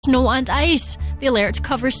Snow and ice. The alert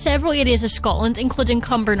covers several areas of Scotland, including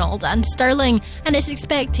Cumbernauld and Stirling, and it's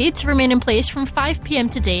expected to remain in place from 5 p.m.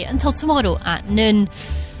 today until tomorrow at noon.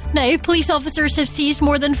 Now, police officers have seized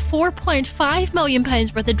more than £4.5 million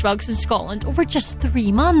worth of drugs in Scotland over just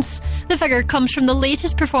 3 months. The figure comes from the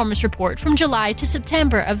latest performance report from July to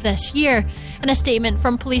September of this year. In a statement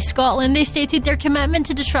from Police Scotland, they stated their commitment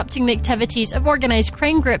to disrupting the activities of organised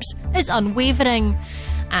crime groups is unwavering.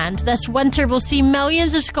 And this winter will see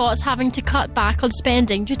millions of Scots having to cut back on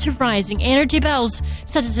spending due to rising energy bills.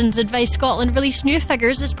 Citizens Advice Scotland released new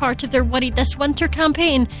figures as part of their Worried This Winter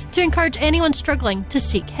campaign to encourage anyone struggling to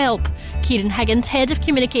seek help. Kieran Higgins, head of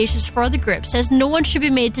communications for the group, says no one should be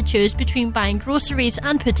made to choose between buying groceries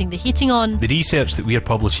and putting the heating on. The research that we are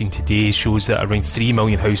publishing today shows that around 3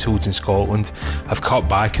 million households in Scotland have cut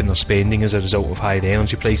back on their spending as a result of higher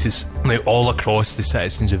energy prices. Now, all across the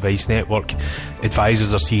Citizens Advice network,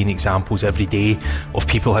 advisors are seeing examples every day of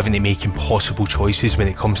people having to make impossible choices when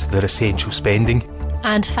it comes to their essential spending.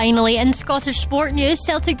 And finally, in Scottish sport news,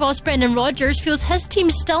 Celtic boss Brendan Rodgers feels his team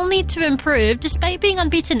still need to improve despite being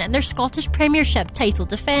unbeaten in their Scottish Premiership title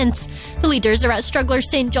defence. The leaders are at strugglers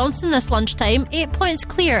St Johnstone this lunchtime, 8 points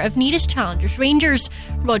clear of nearest challengers Rangers.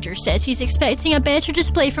 Rodgers says he's expecting a better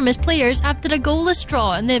display from his players after a goalless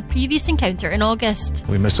draw in the previous encounter in August.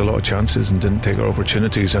 We missed a lot of chances and didn't take our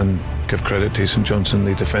opportunities, and give credit to St Johnstone,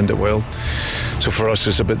 they defended well. So for us,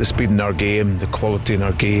 it's about the speed in our game, the quality in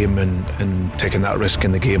our game, and taking that risk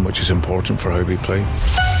in the game, which is important for how we play.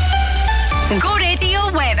 Go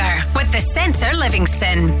Radio weather with the Centre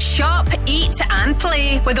Livingston. Shop, eat and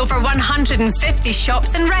play with over 150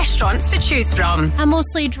 shops and restaurants to choose from. A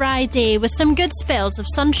mostly dry day with some good spells of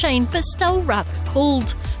sunshine, but still rather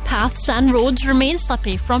cold. Paths and roads remain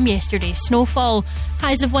slippy from yesterday's snowfall.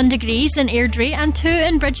 Highs of 1 degrees in Airdrie and 2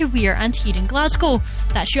 in Bridge of Weir and here in Glasgow.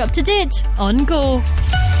 That's you up to date on Go.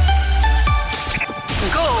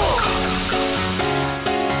 Go.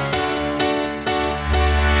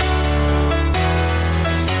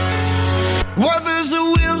 Well, there's a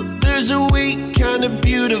will, there's a way, kinda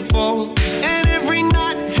beautiful. And every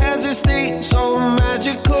night has its day, so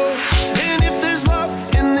magical. And if there's love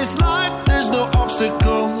in this life, there's no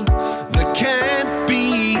obstacle that can't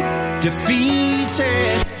be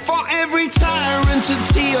defeated. For every tyrant to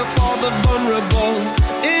tear for the vulnerable.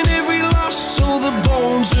 In every loss, so the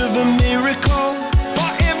bones of a miracle.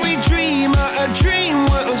 For every dreamer, a dream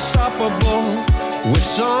we're unstoppable. With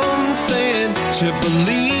something to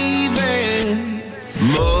believe in.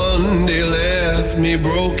 Monday left me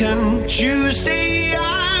broken. Tuesday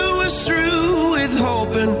I was through with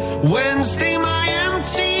hoping. Wednesday my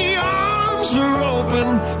empty arms were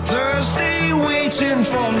open. Thursday waiting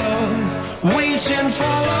for love, waiting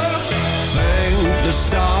for love. Thank the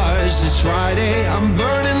stars it's Friday. I'm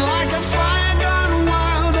burning like a fire gone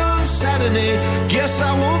wild on Saturday. Guess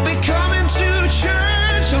I won't be coming to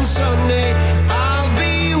church on Sunday. I'll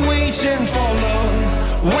be waiting for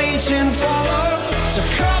love, waiting for love to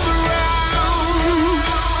come around.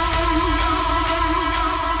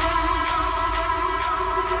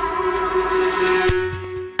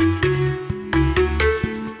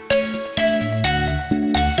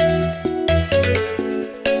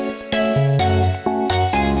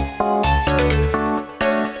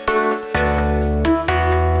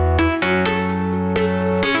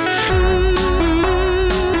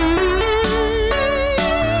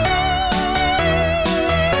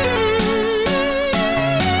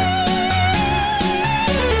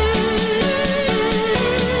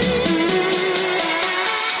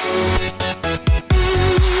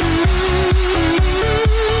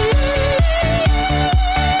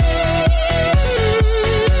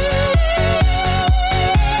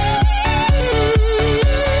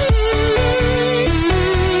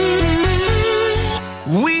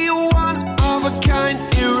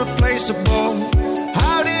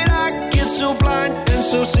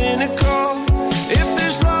 So cynical. If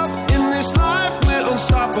there's love in this life, we're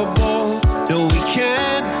unstoppable. No, we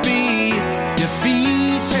can't be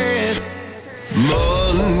defeated.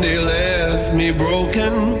 Monday left me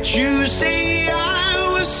broken. Tuesday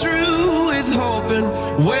I was through with hoping.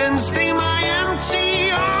 Wednesday my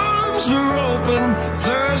empty arms were open.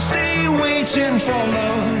 Thursday waiting for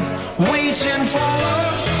love, waiting for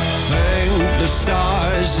love. Thank the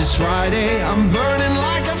stars it's Friday. I'm burning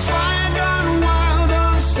like a fire gone wild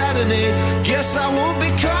on Saturday. Guess I won't be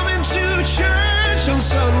coming to church on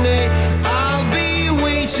Sunday. I'll be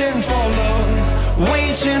waiting for love,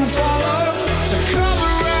 waiting for love to come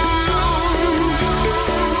around.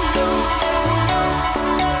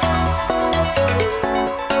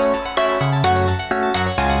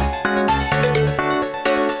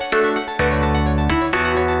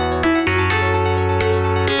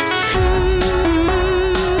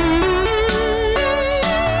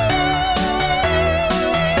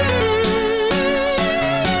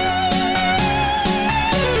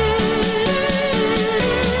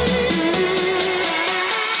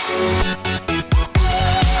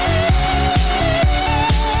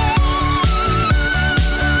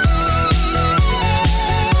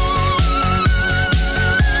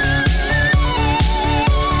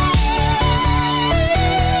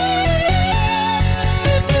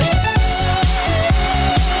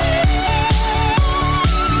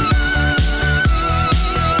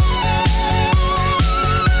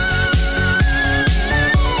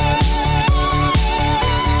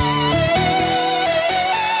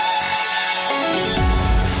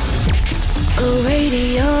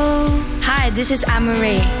 this is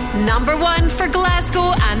Anne-Marie. Number 1 for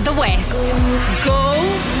Glasgow and the West. Go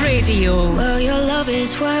Radio. Well, your love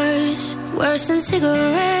is worse than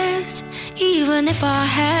cigarettes. Even if I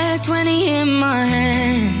had 20 in my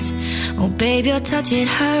hands. Oh, baby, your touch, it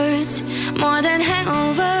hurts more than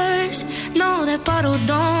hangovers. No, that bottle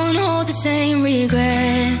don't hold the same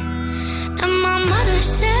regret. And my mother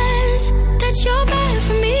says that you're bad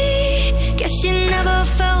for me. Guess she never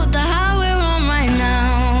felt the high we're on right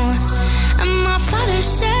now. And my father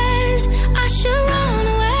says I should run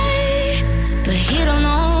away, but he don't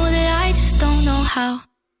know that I just don't know how.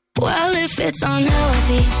 Well, if it's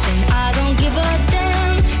unhealthy, then I don't give a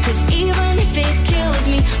damn. Cause even if it kills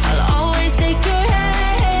me, I'll always take your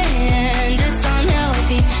hand. It's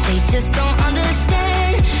unhealthy, they just don't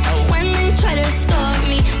understand. And when they try to stop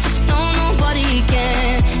me, just know nobody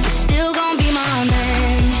can. You're still gonna be my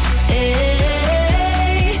man. Hey,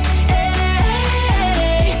 hey,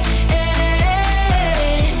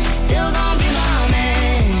 hey, still gonna be my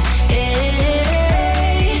man. Hey,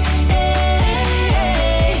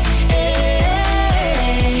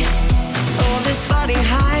 hey, oh, this body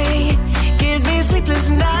high gives me sleepless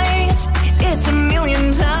nights. It's a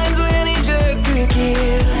million times what any jerk could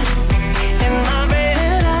give. And my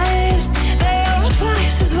red eyes, they are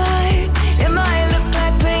twice as wide. It might look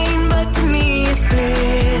like pain, but to me it's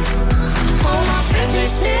bliss. All my friends, they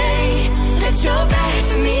say that you're bad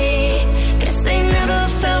for me. Guess they never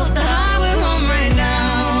felt the high we're on right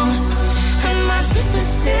now. And my sister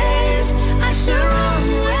says I should run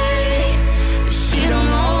away, but she don't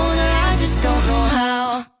know that I just don't know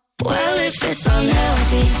how. Well, if it's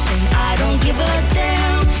unhealthy, then I don't give a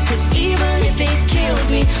damn. Cause even if it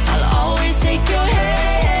kills me, I'll always take your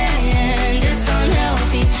hand. It's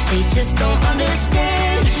unhealthy, they just don't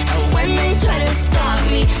understand. And when they try to stop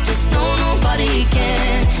me, just know nobody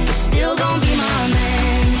can. You're still gonna be my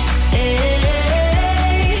man. Hey,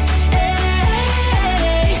 hey,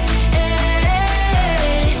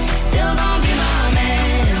 hey, still gonna be my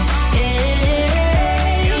man. Hey,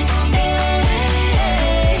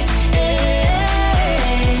 hey,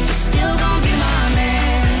 you're still gonna be my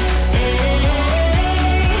man. Hey,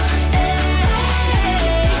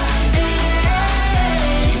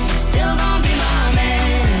 still gonna be my man.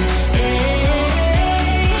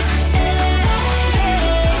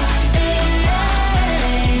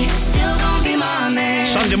 Still gonna be my man.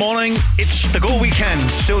 Sunday morning, it's the Go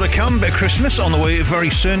Weekend. Still to come, bit of Christmas on the way very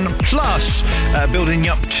soon. Plus, building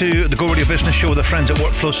up to the Go Radio Business Show with the friends at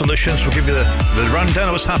Workflow Solutions. We'll give you the rundown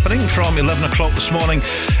of what's happening from 11 o'clock this morning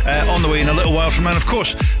on the way in a little while from now. And of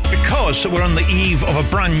course, because we're on the eve of a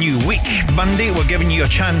brand new week, Monday, we're giving you a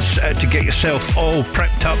chance to get yourself all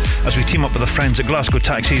prepped up as we team up with the friends at Glasgow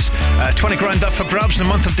Taxis. 20 grand up for grabs in the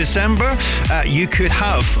month of December. You could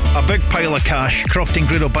have a big pile of cash. Crofting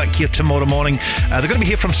Griddle back here tomorrow morning. They're going to be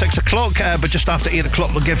here from 6 o'clock, but just after 8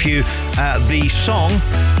 o'clock we'll give you the song,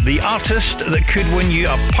 the artist that could win you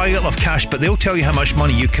a pile of cash, but they'll tell you how much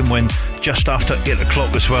money you can win just after 8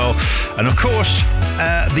 o'clock as well. And of course,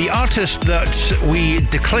 the artist that we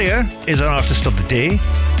declare is our artist of the day,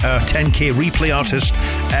 our 10k replay artist.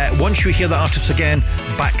 Once you hear the artist again,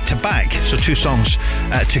 back to back, so 2 songs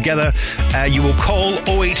together, you will call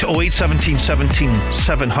 0808 17 17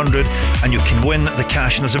 700 and you can win the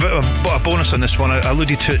cash. And there's a bit of a bonus on this one. I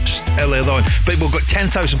alluded to it earlier on, but we've got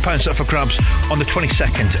 £10,000 up for grabs on the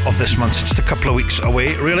 22nd of this month, so just a couple of weeks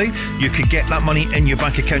away really. You could get that money in your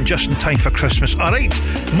bank account just in time for Christmas. Alright,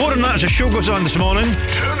 more on that as the show goes on this morning.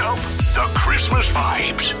 Turn up the Christmas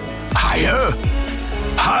vibes. Higher,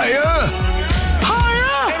 higher,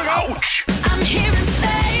 higher. Ouch. I'm hearing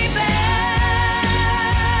sleigh bells.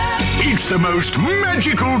 It's the most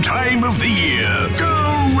magical time of the year.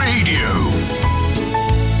 Go Radio.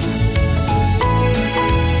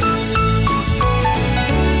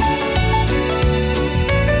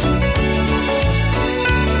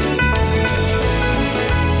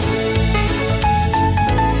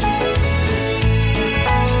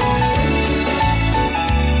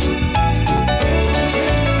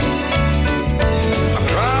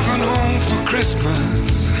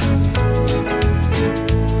 Christmas.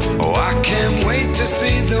 Oh, I can't wait to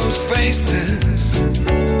see those faces.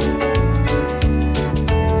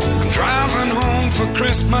 I'm driving home for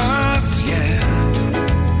Christmas, yeah.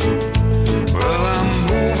 Well, I'm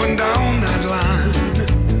moving down that line,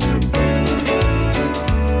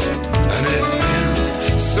 and it's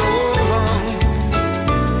been so long,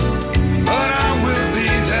 but I will be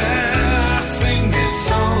there. I sing this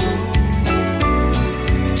song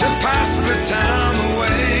to pass the time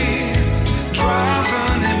away,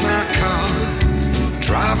 driving in my car,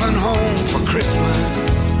 driving home for Christmas.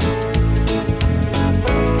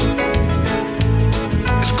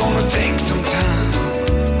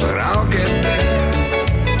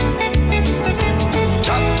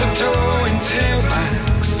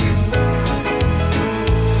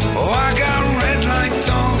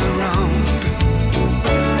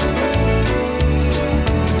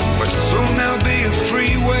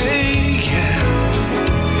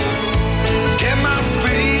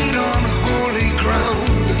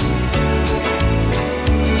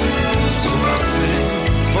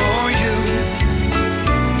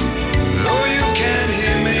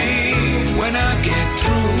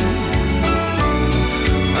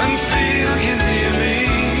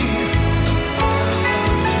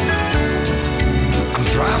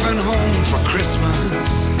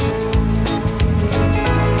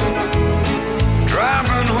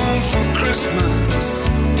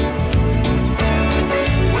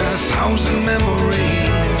 1,000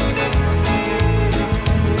 memories.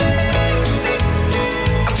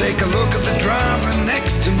 I'll take a look at the driver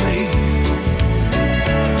next to me.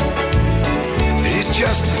 He's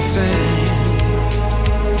just the same.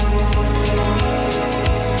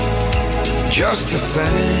 Just the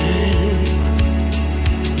same.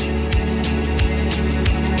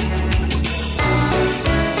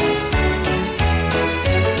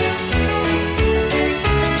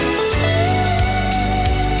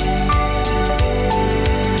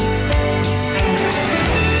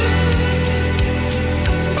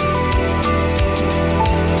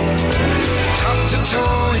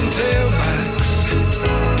 Towing tailbacks.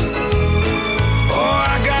 Oh,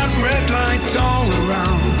 I got red lights all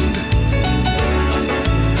around.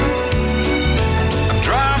 I'm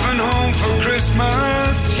driving home for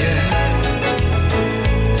Christmas, yeah.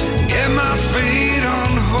 Get my feet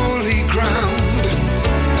on holy ground.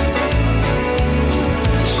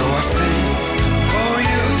 So I sing for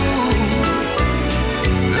you,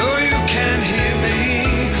 though you can't hear me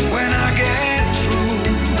when I get through.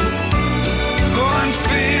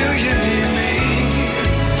 Feel you near me,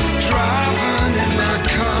 driving in my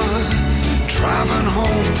car, driving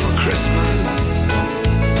home for Christmas.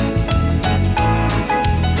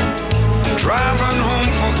 Driving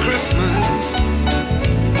home for Christmas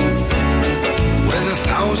with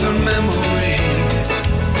 1,000 memories.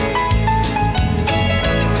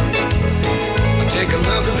 I take a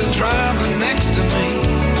look at the driver next to me.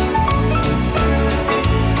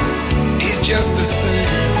 He's just the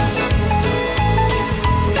same.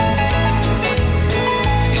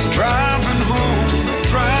 Driving home,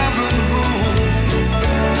 driving home,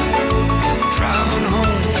 driving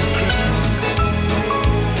home for Christmas.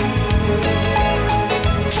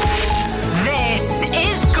 This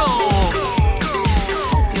is Go.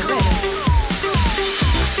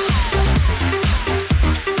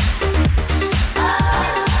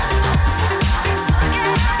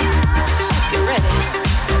 You ready?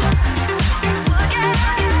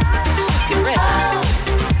 You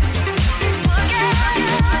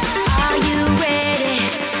ready?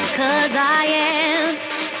 Cause I am,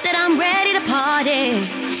 said I'm ready to party,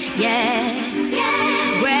 yeah.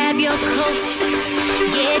 Grab your coat,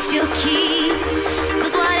 get your keys,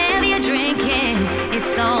 cause whatever you're drinking,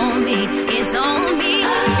 it's on me, it's on me.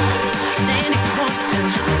 Stand if you want to,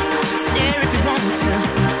 stare if you want to,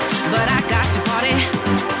 but I got to party,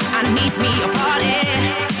 I need me a party.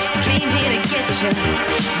 Came here to get you,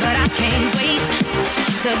 but I can't wait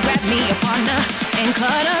to grab me a partner and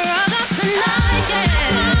cut a rug up tonight, yeah.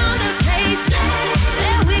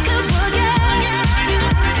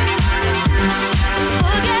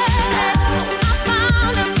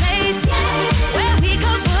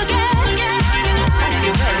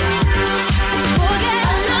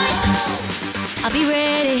 I'll be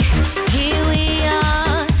ready, here we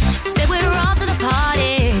are. Said we're off to the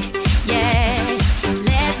party, yeah.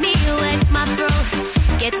 Let me wet my throat,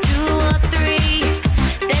 get 2 or 3.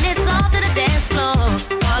 Then it's off to the dance floor,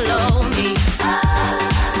 follow me.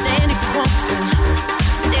 Stand if you want to,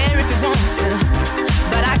 stare if you want to,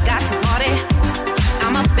 but I got to party,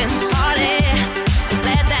 I'm up in the party. I'm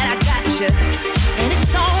glad that I got you, and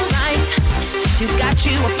it's alright. You got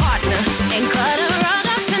you a partner, and cut a rug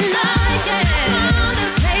up tonight, yeah.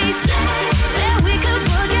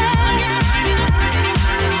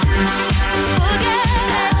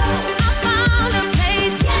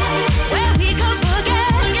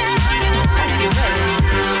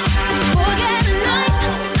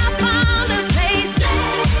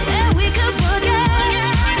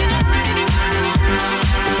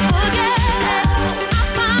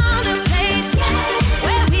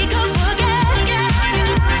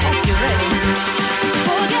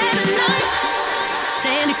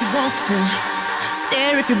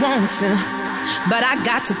 Stare if you want to, but I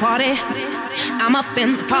got to party, I'm up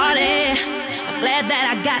in the party. I'm glad that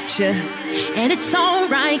I got you, and it's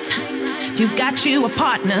alright. You got you a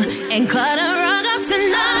partner, and cut a rug up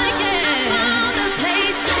tonight, yeah. I found a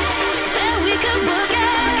place that we could boogie.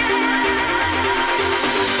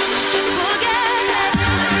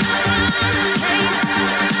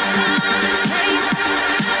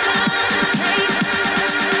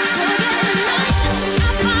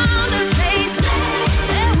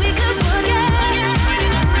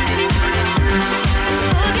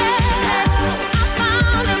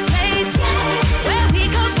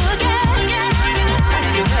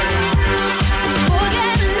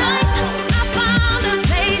 Tonight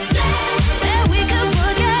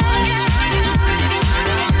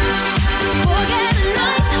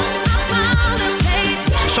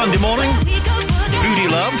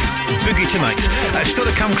Boogie tonight. Still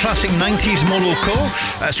to come, classic 90s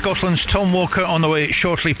Moloko. Scotland's Tom Walker on the way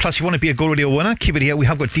shortly. Plus, you want to be a Go Radio winner? Keep it here. We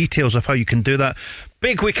have got details of how you can do that.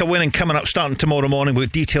 Big week of winning coming up starting tomorrow morning. We've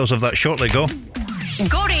got details of that shortly. Go.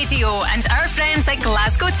 Go Radio and our friends at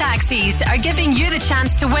Glasgow Taxis are giving you the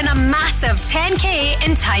chance to win a massive 10k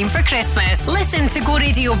in time for Christmas. Listen to Go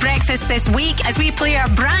Radio Breakfast this week as we play our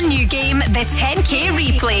brand new game, the 10k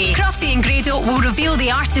Replay. Crofty and Grado will reveal the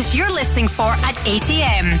artist you're listening for at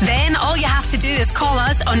 8am. Then all you have to do is call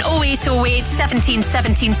us on 0808 17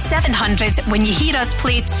 17 700 when you hear us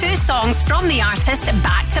play two songs from the artist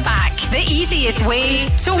back to back. The easiest way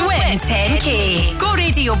to win 10k. Go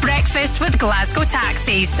Radio Breakfast with Glasgow Taxis.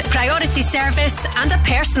 Priority service and a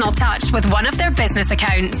personal touch with one of their business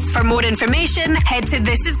accounts. For more information, head to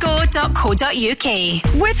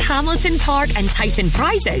thisisgo.co.uk. With Hamilton Park and Titan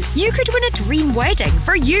prizes, you could win a dream wedding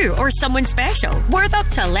for you or someone special, worth up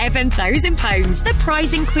to £11,000. The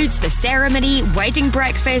prize includes the ceremony, wedding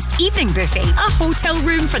breakfast, evening buffet, a hotel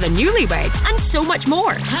room for the newlyweds, and so much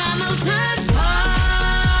more. Hamilton Park.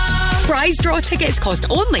 Prize draw tickets cost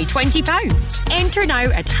only £20. Enter now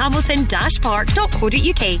at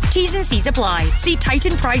hamilton-park.co.uk. T's and C's apply. See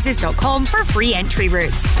titanprizes.com for free entry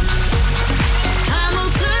routes.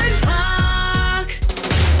 Hamilton Park.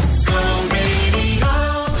 Go Radio.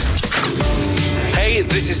 Hey,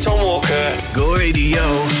 this is Tom Walker. Go Radio.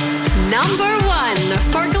 Number 1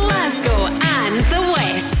 for Glasgow and the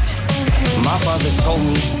West. My father told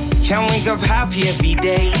me, can't wake up happy every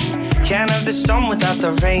day. Can't have the sun without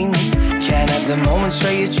the rain. Can't have the moments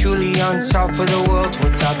where you're truly on top of the world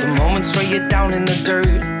without the moments where you're down in the dirt.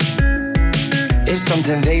 It's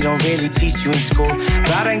something they don't really teach you in school.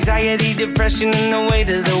 About anxiety, depression, and the weight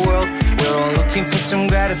of the world. We're all looking for some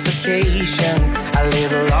gratification. A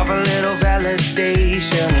little love, a little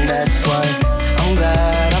validation. That's why I'm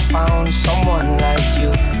glad I found someone like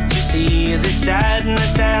you to see the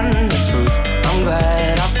sadness and the truth. I'm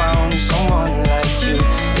glad I found someone like you.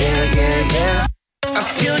 Yeah, yeah, yeah. I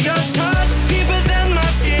feel your touch deeper than my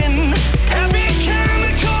skin. Every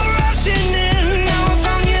chemical rushing in. Now I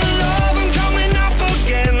found your love, I'm coming up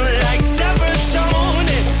again. Like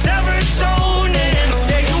serotonin, serotonin.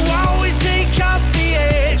 Yeah, you always take off the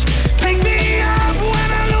edge. Pick me up when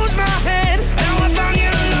I lose my head. Now I found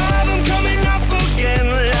your love, I'm coming up again.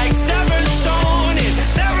 Like serotonin,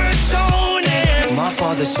 serotonin. My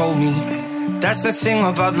father told me, that's the thing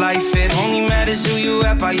about life, it only matters who you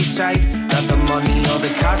have by your side. Not the money or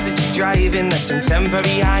the cars that you're driving, that's some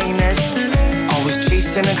temporary highness. Always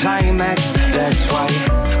chasing a climax, that's why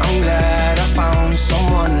I'm glad I found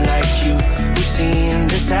someone like you who's seeing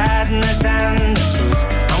the sadness and the truth.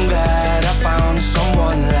 I'm glad I found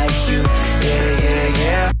someone like you, yeah, yeah,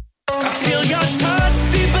 yeah. I feel your touch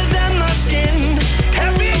deeper than my skin.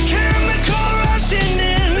 Every chemical rushing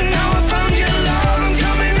in. Now I found your love, I'm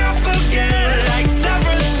coming up again. Like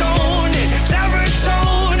serotonin,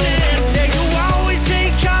 serotonin. Yeah, you always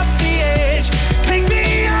take off the edge. Pick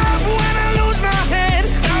me up when I lose my head.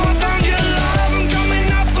 Now I found your love, I'm coming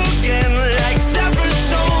up again. Like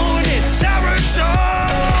serotonin,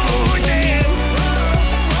 serotonin.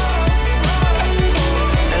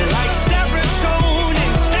 Like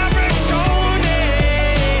serotonin, serotonin.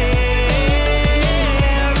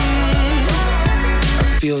 I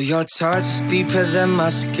feel your touch deeper than my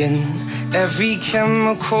skin. Every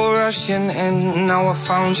chemical rushing in. Now I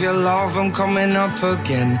found your love, I'm coming up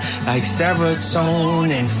again. Like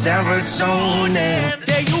serotonin, serotonin.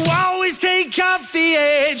 Yeah, you always take off the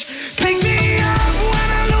edge. Pick me up when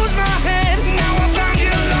I lose my head. Now I found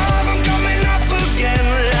your love, I'm coming up again.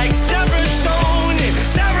 Like serotonin,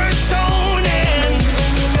 serotonin.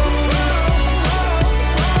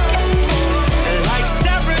 Like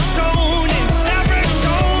serotonin,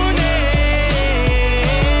 serotonin.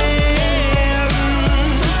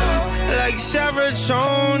 Like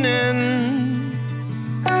serotonin.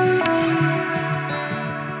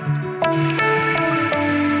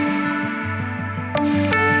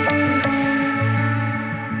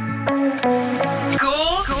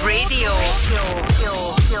 Go Radio.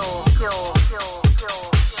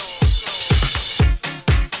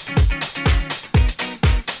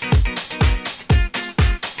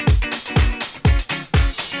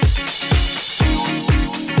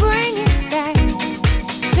 Bring it back,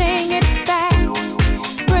 sing it back,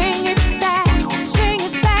 bring it back.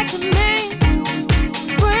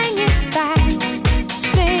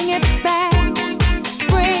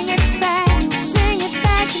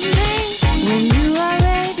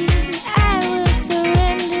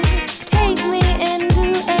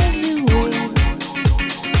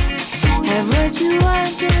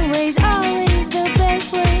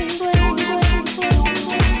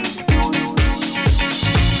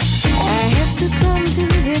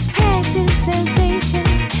 sensation,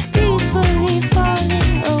 peacefully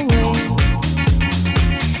falling away.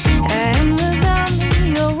 I am the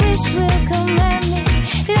zombie, your wish will command me.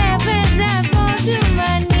 Laugh as I fall to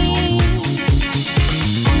my knees.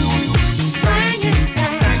 Bring it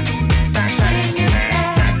back, bring it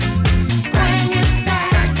back, bring it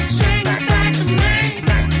back, bring it back to me.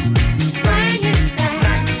 Bring it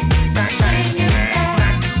back, bring it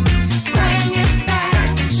back, bring it back,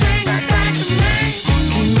 bring it back to me.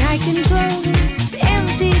 Can I control this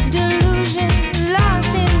empty delusion,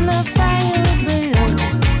 lost in the fire below?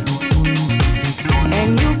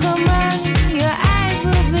 And you come running, your eyes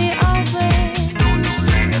will be open.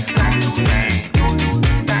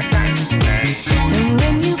 And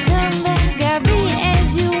when you come back, I'll be as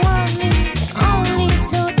you want me, only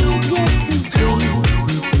so eager to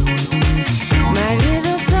please. My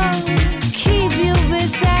little song will keep you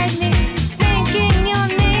beside me, thinking your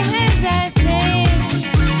name as I sing.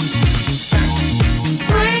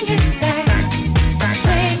 Bring it back,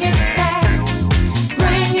 sing it back,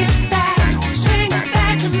 bring it back, sing it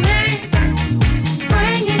back to me.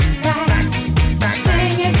 Bring it back,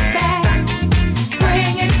 sing it back,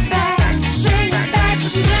 bring it back, sing it back to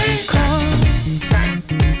me.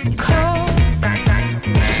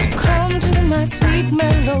 Come to my sweet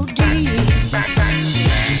melody.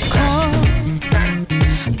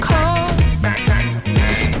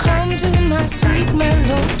 Come to my sweet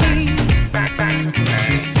melody.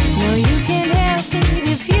 No, you can't help it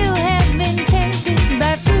if you have been tempted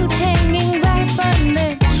by fruit hanging ripe on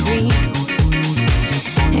the tree.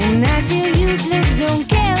 And I feel useless, don't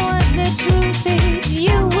care what the truth is.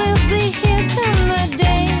 You will be here come the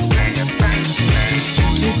day.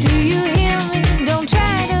 Truth, do you hear me? Don't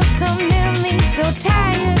try to come near me. So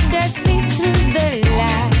tired, I sleep through the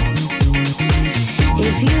light.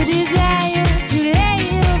 If you desire to lay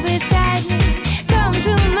here beside me, come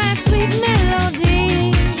to my sweet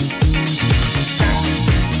melody.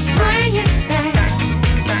 Bring it back,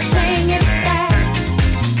 sing it back,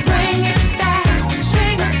 bring it back,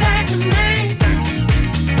 sing it back to me.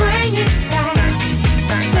 Bring it back,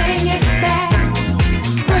 sing it back,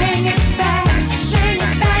 bring it back, sing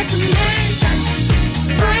it back to me.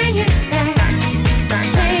 Bring it back,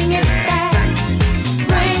 sing it back,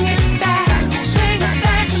 bring it back, sing it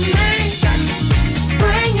back to me.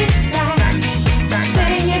 Bring it back,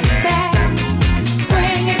 sing it back,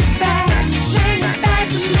 bring it back, sing it back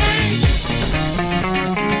to me.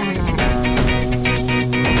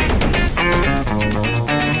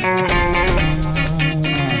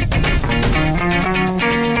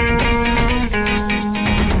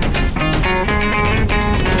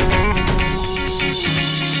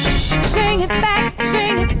 Sing it back,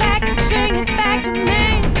 sing it back, sing it back to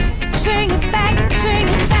me. Sing it back, sing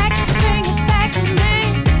it back, sing it back to me.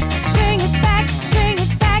 Sing it back, sing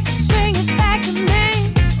it back, sing it back to me.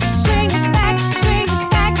 Sing it back, sing it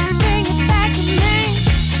back, sing it back to me.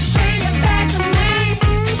 Sing it back to me,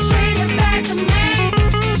 sing it back to me.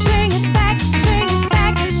 Sing it back, sing it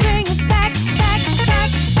back, sing it back, back,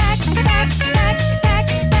 back, back, back, back,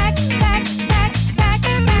 back, back, back, back,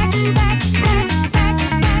 back, back, back, back.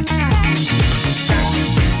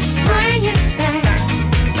 Bring it back,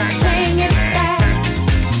 sing it back,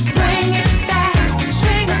 bring it back,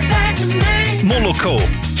 sing it back to me. Moloko,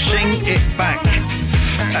 Sing It Back.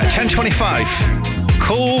 10:25.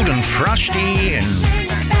 Cold and frosty and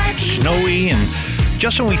snowy, and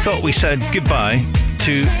just when we thought we said goodbye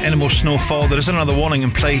to any more snowfall, there is another warning in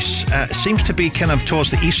place. It seems to be kind of towards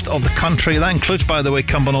the east of the country. That includes, by the way,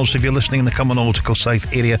 Cumbernauld. So if you're listening in the Cumbernauld to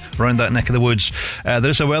South area, around that neck of the woods, there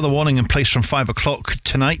is a weather warning in place from 5 o'clock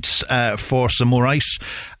tonight for some more ice,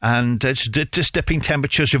 and it's just dipping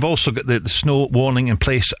temperatures. You've also got the snow warning in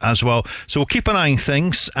place as well. So we'll keep an eye on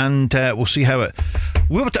things, and we'll see how it...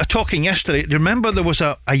 We were talking yesterday. Do you remember there was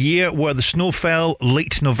a year where the snow fell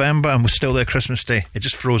late November and was still there Christmas Day? It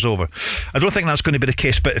just froze over. I don't think that's going to be the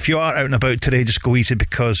case, but if you are out and about today, just go easy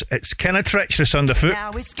because it's kind of treacherous underfoot.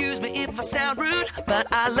 Now excuse me if I sound rude, but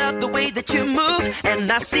I love the way that you move,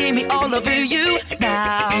 and I see me all over you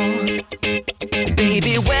now.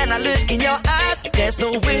 Baby, when I look in your eyes, there's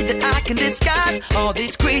no way that I can disguise all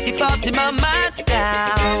these crazy thoughts in my mind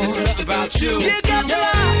now. There's something about you. You got the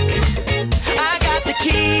lock, I got the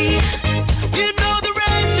key. You know the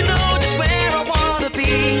rest, you know just where I wanna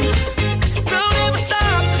be. Don't ever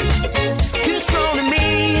stop controlling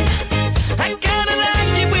me. I kinda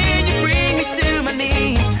like it when you bring me to my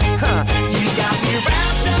knees. You got me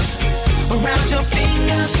wrapped up around your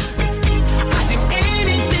finger. I do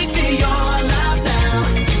anything for your love now.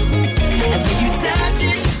 And when you touch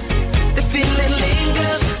it, the feeling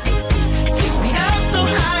lingers. Takes me up so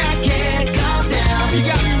high I can't come down. You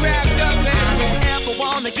got me wrapped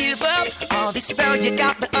wanna give up. All this spell you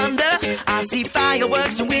got me under. I see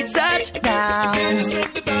fireworks and we touch now. There's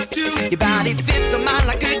something about you. Your body fits on mine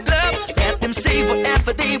like a glove. Let them say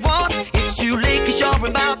whatever they want. It's too late 'cause you're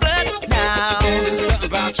in my blood now. There's something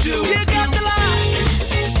about you. You got the lock,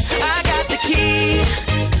 I got the key.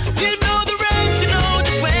 You know the rest, you know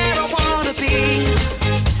just where I wanna be.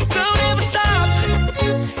 Don't ever stop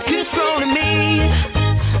controlling me.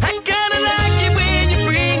 I kinda like it when you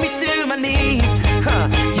bring me to my knees.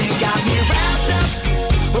 You got me wrapped up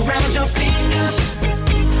around your finger.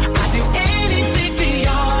 I do anything for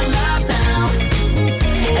your love now.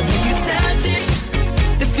 And when you touch it,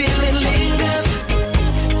 the feeling lingers.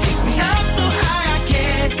 Takes me up so high I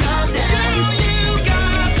can't come down. You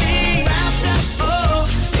got me wrapped up, oh.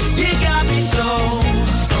 You got me so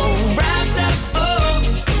wrapped up, oh.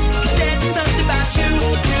 'Cause there's something about you.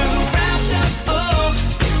 You wrapped up, oh.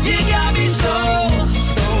 You got me so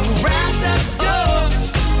wrapped up, oh.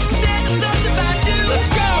 'Cause there's something about you. Let's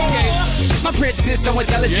go. My princess so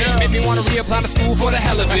intelligent, make me wanna reapply to school for the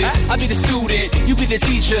hell of it. I'll be the student, you be the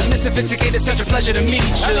teacher. Miss Sophisticated, such a pleasure to meet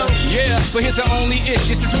you. Yeah, but here's the only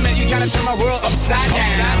issue. Since we met, you kinda turn my world upside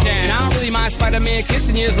down. And I don't really mind Spider-Man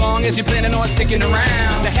kissing you as long as you're planning on sticking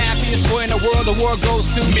around. The happiest boy in the world, the world goes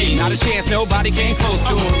to me. Not a chance, nobody came close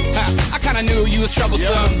to him. I kinda knew you was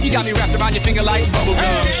troublesome. You got me wrapped around your finger like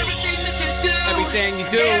bubblegum. Everything you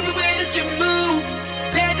do, every way that you move,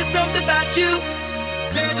 there's just something about you.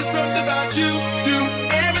 There's just something about you. Do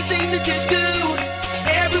everything that you do,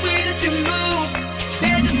 every way that you move,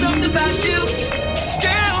 there's just something about you.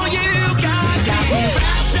 Girl, you got me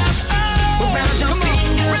wrapped up around your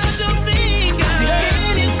finger. Around your finger. I do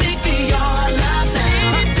anything for your love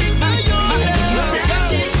now. Anything for your love. You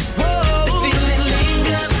touch it, the feeling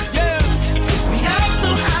lingers. Takes me up so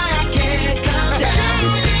high I can't come down.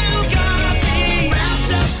 You got me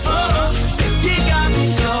wrapped up, oh. You got me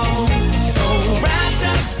so wrapped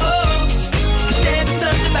up, oh. 'Cause there's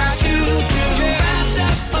something about you. You wrapped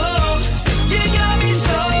up, oh. You got me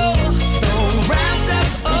so wrapped up,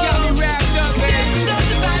 oh. There's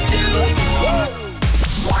something about you.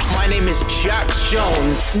 My name is Jax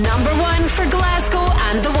Jones. Number 1 for Glasgow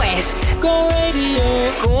and the West. Go radio.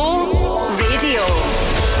 Go radio.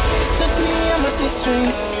 It's just me and my 6-string.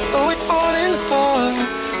 Throw it all in the car.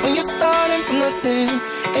 When you're starting from nothing,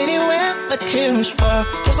 anywhere but here is far.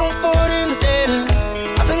 Just on forward in the data.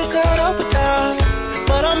 I've been caught up with that,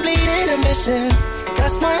 but I'm bleeding and missing.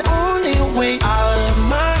 That's my only way out of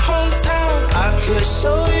my hometown. I could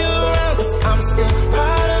show you around, 'cause I'm still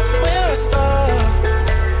proud of where I started.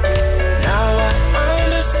 Now I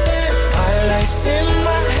understand my life's in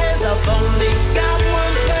my hands. I've only got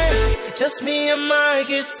one plan, just me and my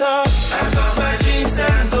guitar. I got my dreams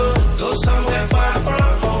and go somewhere far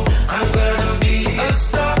from home. I'm gonna be a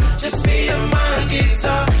star, just me and my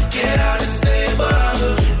guitar. Get out and stay above.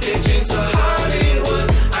 Big dreams for Hollywood.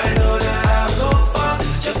 I know that I'll go far,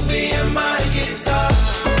 just me and my guitar.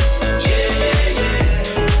 Yeah, yeah, yeah.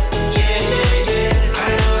 Yeah, yeah, yeah. I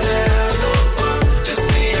know that I'll go far, just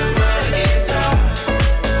me and my guitar.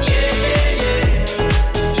 Yeah, yeah, yeah.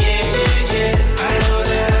 Yeah, yeah, yeah. I know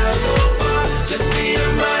that I'll go far, just me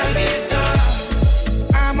and my guitar.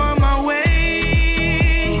 I'm on my way.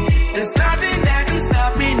 There's nothing that can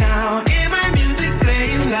stop me now. Hear my music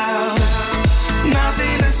playing loud.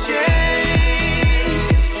 Nothing has changed.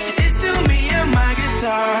 It's still me and my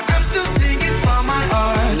guitar. I'm still singing for my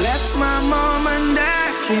art. Left my mom and dad.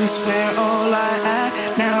 Dreams were all I had.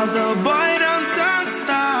 Now the boy don't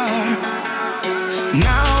start.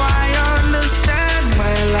 Now I understand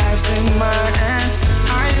my life's in my hands.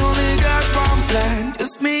 I only got one plan,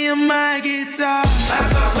 just me and my guitar. I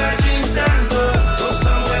got my dreams and go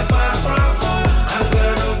somewhere far from home. I'm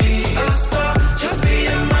gonna be a star, just me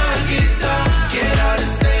and my guitar. Get out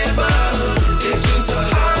and stay above. Big dreams for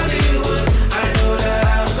Hollywood. I know that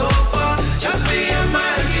I'll go far, just me and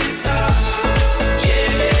my guitar. Yeah,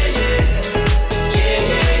 yeah, yeah. Yeah,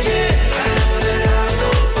 yeah, yeah. I know that I'll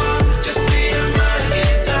go far, just me and my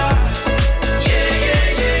guitar. Yeah,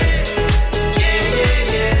 yeah, yeah. Yeah,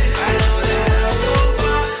 yeah, yeah. I know that I'll go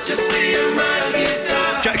far, just me and my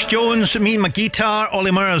guitar. Jax Jones, me and my guitar.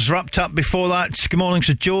 Ollie Murray's wrapped up before that. Good morning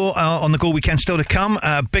to Joe. On the Go weekend still to come.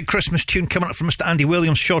 Big Christmas tune coming up from Mr. Andy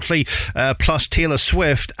Williams shortly, plus Taylor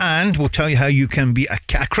Swift. And we'll tell you how you can be a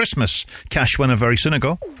Christmas cash winner very soon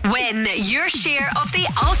ago. Win your share of the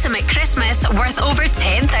ultimate Christmas worth over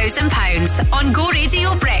 £10,000 on Go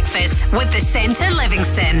Radio Breakfast with the Centre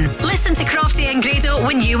Livingston. Listen to Crofty and Grado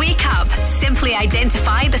when you wake up. Simply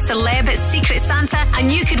identify the celeb Secret Santa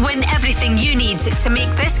and you could win everything you need to make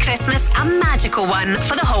this Christmas Christmas a magical one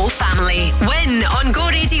for the whole family. Win on Go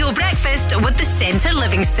Radio Breakfast with the Centre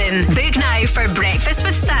Livingston. Book now for Breakfast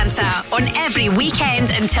with Santa on every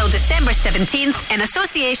weekend until December 17th in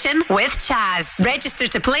association with Chaz. Register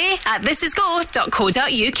to play at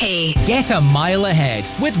thisisgo.co.uk. Get a mile ahead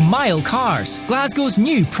with Mile Cars, Glasgow's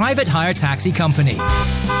new private hire taxi company.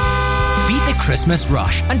 Beat the Christmas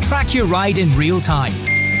rush and track your ride in real time.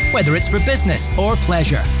 Whether it's for business or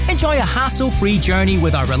pleasure, enjoy a hassle-free journey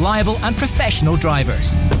with our reliable and professional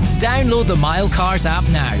drivers. Download the Mile Cars app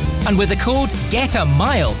now, and with the code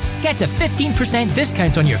GETAMILE, get a 15%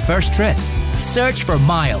 discount on your first trip. Search for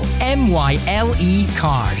Mile, M-Y-L-E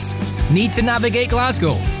Cars. Need to navigate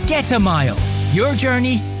Glasgow? Get a Mile. Your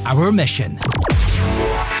journey, our mission.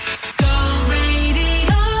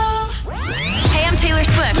 Hey, I'm Taylor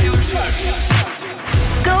Swift.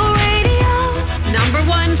 Go Radio. Number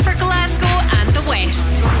 1 for Glasgow and the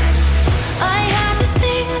West. I have this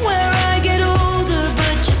thing where I get older,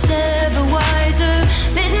 but just never wiser.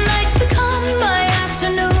 Midnights become my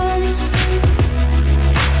afternoons.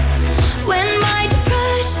 When my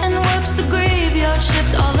depression works the graveyard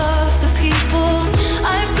shift, all of the people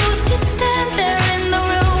I've ghosted stand there in the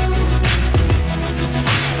room.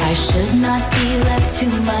 I should not be left to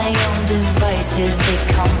my own devices. They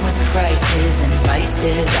come with prices and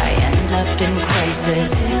vices. I end up in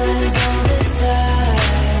crisis. Is all this time.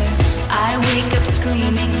 I wake up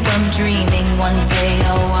screaming from dreaming. One day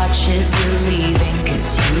I'll watch as you're leaving,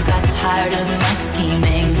 'cause you got tired of my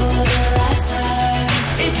scheming. For the last time,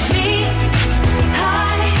 it's me.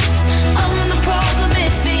 Hi, I'm the problem,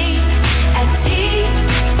 it's me. At tea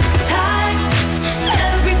time,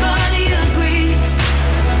 everybody agrees.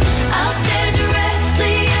 I'll stare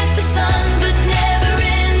directly at the sun, but never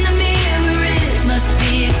in the mirror. It must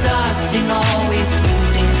be exhausting, always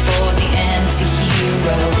rooting for the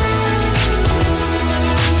anti-hero.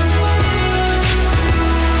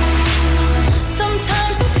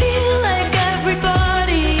 Sometimes I feel like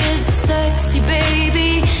everybody is a sexy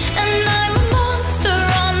baby, and I'm a monster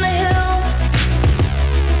on the hill.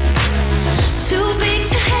 Too big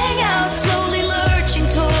to hang out, slowly lurching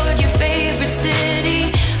toward your favorite city.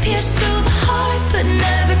 Pierced through the heart but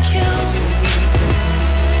never killed.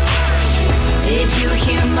 Did you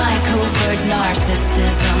hear my covert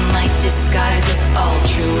narcissism? Like disguise as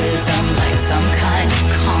altruism, like some kind of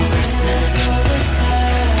consciousness. All this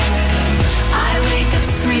time I wake up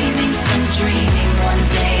screaming from dreaming. One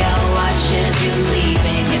day I'll watch as you're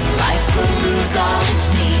leaving, and life will lose all its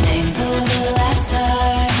meaning. For the last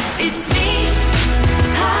time, it's me.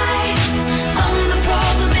 Hi, I'm the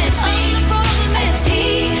problem, it's me. At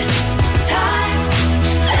tea time,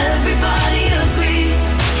 everybody agrees.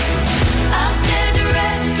 I'll stare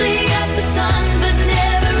directly at the sun, but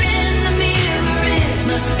never in the mirror. It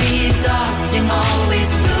must be exhausting, always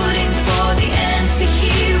rooting for the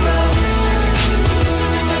anti-hero.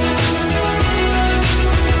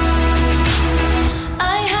 I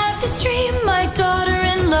have this dream, my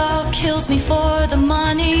daughter-in-law kills me for the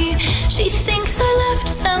money. She thinks I left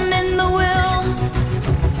them in the will.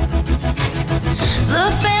 The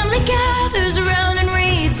family gathers around and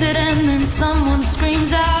reads it, and then someone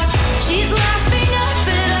screams out, she's laughing up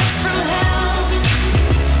at us from hell.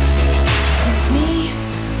 It's me.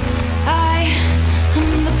 I am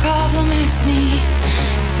the problem, it's me.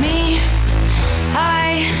 It's me. I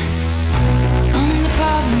am the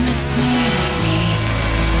problem, it's me. It's me.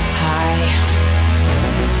 Hi.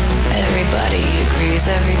 Everybody agrees,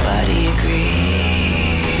 everybody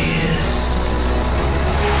agrees.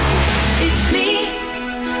 It's me.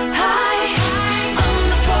 Hi, I'm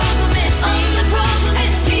the problem, it's me. I'm the problem,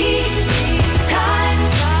 it's me. Time,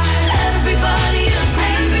 everybody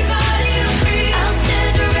agrees. I'll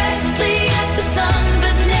stare directly at the sun,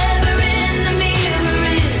 but never in the mirror.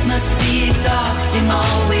 It must be exhausting,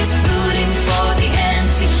 always rooting for the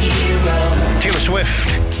anti-hero. Taylor Swift,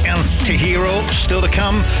 Anti-Hero, still to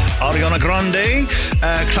come. Ariana Grande,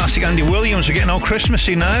 classic Andy Williams. We're getting all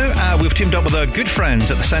Christmassy now. We've teamed up with our good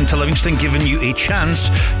friends at the Centre Livingston, giving you a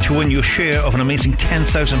chance to win your share of an amazing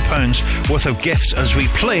 £10,000 worth of gifts as we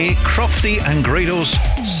play Crofty and Grado's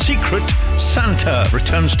Secret Santa.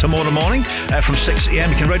 Returns tomorrow morning from 6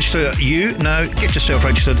 a.m. You can register now. Get yourself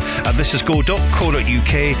registered at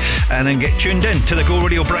thisisgo.co.uk and then get tuned in to the Go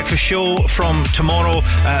Radio Breakfast Show from tomorrow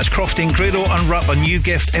as Crofty and Grado unwrap a new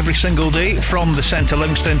gift every single day from the Centre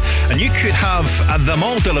Livingston, and you could have them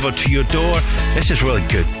all delivered to your door. This is really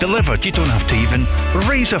good. Delivered. You don't have to even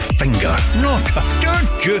raise a finger. Not a,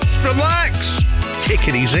 just relax. take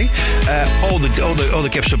it easy. All the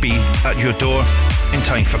gifts will be at your door in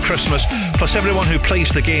time for Christmas. Plus, everyone who plays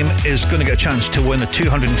the game is going to get a chance to win a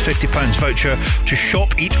 £250 voucher to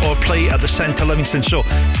shop, eat or play at the Centre Livingston. So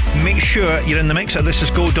make sure you're in the mix at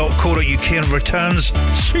thisisgo.co.uk and returns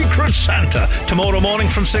Secret Santa tomorrow morning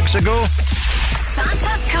from 6 ago.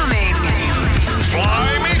 Santa's coming.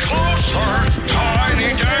 Fly me closer,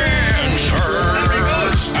 tiny dancer. Very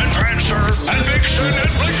good. And Prancer, and Vixen, and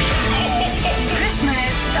Blitzen.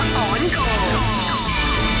 Christmas on Go.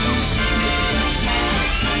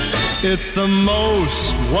 It's the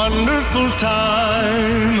most wonderful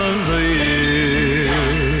time of the year,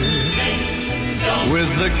 with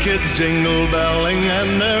the kids jingle belling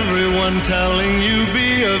and everyone telling you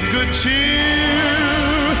be of good cheer.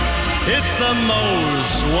 It's the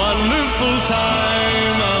most wonderful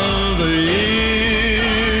time of the year.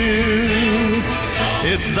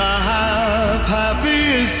 It's the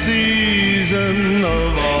happiest season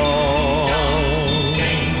of all,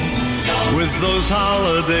 with those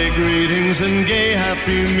holiday greetings and gay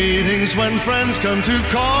happy meetings when friends come to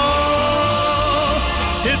call.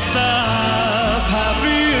 It's the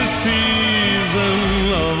happiest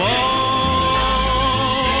season of all.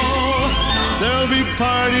 There'll be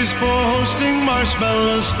parties for hosting,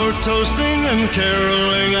 marshmallows for toasting, and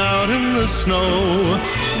caroling out in the snow.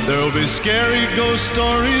 There'll be scary ghost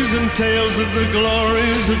stories and tales of the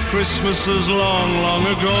glories of Christmases long, long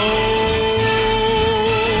ago.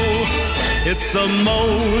 It's the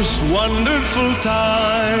most wonderful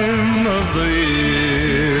time of the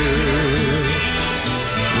year.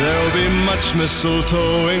 There'll be much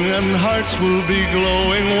mistletoeing and hearts will be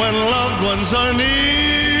glowing when loved ones are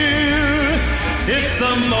near. It's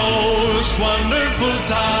the most wonderful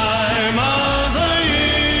time of the year.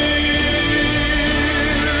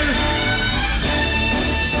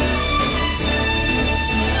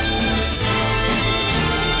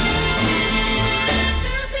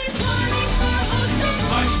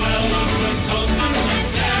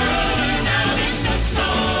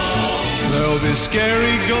 There'll be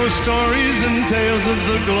scary ghost stories and tales of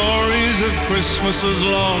the glories of Christmases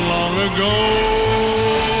long, long ago.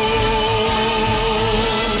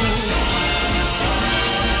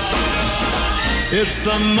 It's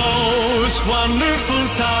the most wonderful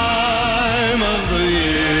time of the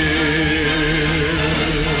year.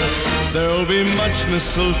 There'll be much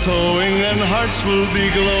mistletoeing and hearts will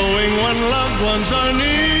be glowing when loved ones are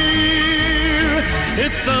near.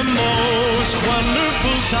 It's the most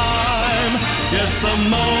wonderful time, yes, the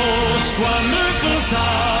most wonderful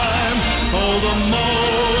time, oh, the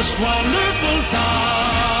most wonderful time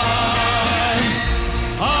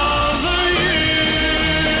of the year.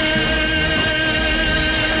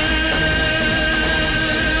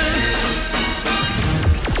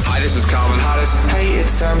 Hi, this is Calvin Harris. Hey,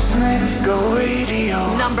 it's Sam Smith. Go Radio.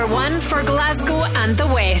 Number 1 for Glasgow and the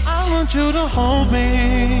West. I want you to hold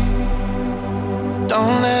me,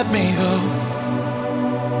 don't let me go.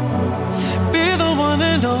 Be the one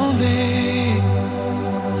and only,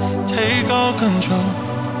 take all control.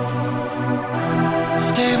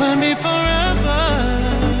 Stay with me forever,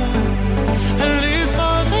 at least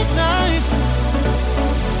for the night.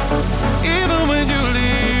 Even when you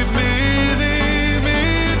leave me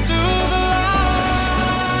to the light.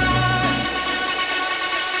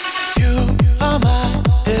 You are my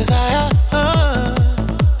desire,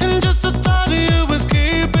 and just the thought of you is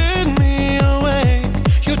keeping me awake.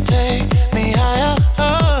 You take me higher,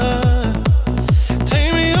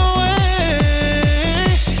 take me away.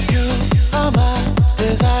 You are my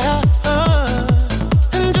desire.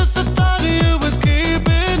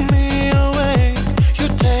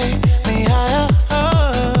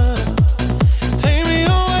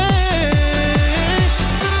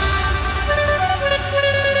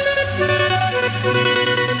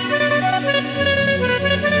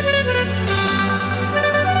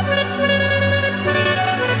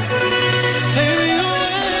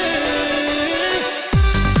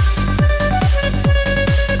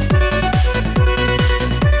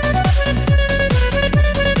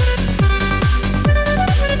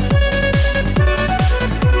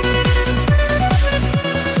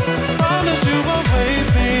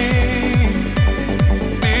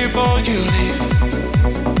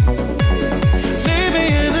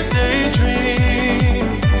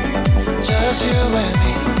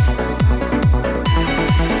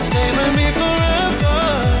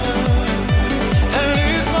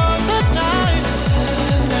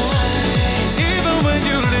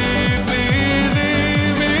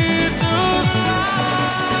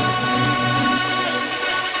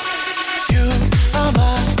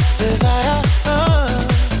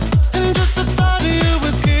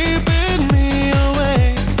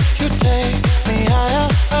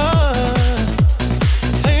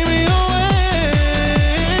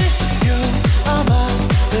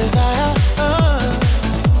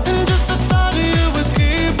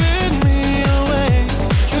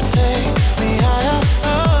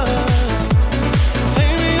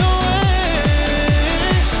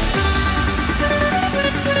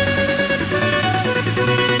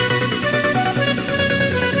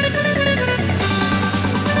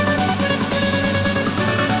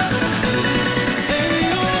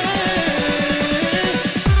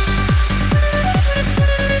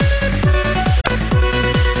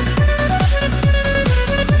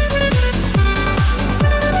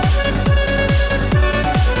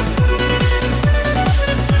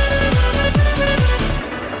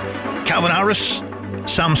 Morris,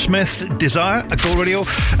 Sam Smith, Desire at Go Radio.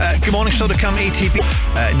 Good morning, still to come, ATB.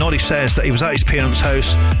 Noddy says that he was at his parents'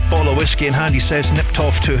 house, bottle of whiskey in hand, he says, nipped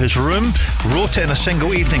off to his room, wrote it in a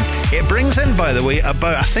single evening. It brings in, by the way,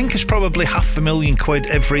 about, I think it's probably £500,000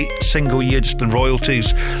 every single year just in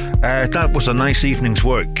royalties. That was a nice evening's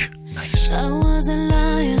work. Nice. I was a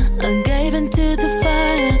liar, I gave into the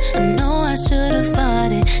fire. I know I should have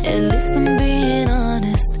fought it, at least I'm being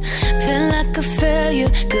honest. Feel like a failure,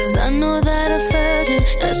 cause I know that I failed you.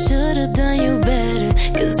 I should have done you better,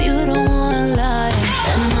 cause you don't wanna lie.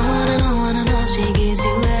 And I know she gives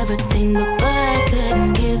you everything, but boy, I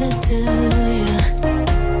couldn't give it to you.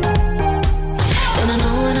 And I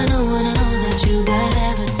know that you got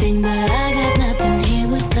everything, but I got nothing here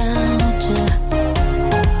without you.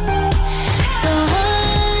 So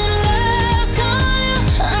last time,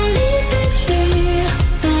 I need to be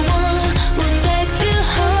the one who takes you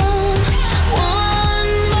home.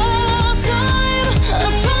 One more time, I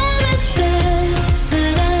promise after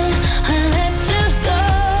that I'll let you go.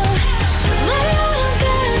 But I don't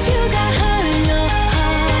care if you got hurt in your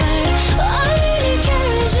heart. All I really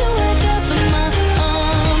care is you wake up in my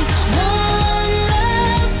arms. One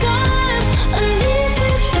last time, I need to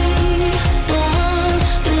be the one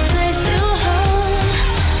who takes you home.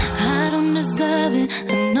 I don't deserve it,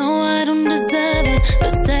 I know I don't deserve it,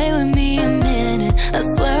 but stay with me a minute, I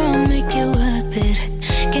swear I'll make it worth it.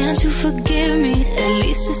 Can't you forgive me, at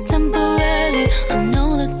least just temporarily? I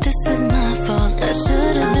know that this is my fault, I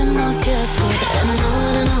should have been more careful. And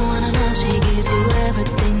I know she gives you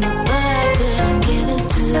everything, but boy, I couldn't give it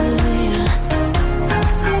to you.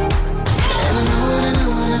 And I know that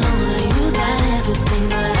you got everything,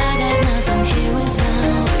 but I got nothing here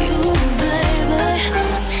without you, baby.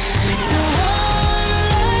 So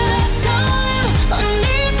last time, I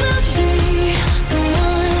need to be the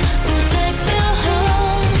one who takes you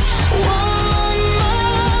home. One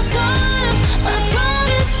more time, I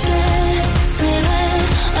promise after that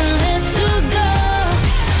I'll let you go.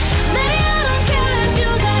 Maybe I don't care if you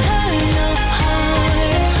got hurt in your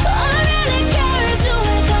heart. All I really care is you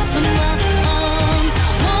wake up in my arms.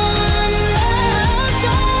 One last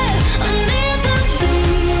time, I need to be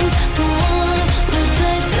the one who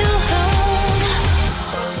takes you home.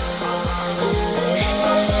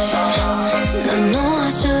 I know I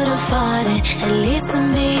should have fought it, at least I'm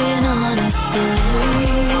being honest, yeah.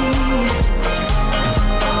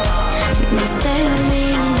 But stay with me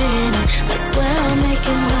a minute, I swear I'll make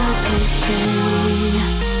it work again.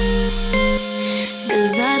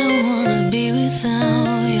 Cause I don't wanna be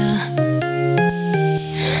without you.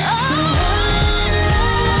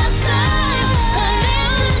 Last time, I need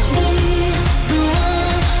to be the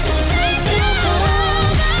one who takes you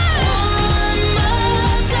home. One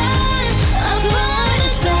more time, I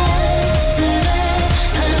promise after that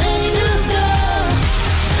I'll let you go.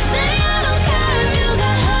 Baby, I don't care if you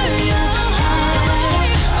got hurt in your heart.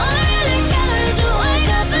 All I really care is you wake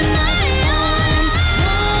up in my arms.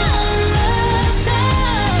 One last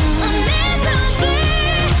time, I need to be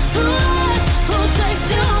the one who takes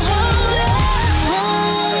you home.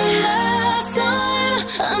 One last time,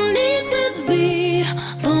 I need to be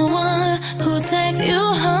the one who takes you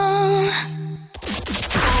home.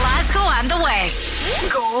 Glasgow and the West.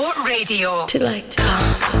 Go Radio. To like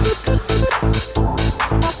calm.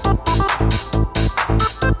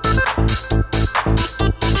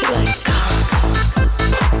 To like calm.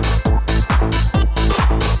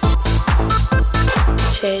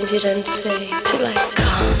 Change it and say to like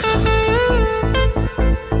calm.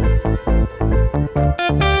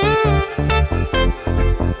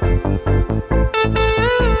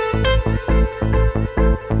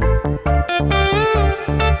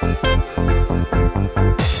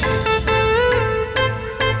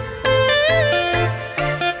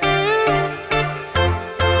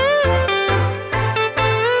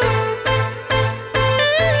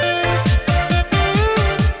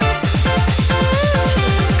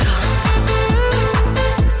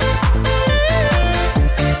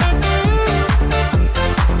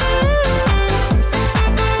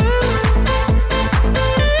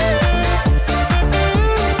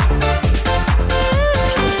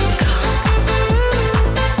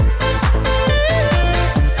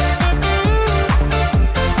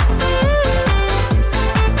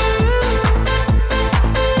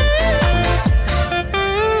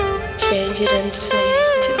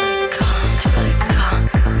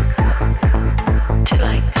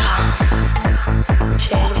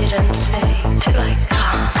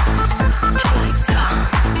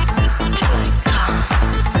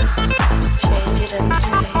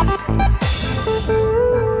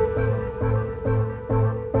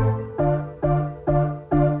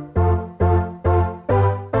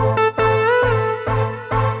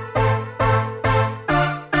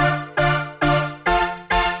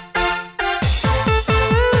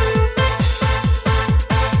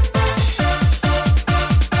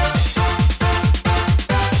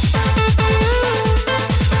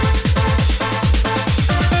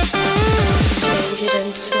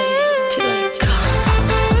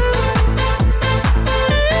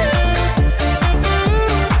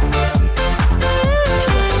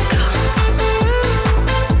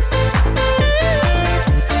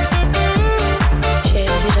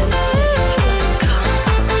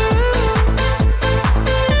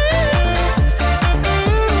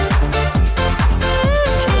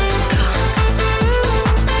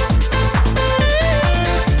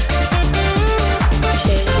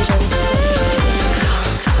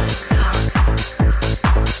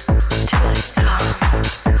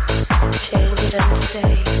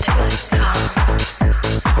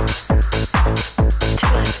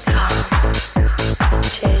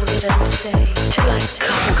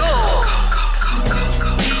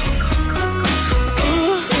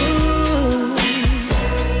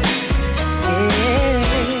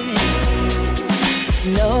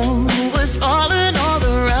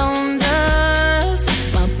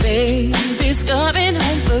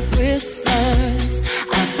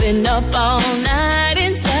 up all night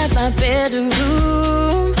inside my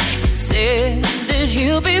bedroom. He said that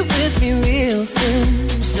he'll be with me real soon.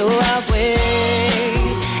 So I wait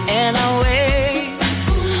and I wait,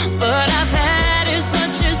 but I've had as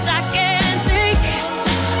much as I can take.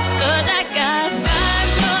 'Cause I got 5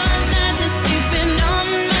 more nights of sleeping on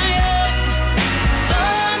my own,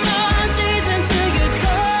 4 more days until you're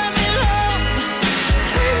coming home,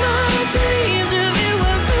 3 more dreams of you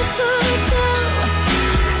and mistletoe,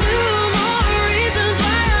 2 more reasons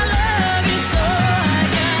why I love you so. I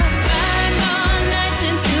got 5 more nights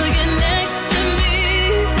until you're next to me,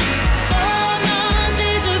 4 more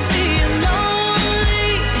days of being lonely,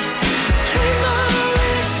 3 more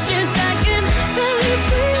wishes I can barely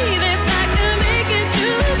breathe if I could make it to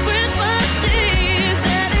Christmas Eve.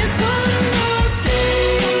 That is one more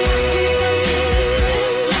sleep,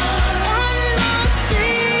 one more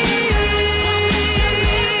sleep,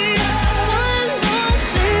 one more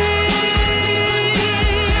sleep,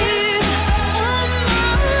 one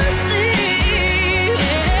more sleep.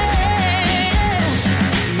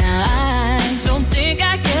 Now I don't think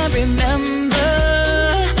I can remember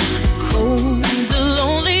cold,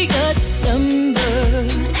 lonely December,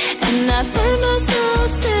 and I find myself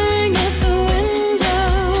staring at the window,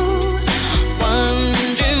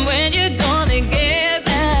 wondering when you're gonna get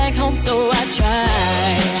back home. So I try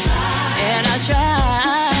and I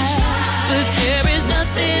try, but there is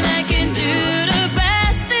nothing I can do to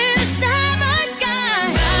pass this time. I got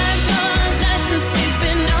 5 more nights of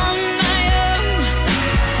sleeping on my own,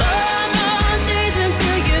 4 more days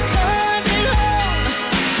until you're coming home,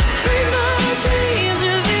 3 more dreams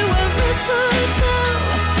of you and mistletoe,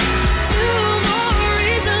 2 more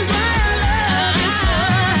reasons why I love you so.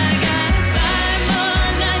 I got 5 more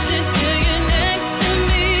nights until you're next to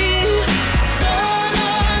me, 4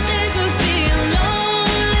 more days of being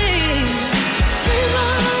lonely, 3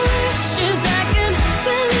 more wishes I can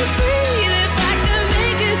barely breathe if I could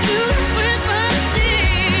make it through Christmas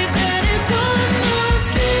Eve. That is one more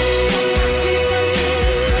sleep, one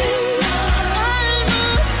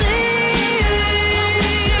more sleep,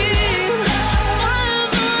 one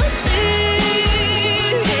more sleep,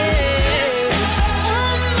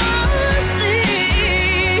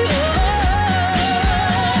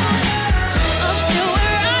 until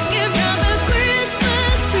we're rocking round the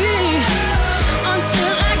Christmas tree,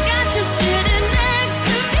 until I got you sitting next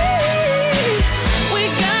to me. We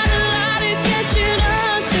got a lot of catching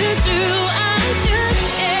up to do. I just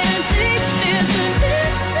can't take this and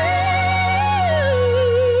listen.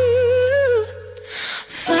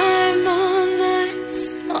 5 more nights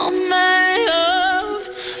on my own,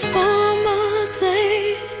 4 more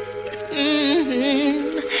days,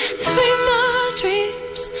 3 more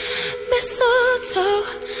dreams, mistletoe.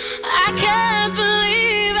 I can't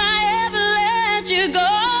believe I ever let you go.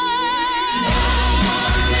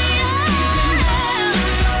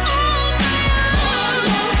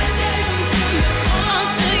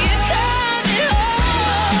 Until you come home,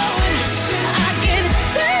 I can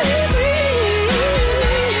barely breathe.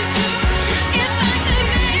 If I could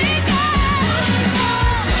make it'll be one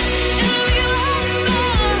more, it'll be one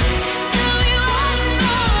more, it'll be one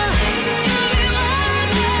more.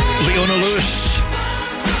 Leona Lewis,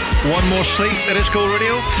 One More Sleep. It is Go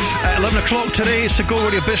Radio. 11 o'clock today, it's the Go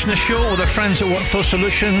Radio Business Show with our friends at Workflow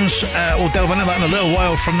Solutions. We'll delve into that in a little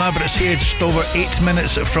while from now, but it's here just over 8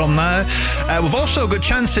 minutes from now. We've also got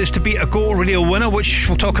chances to be a Go Radio winner, which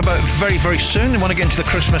we'll talk about very, very soon. You want to get into the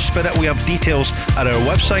Christmas spirit, we have details at our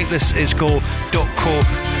website. This is go.co.uk,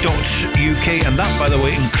 and that, by the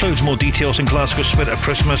way, includes more details in Glasgow Spirit of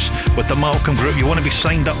Christmas with the Malcolm Group. You want to be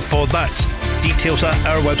signed up for that. Details at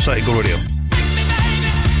our website, Go Radio.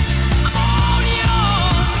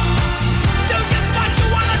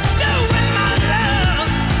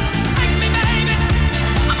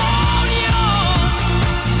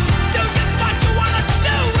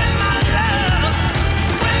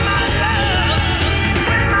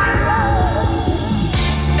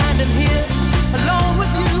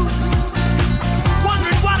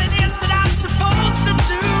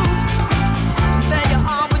 There you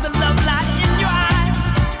are with the love light in your eyes.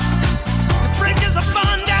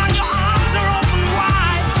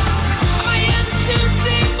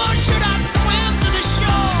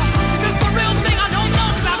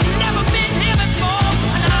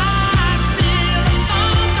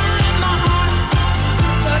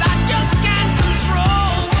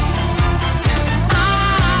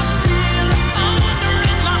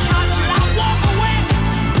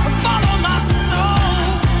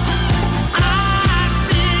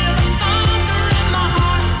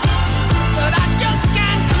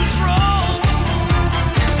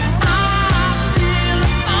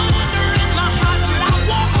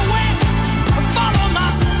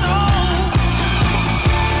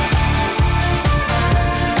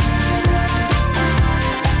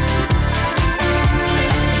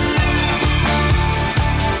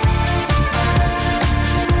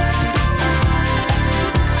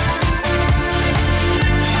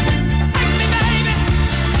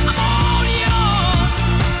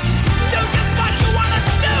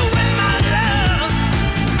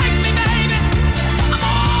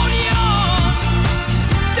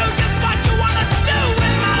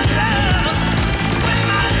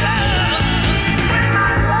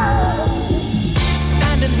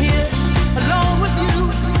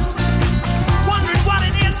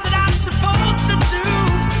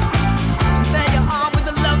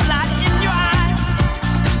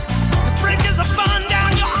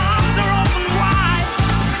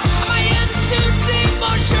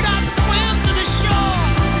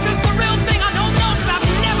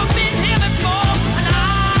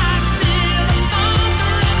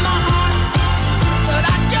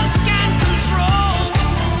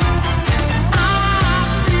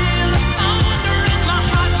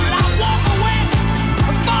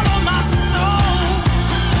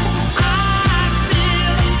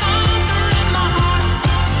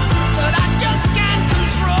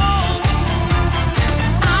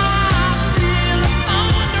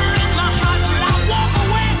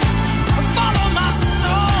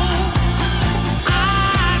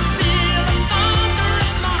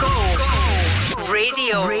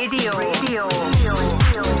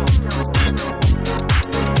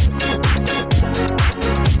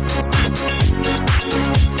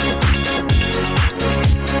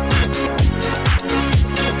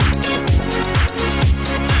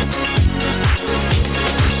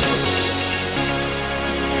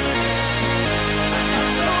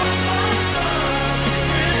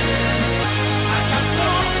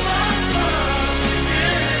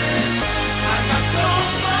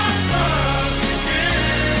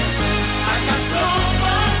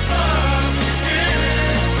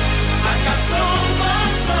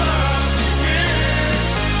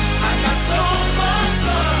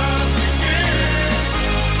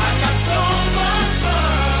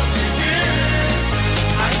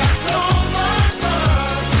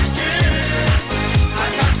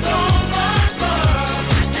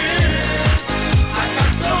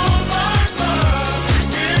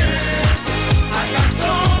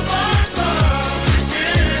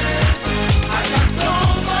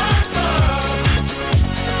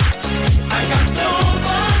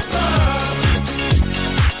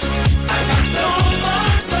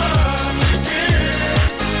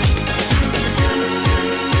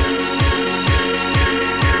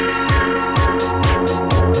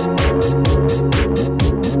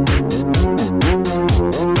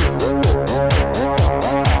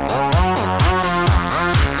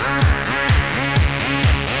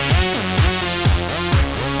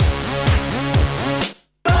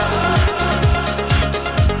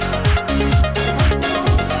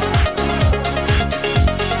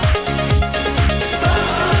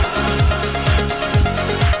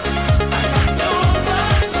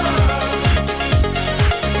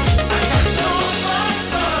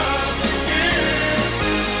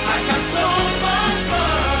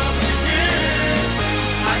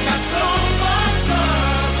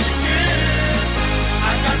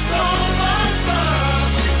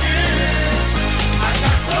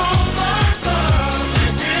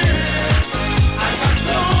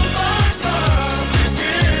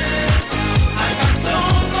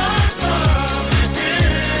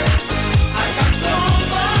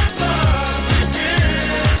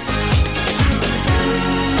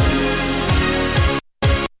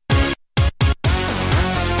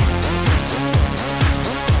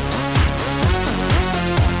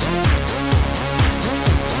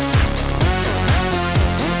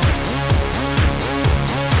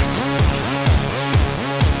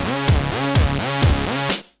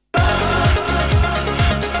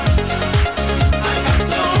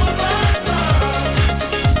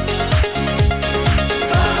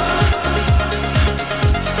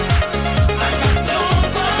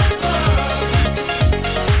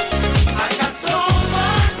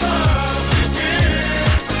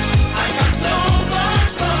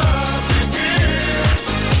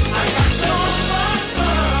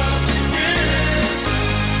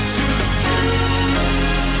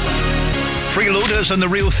 Hunters and The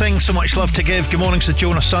Real Thing, So Much Love to Give. Good morning to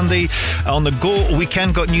Jonah Sunday on the Go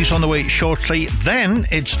Weekend. Got news on the way shortly. Then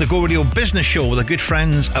it's the Go Radio Business Show with our good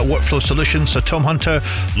friends at Workflow Solutions. So Tom Hunter,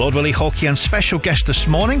 Lord Willie Hockey, and special guest this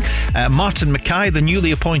morning, Martin Mackay, the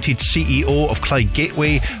newly appointed CEO of Clyde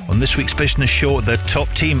Gateway. On this week's Business Show, the top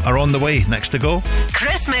team are on the way. Next to go.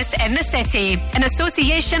 Christmas in the City, in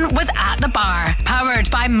association with At the Bar.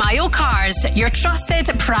 Powered by Mile Cars, your trusted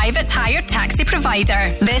private hire taxi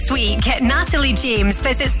provider. This week, Natalie James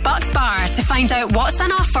visits Bucks Bar to find out what's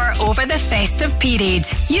on offer over the festive period.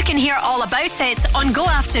 You can hear all about it on Go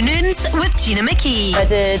Afternoons with Gina McKee.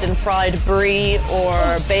 Breaded and fried brie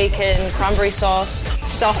or bacon, cranberry sauce,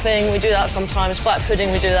 stuffing, we do that sometimes. Black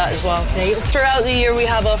pudding, we do that as well. Throughout the year, we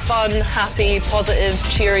have a fun, happy, positive,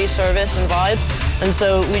 cheery service and vibe. And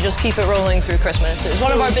so we just keep it rolling through Christmas. It's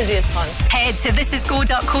one of our busiest times. Head to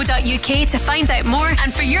thisisgo.co.uk to find out more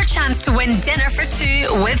and for your chance to win dinner for two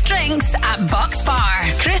with drinks at Bucks Bar.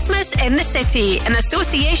 Christmas in the City in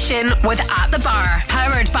association with At the Bar.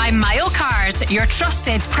 Powered by Mile Cars, your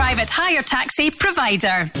trusted private hire taxi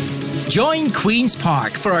provider. Join Queen's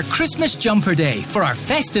Park for our Christmas Jumper Day for our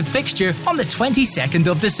festive fixture on the 22nd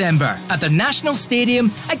of December at the National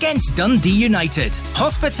Stadium against Dundee United.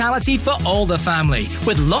 Hospitality for all the family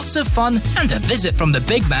with lots of fun and a visit from the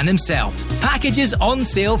big man himself. Packages on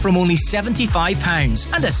sale from only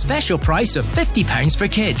 £75 and a special price of £50 for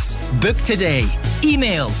kids. Book today.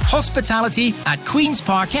 Email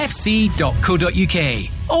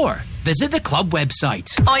hospitality@queensparkfc.co.uk or visit the club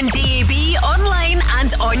website. On DAB, online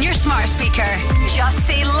and on your smart speaker. Just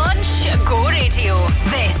say lunch, Go Radio.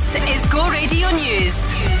 This is Go Radio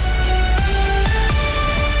News.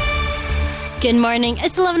 Good morning,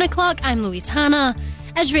 it's 11 o'clock, I'm Louise Hannah.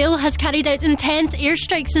 Israel has carried out intense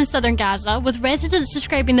airstrikes in southern Gaza, with residents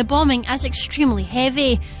describing the bombing as extremely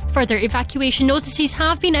heavy. Further evacuation notices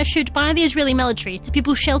have been issued by the Israeli military to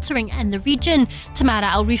people sheltering in the region. Tamara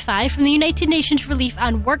Al-Rifai from the United Nations Relief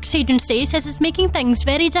and Works Agency says it's making things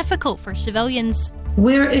very difficult for civilians.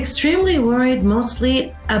 We're extremely worried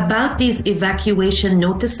mostly about these evacuation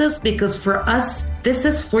notices because for us, this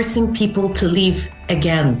is forcing people to leave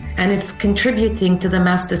again, and it's contributing to the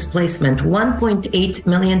mass displacement. 1.8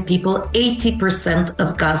 million people, 80%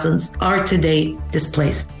 of Gazans are today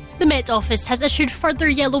displaced. The Met Office has issued further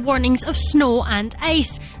yellow warnings of snow and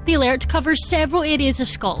ice. The alert covers several areas of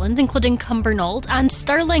Scotland, including Cumbernauld and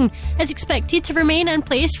Stirling. It's expected to remain in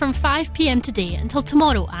place from 5 p.m. today until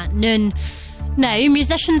tomorrow at noon. Now,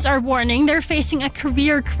 musicians are warning they're facing a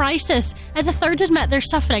career crisis as a third admit they're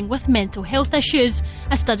suffering with mental health issues.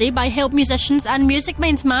 A study by Help Musicians and Music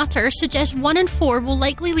Minds Matter suggests 1 in 4 will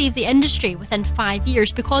likely leave the industry within 5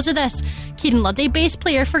 years because of this. Kieran Luddy, bass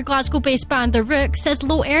player for Glasgow-based band The Rook, says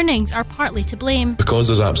low earnings are partly to blame. Because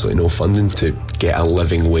there's absolutely no funding to get a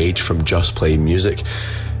living wage from just playing music,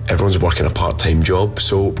 everyone's working a part-time job,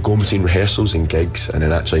 so going between rehearsals and gigs and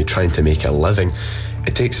then actually trying to make a living,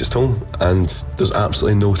 it takes its toll, and there's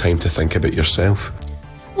absolutely no time to think about yourself.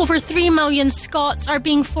 Over 3 million Scots are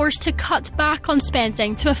being forced to cut back on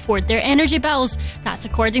spending to afford their energy bills. That's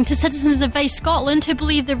according to Citizens Advice Scotland, who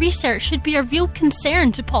believe the research should be a real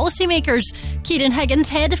concern to policymakers. Kieran Higgins,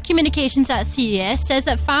 head of communications at CES, says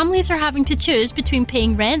that families are having to choose between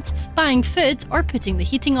paying rent, buying food or putting the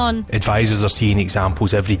heating on. Advisors are seeing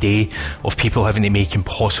examples every day of people having to make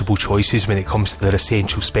impossible choices when it comes to their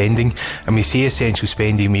essential spending. And we say essential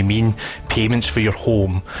spending, we mean payments for your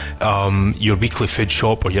home, your weekly food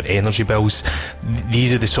shop or your energy bills.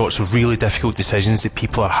 These are the sorts of really difficult decisions that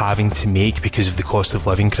people are having to make because of the cost of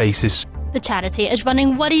living crisis. The charity is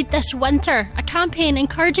running Worried This Winter, a campaign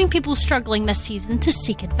encouraging people struggling this season to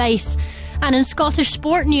seek advice. And in Scottish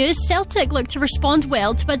sport news, Celtic looked to respond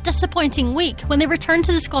well to a disappointing week when they returned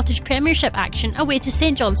to the Scottish Premiership action away to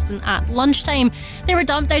St Johnstone at lunchtime. They were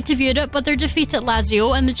dumped out of Europe, but their defeat at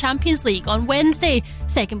Lazio in the Champions League on Wednesday.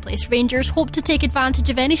 Second place Rangers hope to take advantage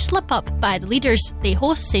of any slip-up by the leaders. They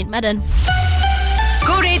host St Mirren.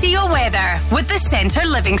 Go Radio weather with the Centre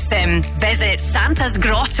Livingston. Visit Santa's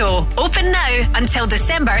Grotto. Open now until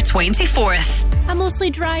December 24th. A mostly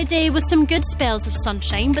dry day with some good spells of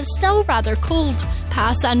sunshine, but still rather cold.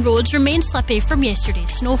 Paths and roads remain slippy from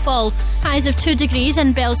yesterday's snowfall. Highs of 2 degrees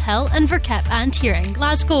in Bells Hill, Inverkip and here in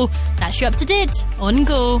Glasgow. That's you up to date on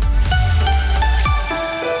Go.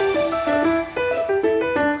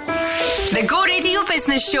 The Go Radio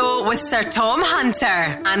Business Show with Sir Tom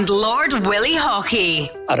Hunter and Lord Willie Hockey.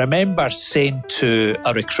 I remember saying to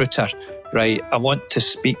a recruiter, right, I want to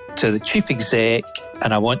speak to the chief exec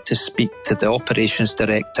and I want to speak to the operations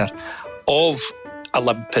director of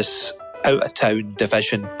Olympus out of town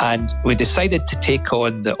division, and we decided to take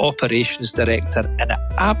on the operations director, and it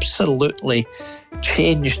absolutely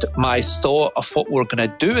changed my thought of what we were going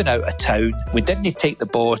to do in out of town. We didn't take the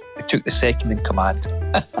boss, we took the second in command.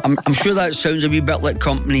 I'm sure that sounds a wee bit like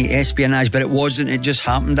company espionage, but it wasn't. It just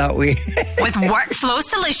happened that way. With Workflow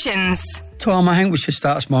Solutions. Tom, I think we should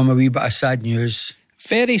start small with a wee bit of sad news.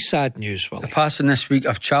 Very sad news, Willie. The passing this week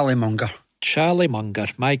of Charlie Munger. Charlie Munger,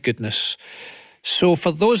 my goodness. So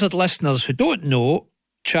for those of the listeners who don't know,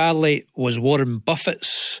 Charlie was Warren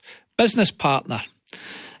Buffett's business partner.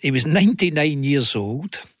 He was 99 years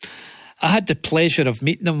old. I had the pleasure of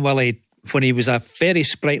meeting him, Willie, when he was a very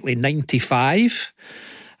sprightly 95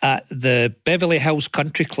 at the Beverly Hills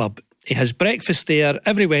Country Club. He has breakfast there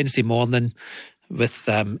every Wednesday morning with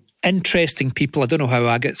interesting people. I don't know how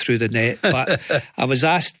I get through the net, but I was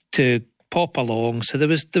asked to pop along. So there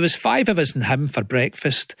was 5 of us and him for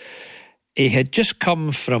breakfast. He had just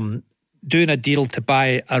come from doing a deal to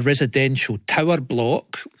buy a residential tower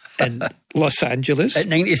block in Los Angeles. At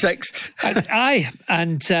 96.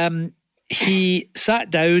 And he sat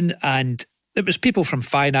down, and it was people from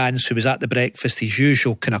finance who was at the breakfast, his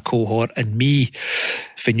usual kind of cohort, and me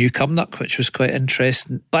for New Cumnock, which was quite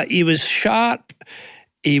interesting. But he was sharp,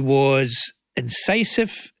 he was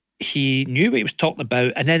incisive, he knew what he was talking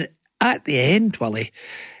about. And then at the end, Willie,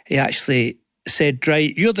 he actually said,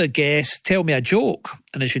 right, you're the guest, tell me a joke.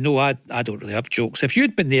 And as you know, I don't really have jokes. If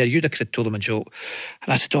you'd been there, you'd have told him a joke.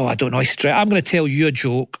 And I said, I don't know, I'm going to tell you a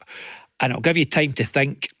joke and I'll give you time to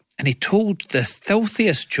think. And he told the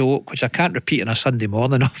filthiest joke, which I can't repeat on a Sunday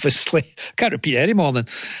morning, obviously. I can't repeat any morning.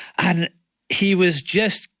 And he was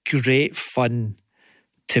just great fun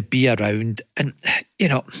to be around. And, you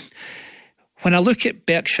know, when I look at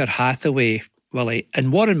Berkshire Hathaway, Willie,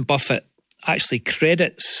 and Warren Buffett actually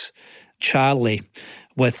credits Charlie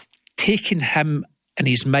with taking him and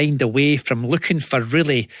his mind away from looking for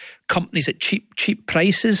really companies at cheap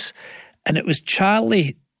prices. And it was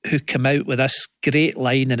Charlie who came out with this great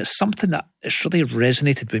line, and it's something that has really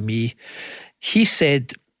resonated with me. He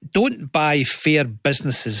said, don't buy fair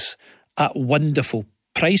businesses at wonderful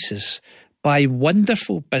prices. Buy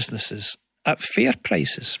wonderful businesses at fair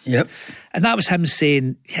prices. Yep. And that was him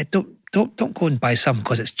saying, yeah, don't go and buy something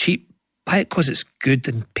because it's cheap. Buy it because it's good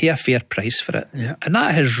and pay a fair price for it. Yeah. And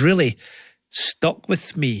that has really stuck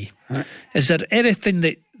with me. Right. Is there anything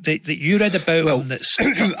that you read about him that's...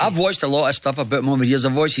 I've watched a lot of stuff about him over the years.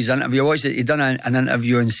 I've watched his interview. He done an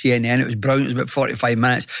interview on CNN. It was brilliant. It was about 45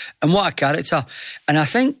 minutes. And what a character. And I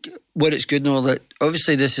think what it's good now that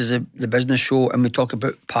obviously this is the business show and we talk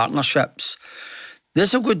about partnerships.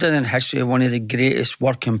 This will go down in history of one of the greatest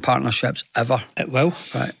working partnerships ever. It will.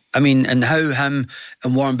 Right. I mean, and how him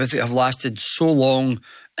and Warren Buffett have lasted so long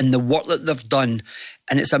and the work that they've done.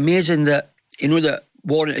 And it's amazing that, you know, that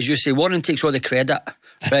Warren, as you say, Warren takes all the credit,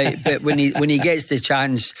 right? But when he gets the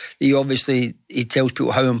chance, he tells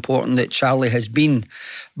people how important that Charlie has been.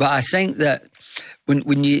 But I think that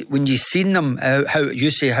when you seen them, how you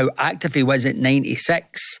say how active he was at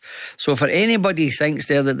 96. So for anybody who thinks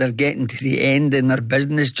there that they're getting to the end in their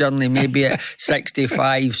business journey, maybe at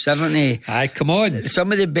 65, 70. Aye, come on.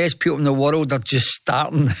 Some of the best people in the world are just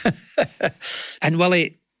starting. And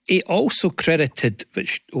Willie, he also credited,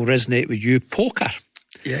 which will resonate with you, poker.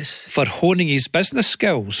 Yes. For honing his business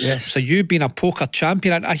skills. Yes. So you've been a poker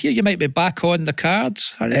champion. I hear you might be back on the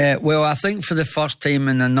cards. Well, I think for the first time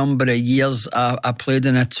in a number of years, I played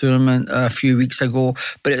in a tournament a few weeks ago,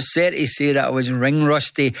 but it's fair to say that I was ring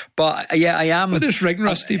rusty. But yeah, I am. What does ring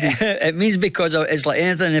rusty mean? It means because it's like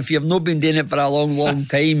anything, if you've not been doing it for a long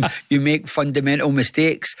time, you make fundamental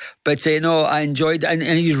mistakes. But no, I enjoyed it. And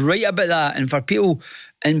he's right about that. And for people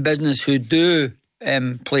in business who do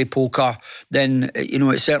play poker, then you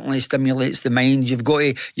know it certainly stimulates the mind. You've got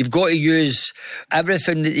to use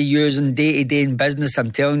everything that you use in day-to-day in business,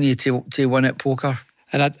 I'm telling you, to win at poker.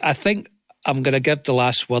 And I think I'm going to give the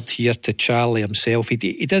last word here to Charlie himself. He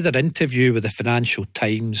did an interview with the Financial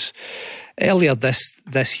Times earlier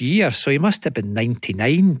this year, so he must have been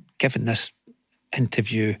 99 giving this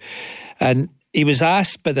interview, and he was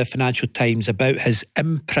asked by the Financial Times about his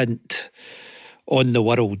imprint on the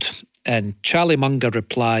world. And Charlie Munger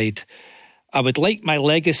replied, I would like my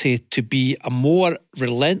legacy to be a more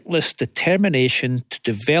relentless determination to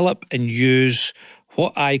develop and use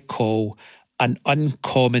what I call an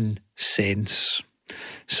uncommon sense.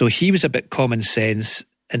 So he was a bit common sense,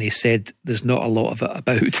 and he said there's not a lot of it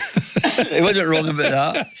about. He wasn't wrong about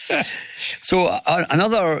that. So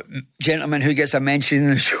another gentleman who gets a mention in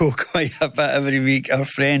the show quite a bit every week, our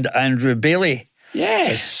friend Andrew Bailey.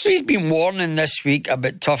 Yes. He's been warning this week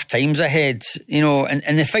about tough times ahead,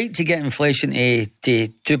 and the fight to get inflation to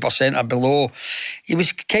 2% or below. He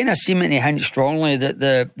was kind of seeming to hint strongly that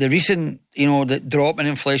the recent, the drop in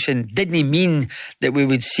inflation didn't mean that we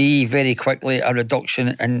would see very quickly a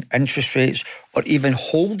reduction in interest rates or even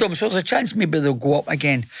hold them. So there's a chance maybe they'll go up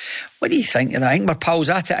again. What do you think? I think we're pals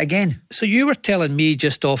at it again. So you were telling me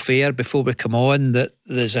just off air before we come on that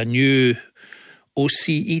there's a new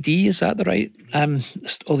OCED, is that the right?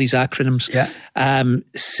 All these acronyms. Yeah.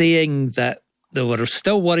 Saying that they were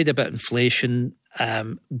still worried about inflation,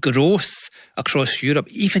 growth across Europe,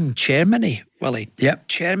 even Germany, Willie. Yeah.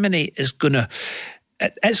 Germany is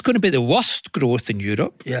it's going to be the worst growth in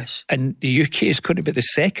Europe. Yes. And the UK is going to be the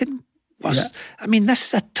second worst. Yeah. I mean, this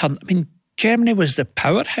is a ton. I mean, Germany was the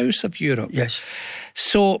powerhouse of Europe. Yes.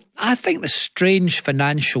 So I think the strange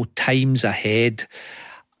financial times ahead,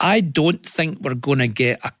 I don't think we're going to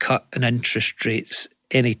get a cut in interest rates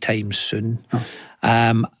anytime soon. Oh.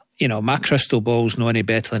 My crystal ball's not any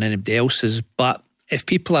better than anybody else's, but if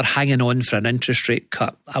people are hanging on for an interest rate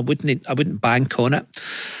cut, I wouldn't bank on it.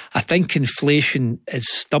 I think inflation is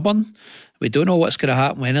stubborn. We don't know what's going to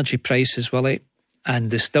happen with energy prices, Willie,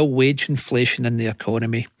 and there's still wage inflation in the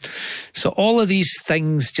economy. So all of these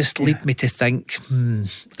things just lead me to think,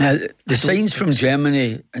 Now, the signs from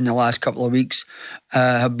Germany in the last couple of weeks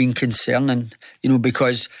have been concerning,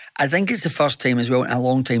 because I think it's the first time as well in a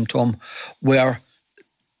long time, Tom, where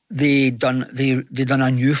they done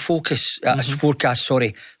a new forecast.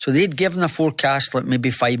 So they'd given a forecast like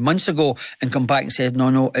maybe 5 months ago and come back and said,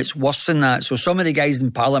 no, it's worse than that. So some of the guys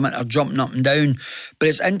in Parliament are jumping up and down. But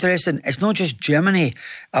it's interesting. It's not just Germany.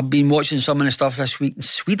 I've been watching some of the stuff this week in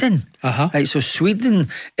Sweden. Right, so Sweden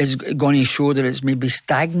is going to show that it's maybe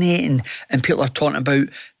stagnating, and people are talking about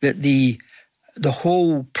that the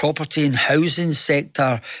whole property and housing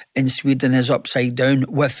sector in Sweden is upside down,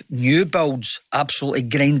 with new builds absolutely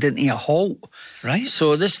grinding to a halt. Right.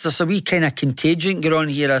 So there's a wee kind of contagion going on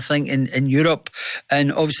here, I think, in Europe.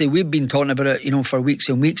 And obviously we've been talking about it, for weeks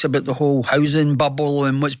and weeks, about the whole housing bubble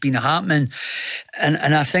and what's been happening.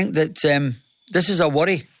 And I think that this is a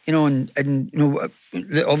worry,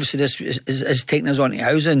 obviously this is taking us on to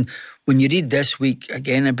housing. When you read this week,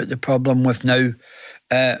 again, about the problem with now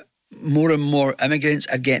more and more immigrants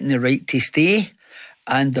are getting the right to stay,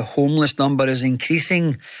 and the homeless number is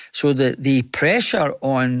increasing. So the pressure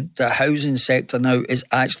on the housing sector now is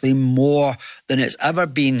actually more than it's ever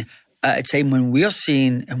been, at a time when we're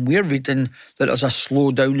seeing and we're reading that there's a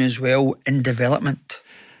slowdown as well in development.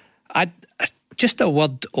 Just a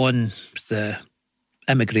word on the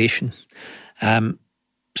immigration.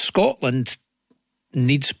 Scotland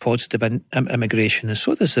needs positive immigration, and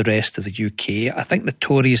so does the rest of the UK. I think the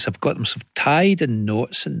Tories have got themselves tied in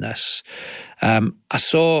knots in this. I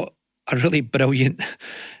saw a really brilliant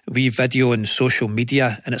wee video on social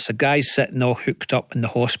media, and it's a guy sitting all hooked up in the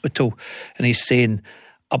hospital, and he's saying,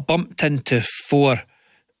 I bumped into 4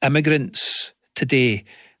 immigrants today.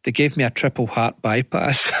 They gave me a triple heart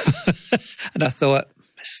bypass. And I thought,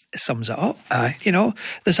 it sums it up. Aye.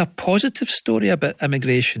 There's a positive story about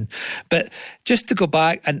immigration. But just to go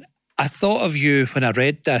back, and I thought of you when I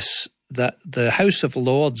read this, that the House of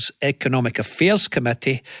Lords Economic Affairs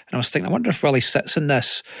Committee, and I was thinking, I wonder if Willie sits in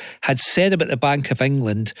this, had said about the Bank of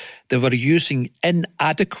England they were using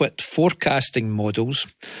inadequate forecasting models,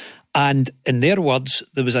 and in their words,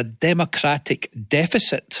 there was a democratic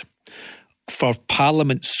deficit for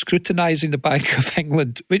Parliament scrutinising the Bank of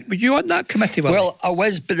England. Were you on that committee, Willie? Well, I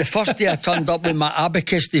was, but the first day I turned up with my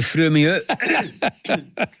abacus, they threw me out.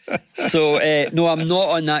 So, no, I'm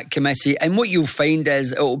not on that committee. And what you'll find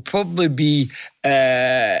is it'll probably be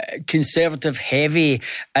Conservative heavy,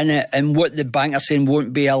 and what the bank are saying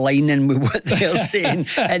won't be aligning with what they're saying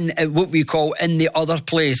in what we call in the other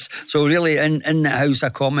place. So really in the House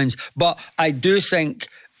of Commons. But I do think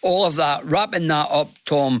all of that, wrapping that up,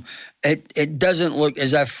 Tom, it doesn't look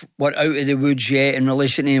as if we're out of the woods yet in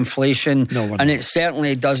relation to inflation. No, we're and not. It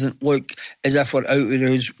certainly doesn't look as if we're out of the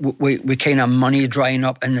woods with kind of money drying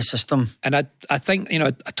up in the system. And I think,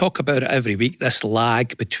 I talk about it every week, this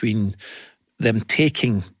lag between them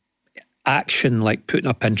taking action like putting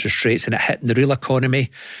up interest rates and it hitting the real economy.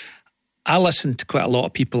 I listen to quite a lot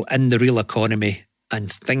of people in the real economy,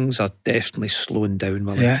 and things are definitely slowing down,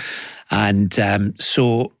 Willie. Yeah. And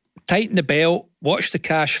so tighten the belt, watch the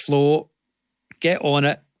cash flow, get on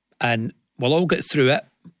it, and we'll all get through it.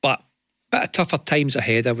 But a bit of tougher times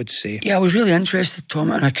ahead, I would say. Yeah, I was really interested,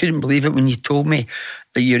 Tom, and I couldn't believe it when you told me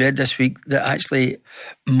that you read this week that actually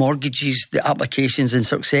mortgages, the applications and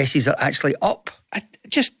successes are actually up.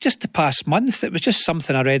 just the past month, it was just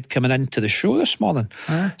something I read coming into the show this morning.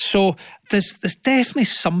 So there's definitely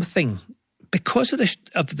something, because of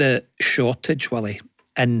the shortage, Willie,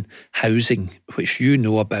 in housing, which you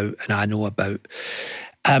know about and I know about.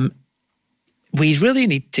 We really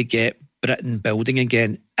need to get Britain building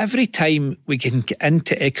again. Every time we can get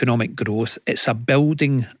into economic growth, it's a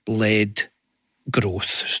building-led growth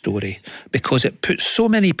story, because it puts so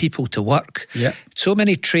many people to work, so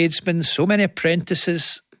many tradesmen, so many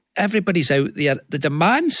apprentices. Everybody's out there. The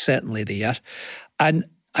demand's certainly there. And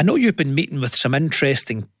I know you've been meeting with some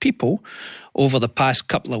interesting people over the past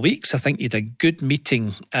couple of weeks. I think you had a good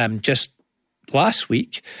meeting just last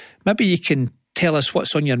week. Maybe you can tell us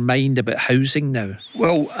what's on your mind about housing now.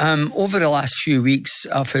 Well, over the last few weeks,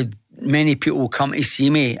 I've had many people come to see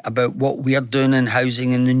me about what we're doing in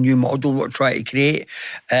housing and the new model we're trying to create.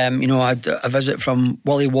 I had a visit from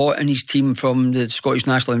Willie Watt and his team from the Scottish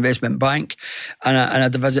National Investment Bank, and I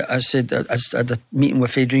had a visit, I had a meeting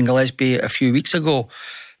with Adrian Gillespie a few weeks ago.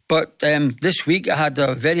 But this week I had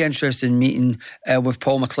a very interesting meeting with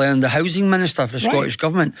Paul McLaren, the Housing Minister for the Scottish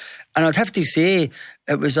Government. And I'd have to say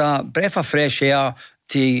it was a breath of fresh air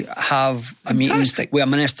to have a meeting with a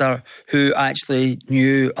minister who actually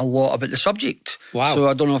knew a lot about the subject. Wow. So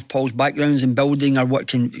I don't know if Paul's background's in building or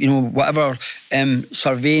whatever,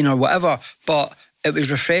 surveying or whatever, but it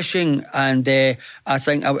was refreshing, and I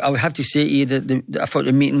think I would have to say to you that I thought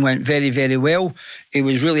the meeting went very, very well. He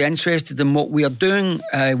was really interested in what we are doing.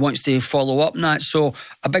 He wants to follow up on that. So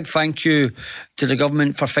a big thank you to the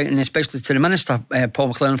government for finding, especially to the Minister,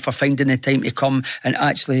 Paul McLaren, for finding the time to come and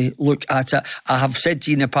actually look at it. I have said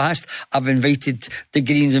to you in the past, I've invited the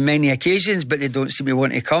Greens on many occasions, but they don't seem to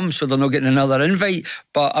want to come, so they're not getting another invite.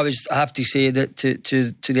 But I have to say that to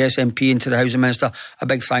the SNP and to the Housing Minister, a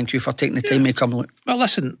big thank you for taking the time to come. Well,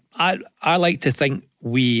 listen, I like to think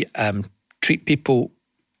we treat people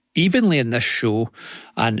evenly in this show,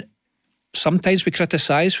 and sometimes we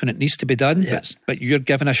criticise when it needs to be done, but you're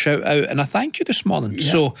giving a shout out, and I thank you this morning.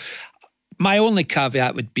 So my only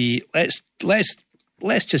caveat would be let's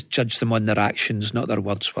just judge them on their actions, not their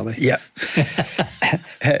words, Willie. Yeah.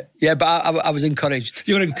 But I was encouraged.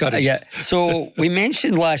 You were encouraged. So we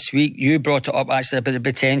mentioned last week, you brought it up actually about the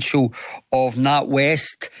potential of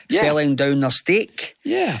NatWest selling down their stake.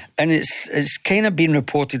 Yeah. And it's kind of been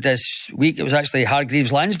reported this week, it was actually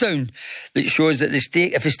Hargreaves Lansdowne that shows that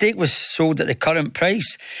if the stake was sold at the current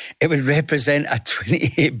price, it would represent a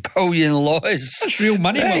 28 billion loss. That's real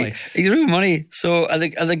money, Willie. It's real money. So are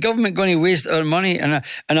the government going to waste our money in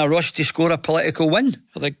a rush to score a political win?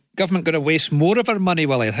 Are the government going to waste more of our money,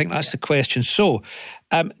 Willie? I think that's the question. So,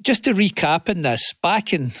 just to recap in this,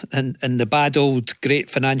 back in the bad old great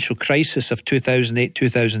financial crisis of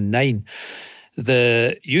 2008-2009,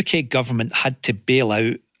 the UK government had to bail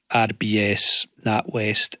out RBS,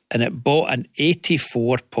 NatWest, and it bought an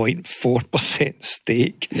 84.4%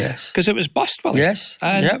 stake. Yes. Because it was bust, Willie. Yes.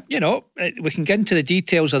 And, we can get into the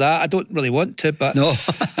details of that. I don't really want to, but no.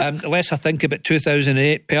 The less I think about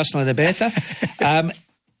 2008, personally, the better.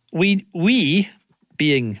 We,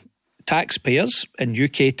 being taxpayers and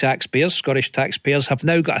UK taxpayers, Scottish taxpayers, have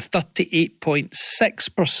now got a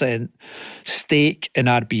 38.6% stake in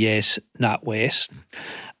RBS NatWest.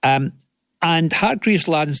 And Hargreaves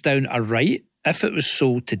Lansdowne are right. If it was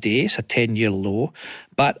sold today, it's a 10-year low.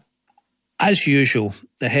 But as usual,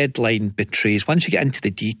 the headline betrays, once you get into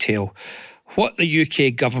the detail, what the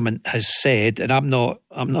UK government has said, and I'm not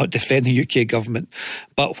defending the UK government,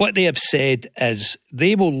 but what they have said is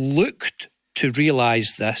they will look to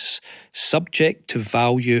realise this subject to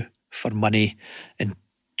value for money in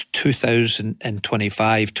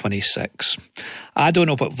 2025-26. I don't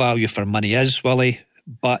know what value for money is, Willie,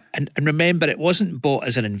 but and remember, it wasn't bought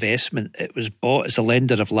as an investment, it was bought as a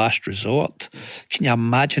lender of last resort. Can you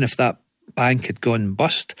imagine if that bank had gone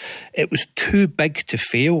bust? It was too big to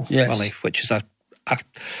fail, Willie, which is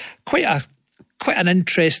quite an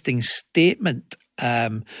interesting statement.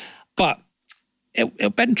 But it'll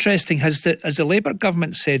be interesting. Has the Labour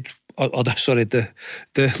government said, the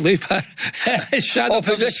Labour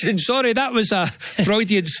opposition. Sorry, that was a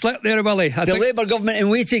Freudian slip there, Willie. The Labour government in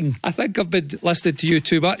waiting. I think I've been listening to you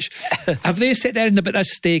too much. Have they said anything about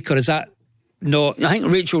this stake, or is that no? I think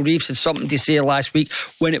Rachel Reeves had something to say last week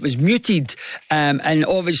when it was muted, and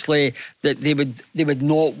obviously that they would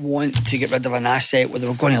not want to get rid of an asset where they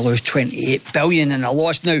were going to lose 28 billion in a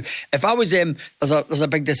loss. Now, if I was them, there's a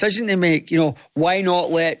big decision to make. Why not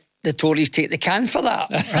let the Tories take the can for that,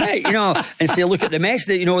 right? You know, and say, look at the mess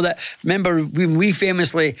that, you know, that, remember when we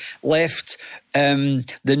famously left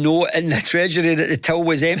the note in the Treasury that the till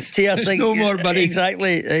was empty, I think. No more money.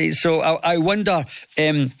 Exactly. Right. So I wonder,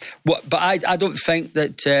 but I don't think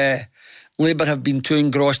that Labour have been too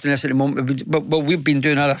engrossed in this at the moment, but we've been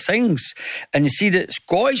doing other things. And you see that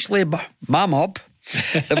Scottish Labour, my mob,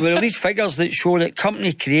 they've released figures that show that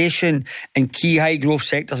company creation in key high growth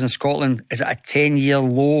sectors in Scotland is at a 10-year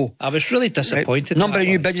low. I was really disappointed. Number of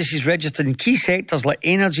new businesses registered in key sectors like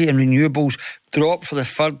energy and renewables dropped for the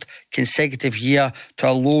third consecutive year to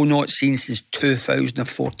a low not seen since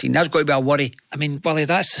 2014. That's got to be a worry. I mean, Willie,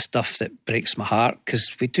 that's the stuff that breaks my heart,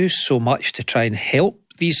 because we do so much to try and help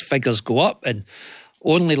these figures go up. And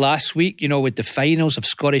only last week, you know, with the finals of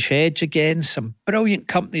Scottish Edge again, some brilliant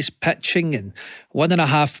companies pitching, and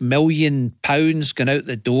 £1.5 million going out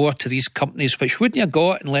the door to these companies, which wouldn't have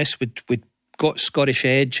got unless we'd got Scottish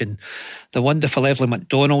Edge and the wonderful Evelyn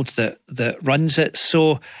MacDonald that runs it.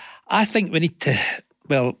 So I think we need to,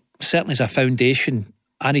 well, certainly as a foundation,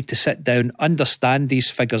 I need to sit down, understand these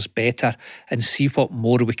figures better and see what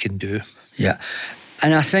more we can do. Yeah.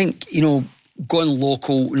 And I think, you know, going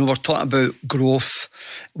local, you know, we're talking about growth.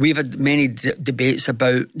 We've had many debates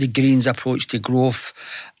about the Greens' approach to growth.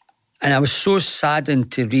 And I was so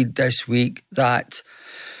saddened to read this week that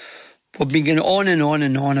we've been going on and on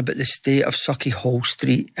and on about the state of Sauchiehall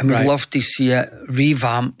Street, and we'd love to see it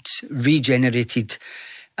revamped, regenerated.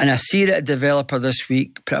 And I see that a developer this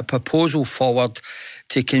week put a proposal forward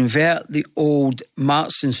to convert the old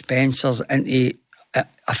Marks and Spencers into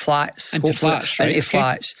flats,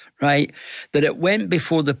 right? That it went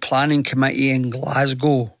before the planning committee in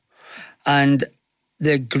Glasgow, and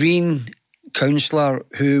the Green councillor,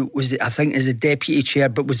 who was I think is the deputy chair,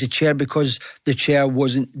 but was the chair because the chair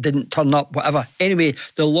didn't turn up, whatever. Anyway,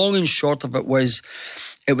 the long and short of it was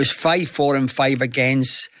 5 for and 5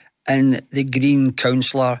 against, and the Green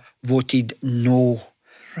councillor voted no.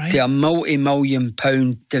 Right. To a multi-million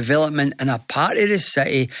pound development in a part of the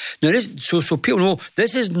city. Now, so people know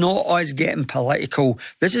this is not us getting political.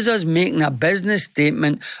 This is us making a business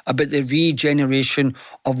statement about the regeneration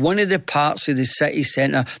of one of the parts of the city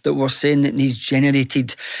centre that we're saying that needs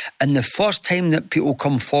generated. And the first time that people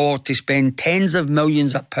come forward to spend tens of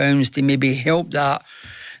millions of pounds to maybe help that,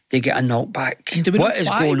 they get a knockback. What is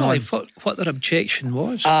going on? What their objection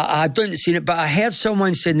was? I don't see it, but I heard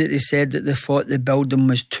someone saying that they said that they thought the building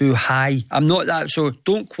was too high. I'm not that, so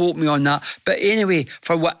don't quote me on that. But anyway,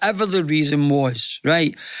 for whatever the reason was,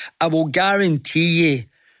 right, I will guarantee you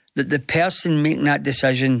that the person making that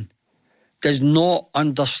decision does not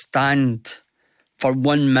understand for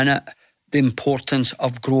 1 minute the importance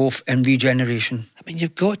of growth and regeneration. I mean,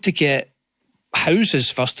 you've got to get houses,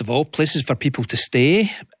 first of all, places for people to stay.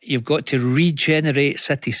 You've got to regenerate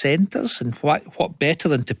city centres, and what better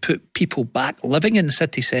than to put people back living in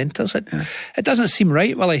city centres? It doesn't seem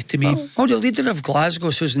right, Willie, to me. Well, the leader of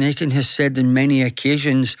Glasgow, Susan Aiken, has said on many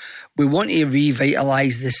occasions, we want to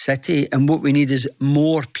revitalise the city, and what we need is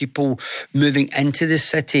more people moving into the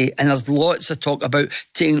city. And there's lots of talk about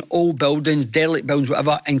taking old buildings, derelict buildings,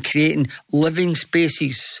 whatever, and creating living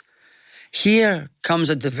spaces. Here comes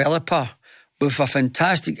a developer with a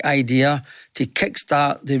fantastic idea to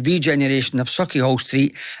kickstart the regeneration of Sauchiehall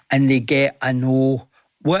Street, and they get a no.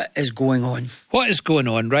 What is going on? What is going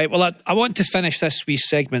on, right? Well, I want to finish this wee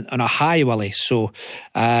segment on a high, Willie. So,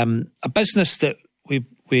 a business that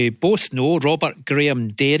we both know, Robert Graham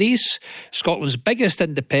Dairies, Scotland's biggest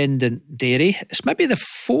independent dairy. It's maybe the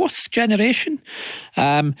 4th generation.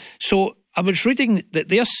 So I was reading that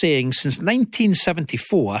they're saying since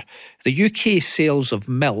 1974, the UK sales of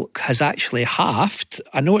milk has actually halved.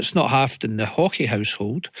 I know it's not halved in the hockey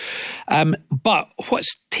household, but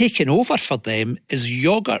what's taken over for them is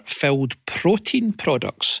yoghurt-filled protein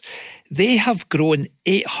products. They have grown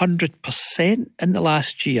 800% in the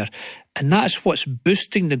last year, and that's what's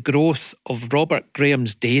boosting the growth of Robert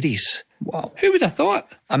Graham's dairies. Wow. Who would have thought?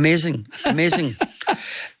 Amazing.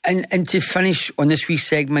 And to finish on this wee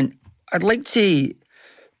segment, I'd like to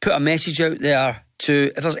put a message out there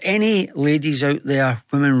to, if there's any ladies out there,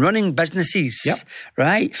 women running businesses,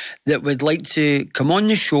 right, that would like to come on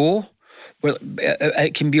the show. Well,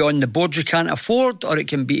 it can be on the board you can't afford, or it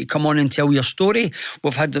can be to come on and tell your story.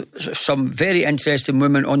 We've had some very interesting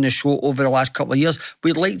women on the show over the last couple of years.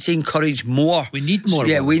 We'd like to encourage more. We need more.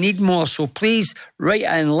 So, we need more. So please write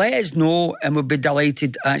in, let us know, and we'll be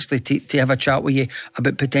delighted actually to have a chat with you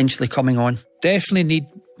about potentially coming on. Definitely need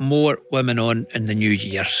more women on in the new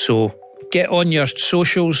year. So get on your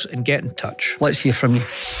socials and get in touch. Let's hear from you.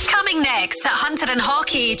 Coming next at Hunter and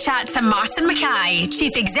Hockey, chat to Martin Mackay,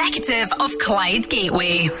 Chief Executive of Clyde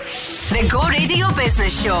Gateway. The Go Radio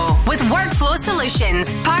Business Show with Workflow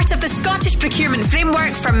Solutions, part of the Scottish Procurement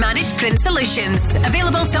Framework for Managed Print Solutions,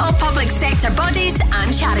 available to all public sector bodies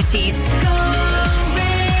and charities.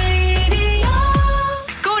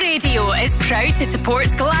 Go Radio is proud to support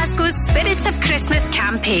Glasgow's Spirit of Christmas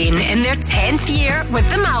campaign in their 10th year with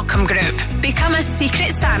the Malcolm Group. Become a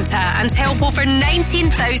Secret Santa and help over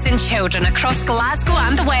 19,000 children across Glasgow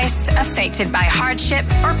and the West affected by hardship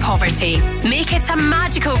or poverty. Make it a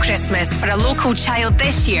magical Christmas for a local child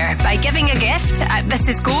this year by giving a gift at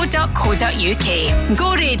thisisgo.co.uk.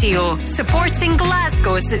 Go Radio, supporting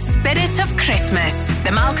Glasgow's Spirit of Christmas.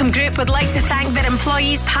 The Malcolm Group would like to thank their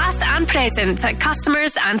employees past and present,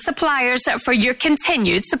 customers and suppliers for your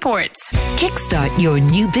continued support. Kickstart your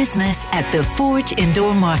new business at the Forge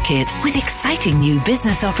Indoor Market. With exciting new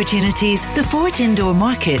business opportunities, the Forge Indoor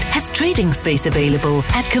Market has trading space available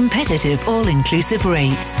at competitive all-inclusive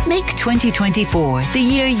rates. Make 2024 the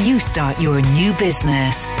year you start your new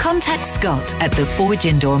business. Contact Scott at the Forge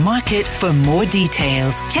Indoor Market for more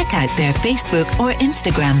details. Check out their Facebook or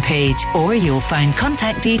Instagram page, or you'll find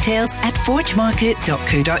contact details at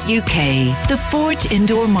forgemarket.co.uk. The Forge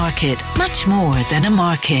Indoor Market, much more than a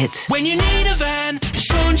market. When you need a van,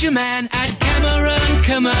 Sean's your man at Cameron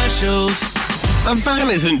Commercials. A van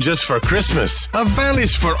isn't just for Christmas. A van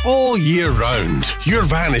is for all year round. Your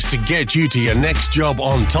van is to get you to your next job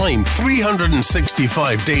on time,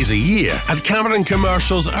 365 days a year. At Cameron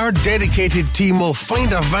Commercials, our dedicated team will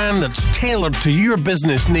find a van that's tailored to your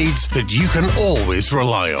business needs that you can always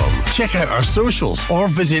rely on. Check out our socials or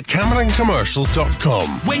visit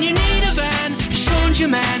CameronCommercials.com. When you need a van, Sean's your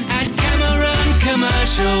man at Cameron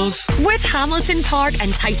Commercials. With Hamilton Park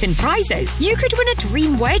and Titan prizes, you could win a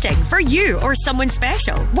dream wedding for you or someone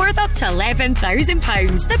special, worth up to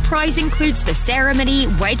 £11,000. The prize includes the ceremony,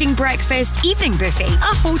 wedding breakfast, evening buffet,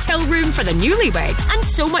 a hotel room for the newlyweds, and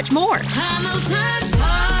so much more. Hamilton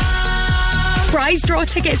Park. Prize draw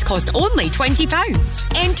tickets cost only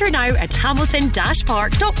 £20. Enter now at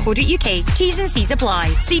hamilton-park.co.uk. T's and C's apply.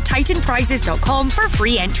 See titanprizes.com for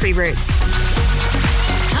free entry routes.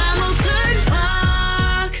 Hamilton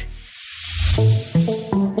Park.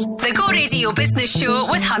 The Go Radio Business Show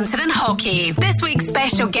with Hunter and Hockey. This week's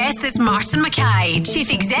special guest is Martin Mackay,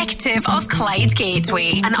 Chief Executive of Clyde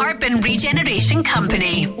Gateway, an urban regeneration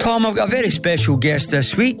company. Tom, I've got a very special guest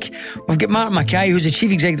this week. We've got Martin Mackay, who's the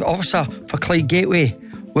Chief Executive Officer for Clyde Gateway.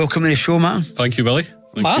 Welcome to the show, Martin. Thank you, Billy.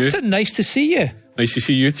 Thank Martin, you. Nice to see you. Nice to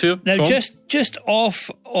see you too, Now, Tom. just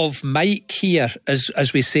off of mic here,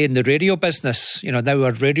 as we say in the radio business, now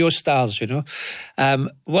we're radio stars,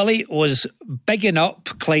 Willie was bigging up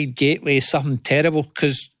Clyde Gateway, something terrible,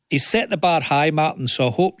 because he set the bar high, Martin, so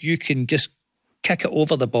I hope you can just kick it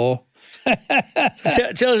over the ball.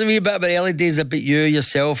 Tell us a wee bit about the early days about you,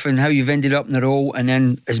 yourself, and how you've ended up in the role, and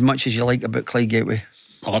then as much as you like about Clyde Gateway.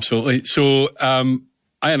 Oh, absolutely. So,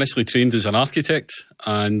 I initially trained as an architect,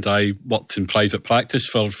 and I worked in private practice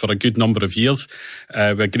for a good number of years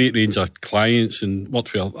with a great range of clients and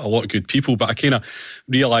worked with a lot of good people. But I kind of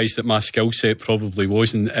realised that my skill set probably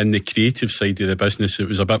wasn't in the creative side of the business. It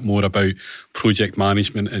was a bit more about project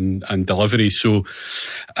management and delivery. So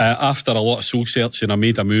after a lot of soul searching, I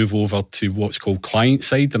made a move over to what's called client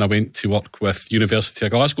side, and I went to work with University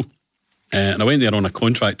of Glasgow. And I went there on a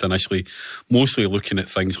contract initially, mostly looking at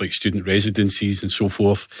things like student residencies and so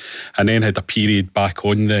forth, and then had a period back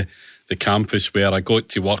on the campus where I got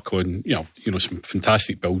to work on, some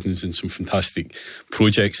fantastic buildings and some fantastic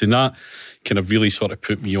projects, and that kind of really sort of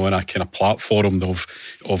put me on a kind of platform of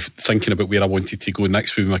thinking about where I wanted to go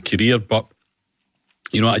next with my career. But,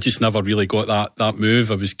 I just never really got that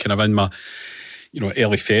move. I was kind of in my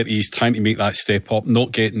early 30s, trying to make that step up,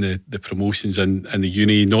 not getting the promotions in the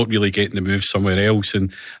uni, not really getting the move somewhere else.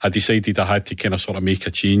 And I decided I had to kind of sort of make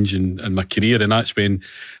a change in my career. And that's when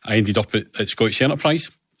I ended up at Scottish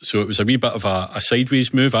Enterprise. So it was a wee bit of a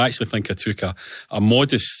sideways move. I actually think I took a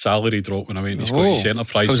modest salary drop when I went to Scottish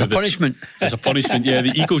Enterprise. So it was a punishment. As a punishment, yeah.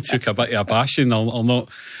 The ego took a bit of a bashing. I'll not,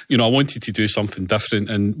 I wanted to do something different.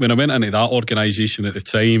 And when I went into that organisation at the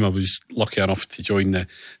time, I was lucky enough to join the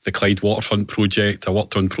Clyde Waterfront project. I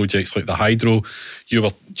worked on projects like the Hydro. You were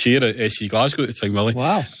chair at SE Glasgow at the time, Willie.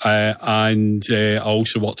 Wow. And I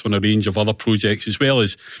also worked on a range of other projects, as well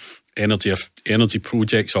as energy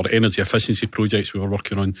projects or energy efficiency projects. We were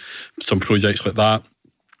working on some projects like that,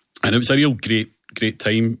 and it was a real great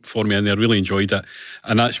time for me, and I really enjoyed it.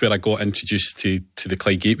 And that's where I got introduced to the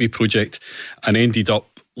Clyde Gateway project, and ended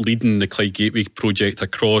up leading the Clyde Gateway project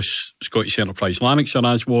across Scottish Enterprise Lanarkshire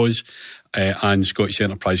as was, and Scottish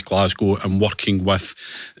Enterprise Glasgow, and working with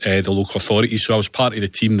the local authorities. So I was part of the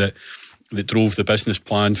team that drove the business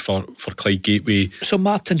plan for Clyde Gateway. So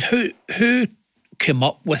Martin, who came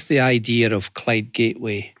up with the idea of Clyde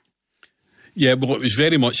Gateway? Yeah, well, it was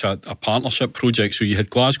very much a partnership project. So you had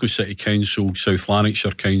Glasgow City Council, South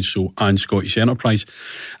Lanarkshire Council and Scottish Enterprise.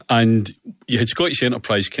 And you had Scottish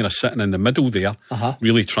Enterprise kind of sitting in the middle there,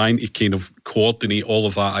 really trying to kind of coordinate all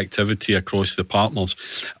of that activity across the partners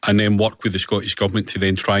and then work with the Scottish Government to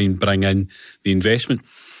then try and bring in the investment.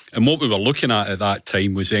 And what we were looking at that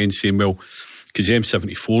time was then saying, well, because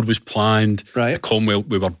M74 was planned, the Commonwealth,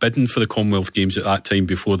 we were bidding for the Commonwealth Games at that time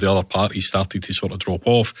before the other parties started to sort of drop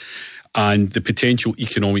off, and the potential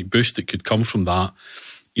economic boost that could come from that,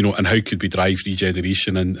 you know, and how could we drive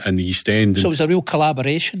regeneration in the East End. So it was a real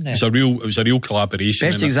collaboration there. It was a real collaboration.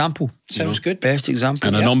 Best example. Sounds good. Best example.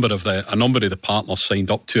 And a number of the partners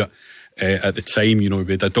signed up to it. At the time, you know,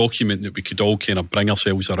 we had a document that we could all kind of bring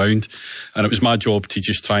ourselves around, and it was my job to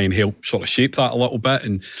just try and help sort of shape that a little bit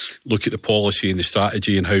and look at the policy and the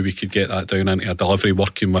strategy and how we could get that down into a delivery,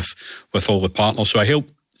 working with all the partners. So I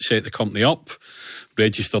helped set the company up,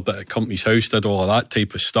 registered it at Company's House, did all of that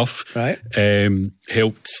type of stuff.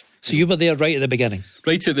 Helped. So you were there right at the beginning?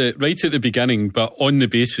 Right at the beginning, but on the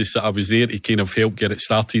basis that I was there to kind of help get it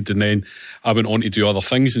started, and then I went on to do other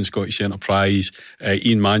things in Scottish Enterprise.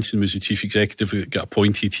 Ian Manson was the chief executive that got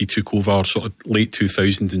appointed. He took over sort of late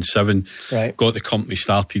 2007, got the company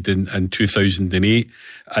started in 2008,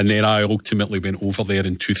 and then I ultimately went over there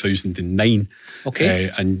in 2009,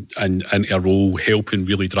 and into a role helping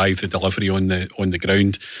really drive the delivery on the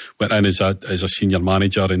ground. Went in as a senior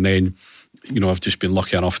manager, and then, you know, I've just been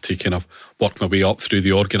lucky enough to kind of work my way up through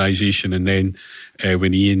the organisation. And then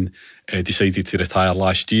when Ian decided to retire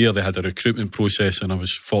last year, they had a recruitment process, and I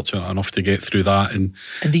was fortunate enough to get through that. And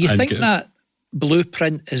do you think that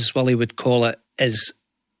blueprint, as Willie would call it,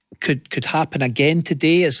 could happen again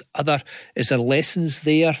today? Is there lessons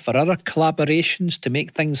there for other collaborations to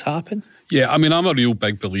make things happen? Yeah, I mean, I'm a real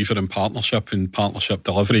big believer in partnership and partnership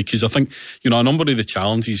delivery, because I think, you know, a number of the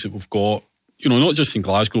challenges that we've got, you know, not just in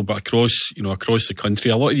Glasgow, but across the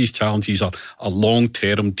country, a lot of these challenges are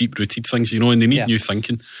long-term, deep-rooted things, you know, and they need new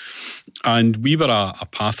thinking. And we were a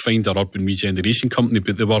Pathfinder urban regeneration company,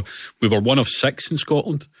 but we were one of 6 in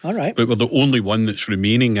Scotland. All right. But we're the only one that's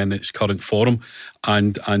remaining in its current form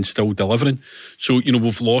and still delivering. So, you know,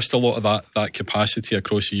 we've lost a lot of that capacity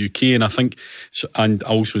across the UK, and I think, and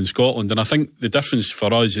also in Scotland. And I think the difference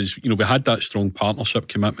for us is, you know, we had that strong partnership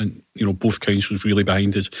commitment, you know, both councils really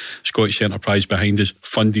behind us, Scottish Enterprise behind us,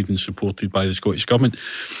 funded and supported by the Scottish Government.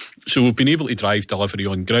 So we've been able to drive delivery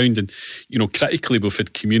on ground, and, you know, critically we've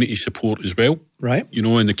had community support as well. Right. You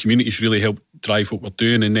know, and the community's really helped drive what we're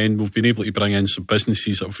doing, and then we've been able to bring in some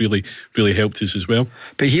businesses that have really, really helped us as well.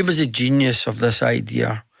 But here was the genius of this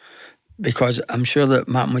idea, because I'm sure that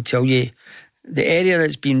Martin would tell you the area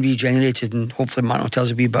that's been regenerated, and hopefully Martin will tell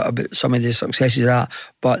us a wee bit about some of the successes of that,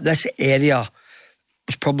 but this area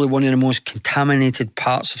was probably one of the most contaminated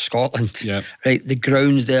parts of Scotland. Yeah. Right, the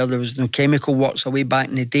grounds there was no chemical works away back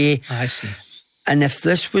in the day. I see. And if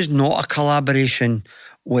this was not a collaboration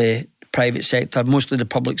with the private sector, mostly the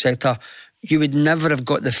public sector, you would never have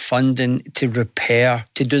got the funding to repair,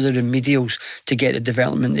 to do the remedials, to get the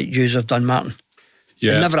development that you have done, Martin.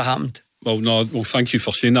 Yeah. It never happened. Well, thank you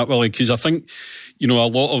for saying that, Willie, because I think, you know, a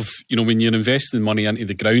lot of, you know, when you're investing money into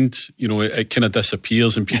the ground, you know, it kind of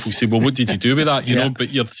disappears, and people say, well, what did you do with that? You know,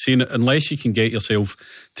 but you're saying, unless you can get yourself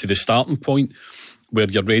to the starting point where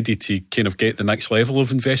you're ready to kind of get the next level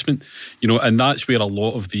of investment, you know, and that's where a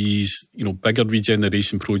lot of these, you know, bigger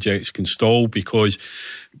regeneration projects can stall, because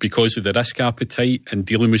of the risk appetite and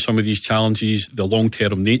dealing with some of these challenges, the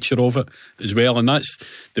long-term nature of it as well. And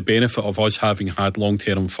that's the benefit of us having had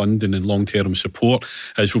long-term funding and long-term support,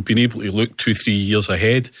 is we've been able to look 2-3 years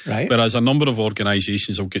ahead. Right. Whereas a number of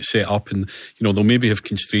organisations will get set up and, you know, they'll maybe have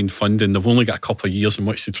constrained funding. They've only got a couple of years in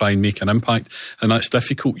which to try and make an impact, and that's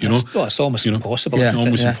difficult, you know. Well, it's almost impossible. It's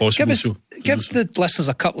almost impossible. Give the listeners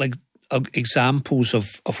a couple of examples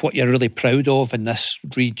of what you're really proud of in this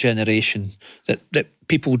regeneration that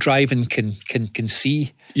people driving can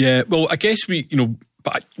see. Yeah, well, I guess we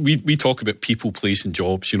talk about people, place and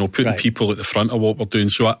jobs, you know, putting people at the front of what we're doing.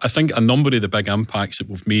 So I think a number of the big impacts that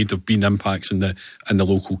we've made have been impacts in the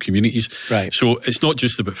local communities. Right. So it's not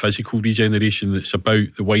just about physical regeneration, it's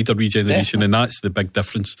about the wider regeneration. Definitely. And that's the big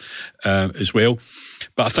difference as well.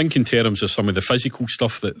 But I think in terms of some of the physical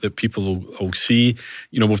stuff that people will see,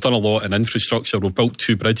 you know, we've done a lot in infrastructure. We've built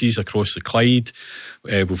 2 bridges across the Clyde.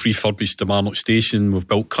 We've refurbished the Marnock Station. We've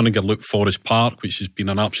built Cunningerloop Forest Park, which has been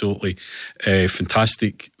an absolutely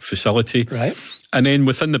fantastic facility. Right. And then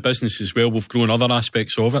within the business as well, we've grown other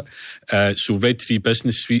aspects of it. So Red Tree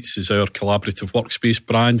Business Suites is our collaborative workspace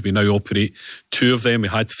brand. We now operate 2 of them. We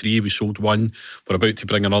had 3, we sold 1. We're about to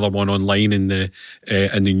bring another one online in the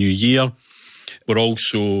new year. We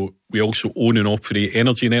also own and operate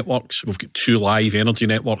energy networks. We've got 2 live energy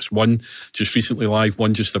networks, one just recently live,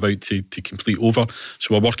 one just about to complete over.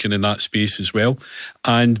 So we're working in that space as well.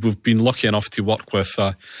 And we've been lucky enough to work with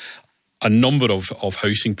a number of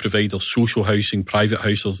housing providers, social housing, private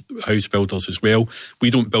house builders as well.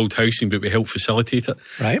 We don't build housing, but we help facilitate it.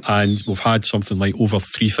 Right. And we've had something like over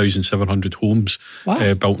 3,700 homes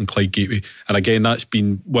built in Clyde Gateway. And again, that's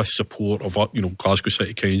been with support of Glasgow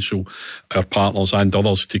City Council, our partners and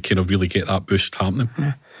others to kind of really get that boost happening.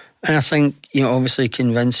 Yeah. And I think, obviously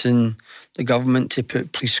convincing the government to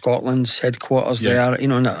put Police Scotland's headquarters there,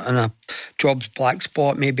 in a jobs black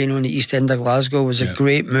spot, maybe on the east end of Glasgow, was a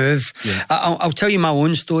great move. Yeah. I'll tell you my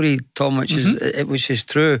own story, Tom, which is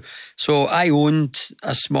true. So I owned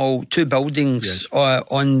a small 2 buildings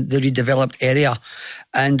on the redeveloped area,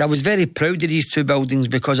 and I was very proud of these 2 buildings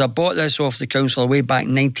because I bought this off the council way back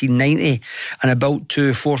in 1990, and I built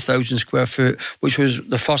 2 4,000 square foot, which was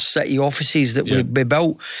the first city offices that we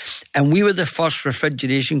built, and we were the first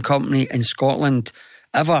refrigeration company in Scotland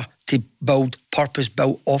ever to build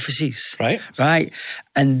purpose-built offices. Right.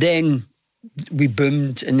 And then we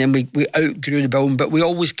boomed, and then we outgrew the building, but we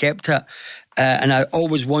always kept it, and I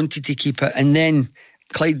always wanted to keep it. And then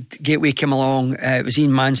Clyde Gateway came along. It was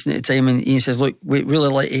Ian Manson at the time, and Ian says, look, we'd really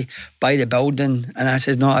like to buy the building. And I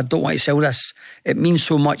says, no, I don't want to sell this. It means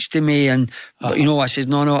so much to me. And I says,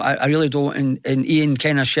 no, I really don't. And Ian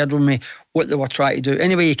kind of shared with me what they were trying to do.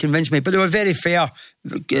 Anyway, he convinced me, but they were very fair.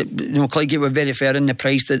 Clyde Gateway were very fair in the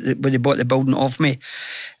price that when they bought the building off me.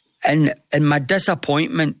 And my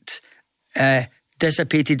disappointment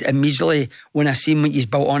dissipated immediately when I seen what he's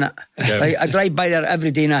built on it. Like, I drive by there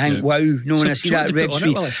every day and I think, wow, when I see that red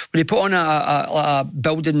tree. When they put on a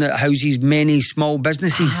building that houses many small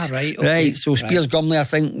businesses. Right. So Spears Gumley, I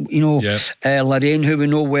think, Lorraine, who we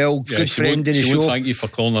know well, good friend of the show. Thank you for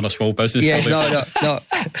calling her a small business. Yeah,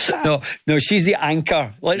 no, she's the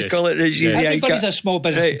anchor. Let's call it that. She's the anchor. Everybody's a small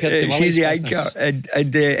business compared to she's the business.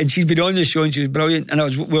 Anchor, and she's been on the show and she was brilliant. And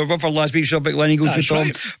we were with her last week, so up at Gleneagles with Tom.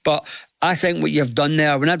 Right. But I think what you've done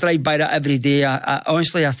there, when I drive by that every day, I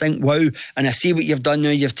honestly think, wow, and I see what you've done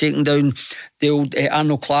now. You've taken down the old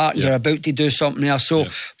Arnold Clark, you're about to do something there. So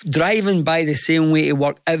driving by the same way to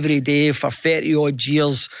work every day for 30 odd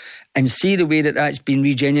years and see the way that that's been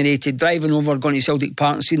regenerated, driving over, going to Celtic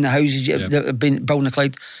Park and seeing the houses that have been built in the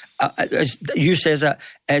Clyde, as you says it,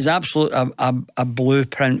 is absolutely a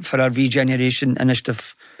blueprint for a regeneration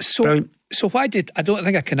initiative. So why I don't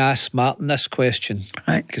think I can ask Martin this question,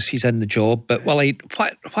 right? Because he's in the job. But why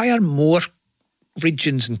are more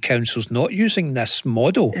regions and councils not using this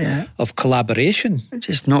model of collaboration? It's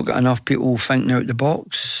just not got enough people thinking out the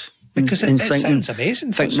box. Because it sounds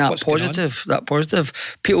amazing. Thinking that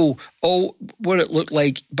positive. People, all what it looked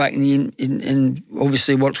like back in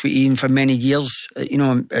obviously worked with Ian for many years,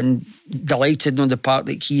 and delighted on the part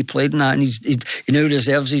that he played in that, and he now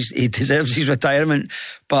deserves his retirement.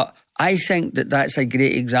 But I think that's a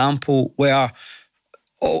great example where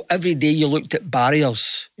every day you looked at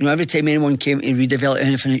barriers. Every time anyone came to redevelop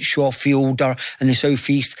anything at Shawfield or in the South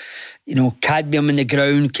East, cadmium in the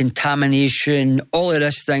ground, contamination, all of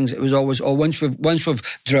these things. It was always, once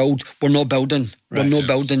we've drilled, we're not building. We're not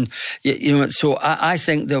building. So I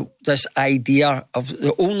think that this idea of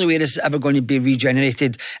the only way this is ever going to be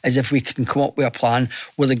regenerated is if we can come up with a plan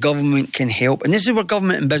where the government can help. And this is where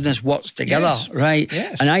government and business works together, right?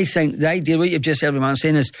 Yes. And I think the idea, what you've just heard the man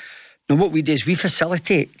saying is, what we do is we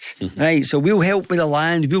facilitate, right? So we'll help with the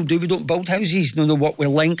land. We don't build houses. The work with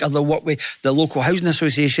Link or the work with the local housing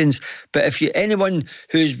associations. But if anyone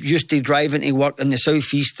who's used to driving to work in the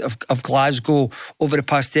south east of Glasgow over the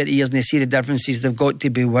past 30 years and they see the differences, they've got to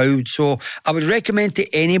be wowed. So I would recommend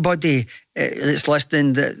to anybody that's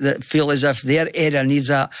listening that feel as if their area needs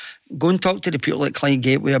that, go and talk to the people at Clyde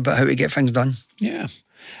Gateway about how to get things done. Yeah.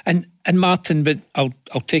 And Martin, but I'll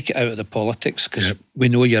take it out of the politics because we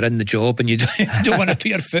know you're in the job and you don't want to put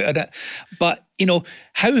your foot in it. But,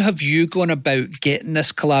 how have you gone about getting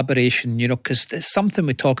this collaboration? Because it's something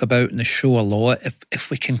we talk about in the show a lot. If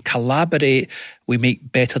we can collaborate, we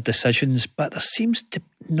make better decisions. But there seems to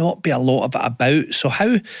not be a lot of it about. So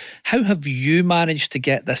how have you managed to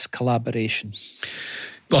get this collaboration?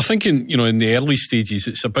 Well, I think in the early stages,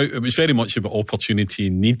 it was very much about opportunity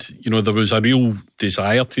and need. There was a real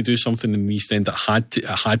desire to do something in the East End that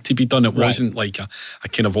had to be done. It wasn't like a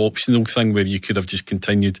kind of optional thing where you could have just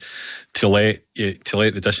continued to let the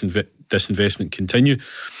disinvestment continue.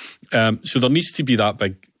 So there needs to be that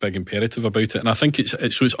big imperative about it, and I think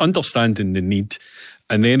it's understanding the need,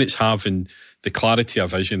 and then it's having the clarity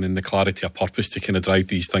of vision and the clarity of purpose to kind of drive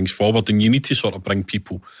these things forward. And you need to sort of bring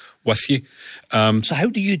people with you. So how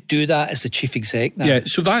do you do that as the chief exec now? Yeah,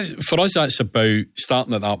 so for us, that's about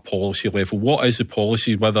starting at that policy level. What is the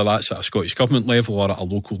policy, whether that's at a Scottish Government level or at a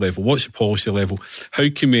local level? What's the policy level? How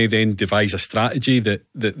can we then devise a strategy that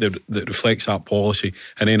reflects that policy?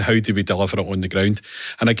 And then how do we deliver it on the ground?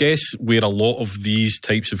 And I guess where a lot of these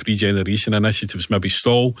types of regeneration initiatives maybe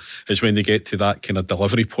stall is when they get to that kind of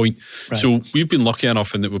delivery point. Right. So we've been lucky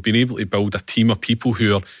enough in that we've been able to build a team of people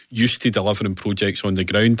who are used to delivering projects on the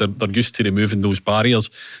ground. They're used to removing those barriers,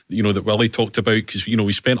 that Willie talked about, because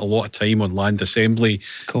we spent a lot of time on land assembly,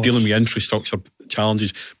 dealing with infrastructure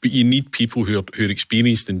challenges. But you need people who are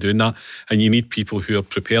experienced in doing that, and you need people who are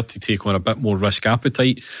prepared to take on a bit more risk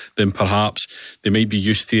appetite than perhaps they might be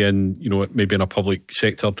used to in maybe in a public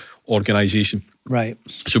sector organisation. Right.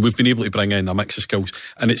 So we've been able to bring in a mix of skills,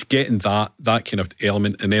 and it's getting that kind of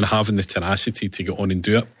element, and then having the tenacity to get on and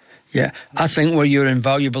do it. Yeah, I think where you're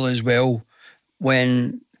invaluable as well,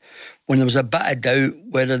 when there was a bit of doubt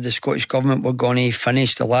whether the Scottish Government were going to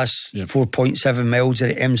finish the last 4.7 miles of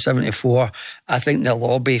the M74, I think the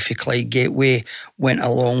lobby for Clyde Gateway went a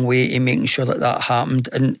long way in making sure that happened.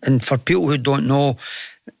 And for people who don't know,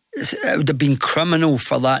 it would have been criminal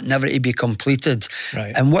for that never to be completed.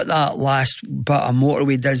 Right. And what that last bit of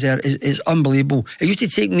motorway does there is unbelievable. It used to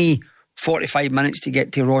take me 45 minutes to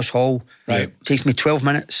get to Ross Hall. Right. It takes me 12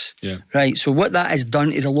 minutes. Yeah. Right. So what that has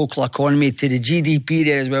done to the local economy, to the GDP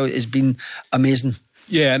there as well, has been amazing.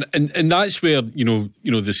 Yeah, and that's where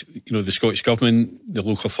the Scottish Government, the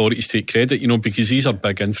local authorities take credit, because these are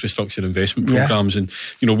big infrastructure investment programmes, and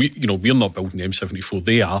we're not building the M74,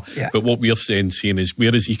 they are. Yeah. But what we're saying is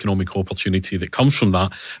where is economic opportunity that comes from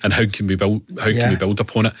that, and how can we build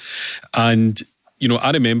upon it? And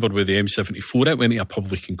I remember with the M74, it went to a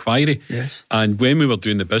public inquiry. Yes. And when we were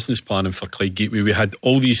doing the business planning for Clyde Gateway, we had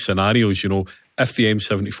all these scenarios, if the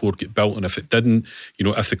M74 get built and if it didn't,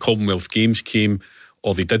 if the Commonwealth Games came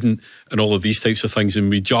or they didn't, and all of these types of things. And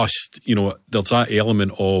we just, there's that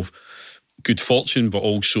element of good fortune, but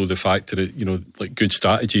also the fact that it, good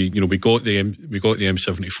strategy. We got the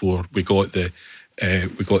M74, we got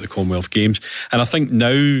the Commonwealth Games, and I think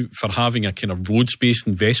now for having a kind of roads-based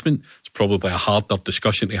investment, it's probably a harder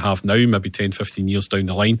discussion to have now, maybe 10, 15 years down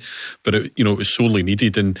the line. But it was sorely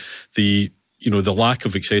needed, and the lack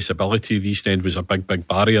of accessibility of the East End was a big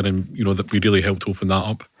barrier, and that we really helped open that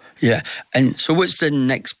up. Yeah, and so what's the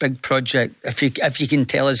next big project? If you can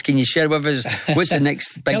tell us, can you share with us what's the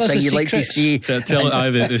next big thing you'd like to see? Tell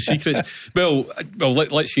the secrets. Well,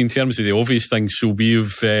 let's see in terms of the obvious things. So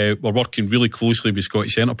we're working really closely with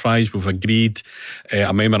Scottish Enterprise. We've agreed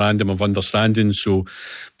a memorandum of understanding. So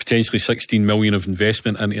potentially 16 million of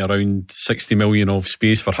investment into around 60 million of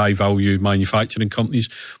space for high value manufacturing companies.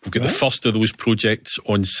 We've got the first of those projects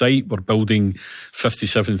on site. We're building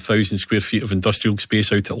 57,000 square feet of industrial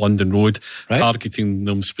space out at London Road, targeting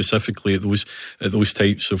them specifically at those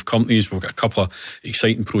types of companies. We've got a couple of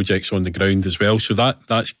exciting projects on the ground as well, so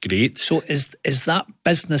that's great. So is that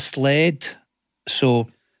business led? So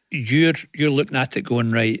you're looking at it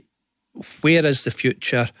going, right, where is the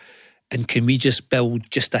future? And can we just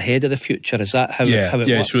build just ahead of the future? Is that how it works?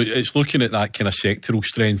 Yeah, so it's looking at that kind of sectoral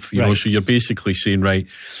strength, you know. So you're basically saying, right,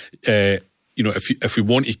 if we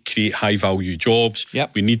want to create high value jobs,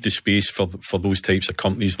 we need the space for those types of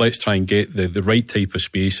companies. Let's try and get the right type of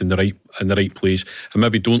space in the right place, and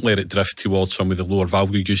maybe don't let it drift towards some of the lower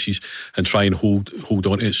value uses, and try and hold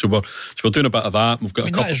on to it. So we're doing a bit of that. We've got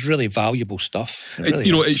a couple. That is really valuable stuff.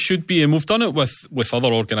 It should be, and we've done it with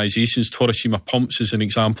other organisations. Torishima Pumps is an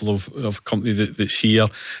example of a company that's here.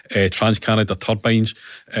 TransCanada Turbines,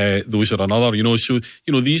 those are another. So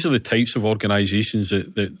these are the types of organisations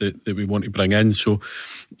that we want to bring in. So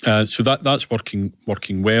that's working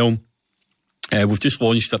well. We've just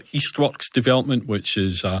launched our Eastworks development, which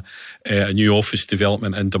is a new office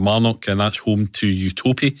development in Kilmarnock, and that's home to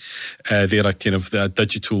Utopia. They're a kind of a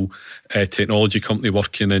digital technology company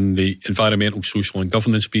working in the environmental, social and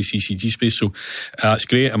governance space, ECG space. So that's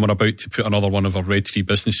great, and we're about to put another one of our Red Tree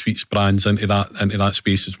Business Suites brands into that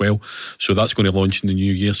space as well. So that's going to launch in the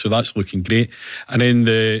new year. So that's looking great. And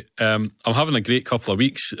then I'm having a great couple of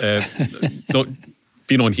weeks.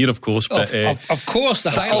 been on here, of course. But of course,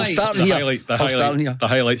 the highlights. The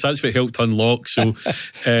highlights. That's what helped unlock. So,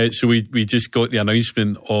 so we just got the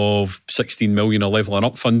announcement of 16 million of levelling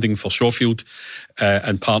up funding for Shawfield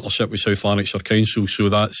in partnership with South Lanarkshire Council. So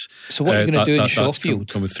that's what are you going to do in Shawfield?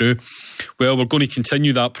 Coming through. Well, we're going to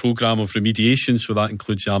continue that programme of remediation. So that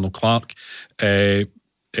includes the Arnold Clark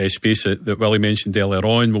space that Willie mentioned earlier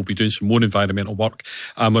on. We'll be doing some more environmental work,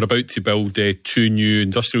 and we're about to build 2 new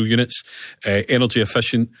industrial units, energy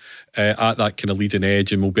efficient, at that kind of leading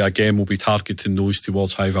edge, and we'll be targeting those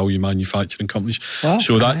towards high value manufacturing companies. Wow.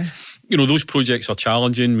 So that, those projects are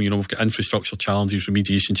challenging. We've got infrastructure challenges,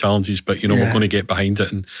 remediation challenges, but we're going to get behind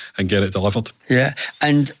it and get it delivered. Yeah,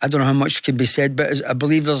 and I don't know how much can be said, but I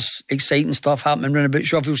believe there's exciting stuff happening around about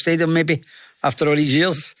Shawfield Stadium, maybe, after all these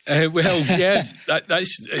years. Well, yeah,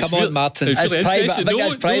 that's come on, Martin. It's private. I think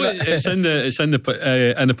it's private. It's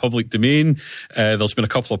in the public domain. There's been a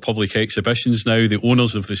couple of public exhibitions now. The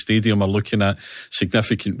owners of the stadium are looking at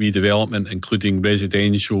significant redevelopment, including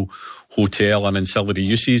residential, hotel, and ancillary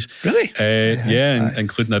uses. Really?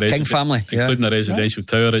 Including a residential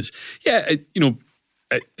tower.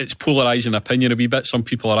 It's polarising opinion a wee bit. Some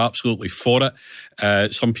people are absolutely for it.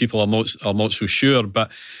 Some people are not so sure.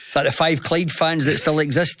 But is that the 5 Clyde fans that still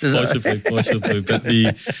exist? Is possibly. But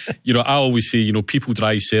I always say, people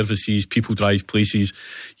drive services, people drive places.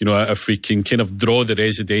 If we can kind of draw the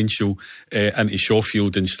residential into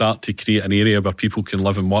Shawfield and start to create an area where people can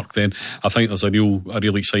live and work, then I think there's a real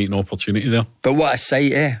exciting opportunity there. But what a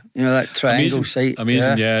site, eh? That triangle site.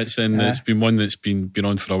 Amazing, It's been one that's been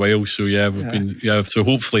on for a while. So so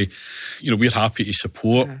hopefully, we're happy to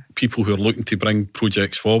support people who are looking to bring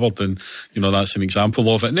projects forward, and that's an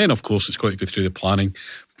example of it. And then, of course, it's got to go through the planning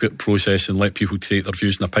process and let people take their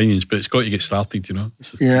views and opinions, but it's got to get started.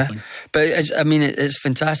 But it's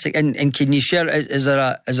fantastic. And can you share? Is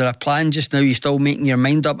there a plan just now? You're still making your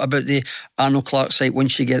mind up about the Arnold Clark site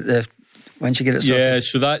once you get it sorted? Yeah,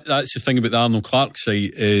 so that's the thing about the Arnold Clark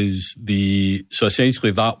site is so essentially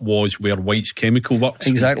that was where White's Chemical Works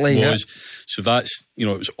exactly was. Yeah. So that's it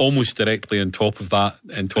was almost directly on top of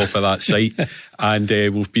that site, and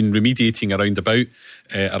we've been remediating around about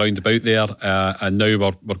there, and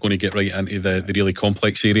now we're going to get right into the really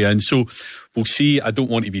complex area, and so we'll see. I don't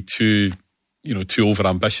want to be too over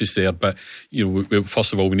ambitious there, but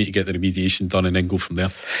first of all we need to get the remediation done and then go from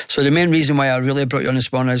there. So the main reason why I really brought you on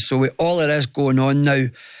this one is so with all there is going on now,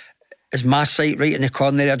 is my site right in the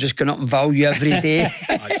corner there just going up in value every day?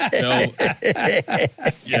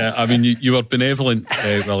 You were benevolent,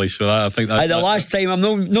 Willie, so I think that the last time I'm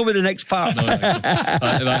no with the next part.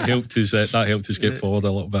 that helped us get forward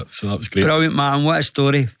a little bit, so that was great. Brilliant, man. What a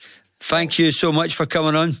story. Thank you so much for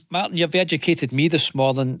coming on. Martin, you've educated me this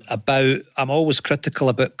morning about, I'm always critical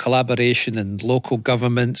about collaboration in local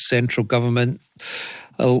government, central government,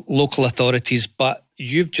 local authorities, but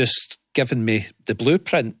you've just given me the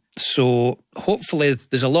blueprint. So hopefully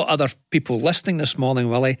there's a lot of other people listening this morning,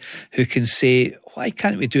 Willie, who can say, why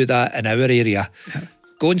can't we do that in our area?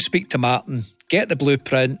 Go and speak to Martin, get the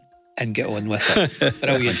blueprint and get on with it.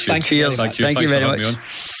 Brilliant. Thank you. Thank you very much.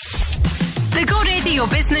 The Go Radio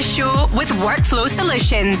Business Show with Workflow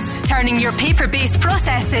Solutions, turning your paper-based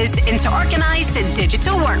processes into organised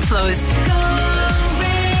digital workflows.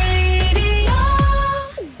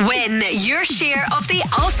 Win your share of the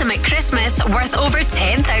ultimate Christmas worth over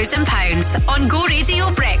 £10,000 on Go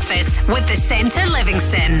Radio Breakfast with the Centre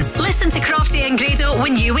Livingston. Listen to Crofty and Grado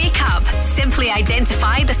when you wake up. Simply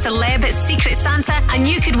identify the celeb Secret Santa and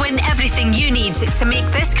you could win everything you need to make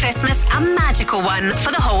this Christmas a magical one for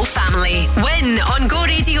the whole family. Win on Go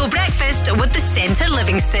Radio Breakfast with the Centre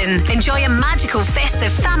Livingston. Enjoy a magical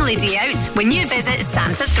festive family day out when you visit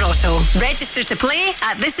Santa's Grotto. Register to play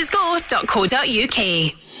at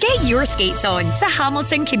thisisgo.co.uk. Get your skates on to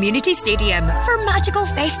Hamilton Community Stadium for magical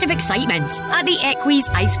festive excitement at the Equis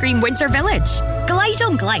Ice Cream Winter Village. Glide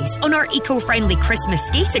on Glice on our eco-friendly Christmas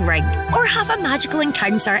skating rink, or have a magical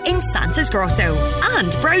encounter in Santa's Grotto,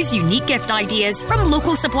 and browse unique gift ideas from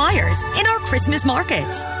local suppliers in our Christmas market.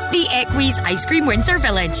 The Equis Ice Cream Winter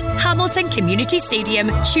Village, Hamilton Community Stadium,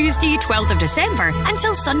 Tuesday 12th of December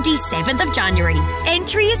until Sunday 7th of January.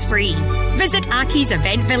 Entry is free. Visit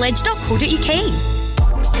akieseventvillage.co.uk.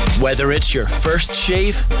 Whether it's your first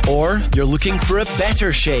shave, or you're looking for a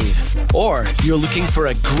better shave, or you're looking for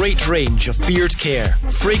a great range of beard care,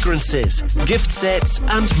 fragrances, gift sets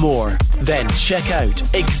and more, then check out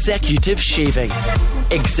Executive Shaving.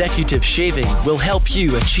 Executive Shaving will help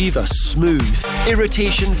you achieve a smooth,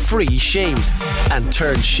 irritation-free shave and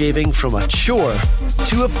turn shaving from a chore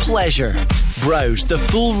to a pleasure. Browse the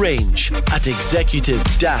full range at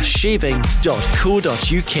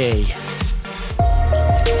executive-shaving.co.uk.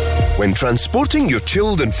 When transporting your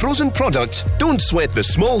chilled and frozen products, don't sweat the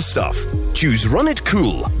small stuff. Choose Run It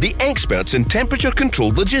Cool, the experts in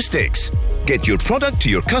temperature-controlled logistics. Get your product to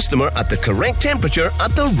your customer at the correct temperature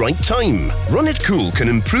at the right time. Run It Cool can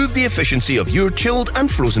improve the efficiency of your chilled and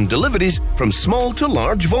frozen deliveries from small to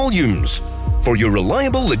large volumes. For your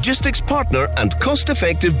reliable logistics partner and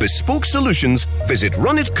cost-effective bespoke solutions, visit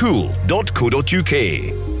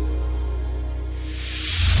runitcool.co.uk.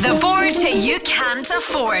 The board you can't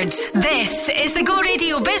afford. This is the Go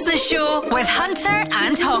Radio Business Show with Hunter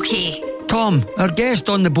and Hockey. Tom, our guest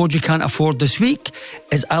on the board you can't afford this week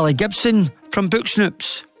is Ali Gibson from Book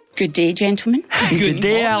Snoops. Good day, gentlemen. Good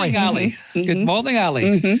day, Ali. Good morning,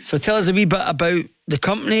 Ali. So tell us a wee bit about the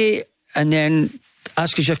company and then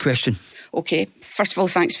ask us your question. Okay. First of all,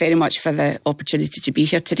 thanks very much for the opportunity to be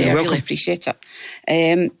here today. You're I welcome. really appreciate it.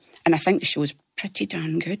 And I think the show's pretty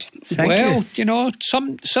darn good. Well, you know,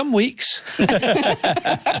 some weeks.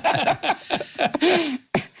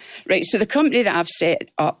 Right, so the company that I've set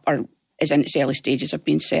up, or is in its early stages of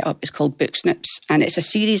being set up, is called Book Snoops, and it's a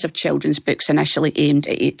series of children's books initially aimed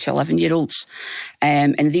at 8 to 11-year-olds.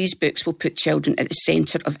 And these books will put children at the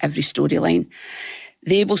centre of every storyline.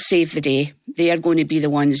 They will save the day. They are going to be the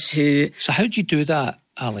ones who... So how do you do that,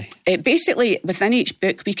 Ali? Basically, within each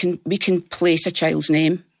book, we can place a child's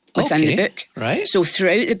name within the book. Right. So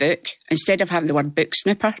throughout the book, instead of having the word book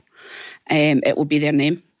snooper, it will be their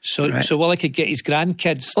name. So Willie could get his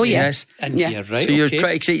grandkids Yes. in here, right? So you're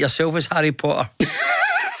trying to create yourself as Harry Potter.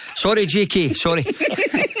 Sorry, JK, sorry.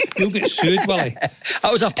 You'll get sued, Willie.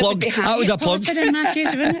 That was a plug. That was a plug. Potter in that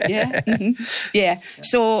case, wouldn't it? Yeah. Yeah.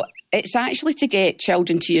 So it's actually to get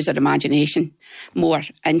children to use their imagination more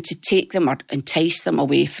and to take them or entice them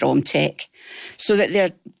away from tech so that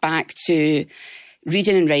they're back to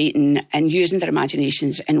reading and writing and using their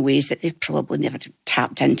imaginations in ways that they've probably never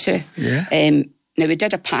tapped into. Yeah. Now, we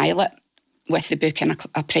did a pilot with the book in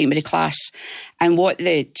a primary class, and what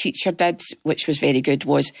the teacher did, which was very good,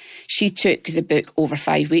 was she took the book over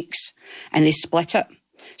 5 weeks and they split it.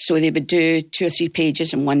 So they would do 2 or 3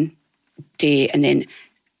 pages in one day, and then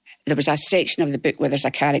there was a section of the book where there's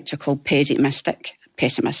a character called Pessimistic,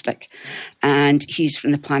 and he's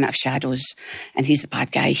from the planet of shadows, and he's the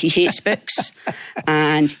bad guy. He hates books,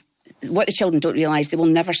 and what the children don't realise, they will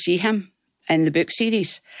never see him in the book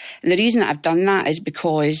series. And the reason that I've done that is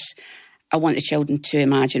because I want the children to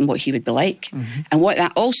imagine what he would be like. Mm-hmm. And what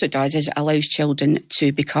that also does is it allows children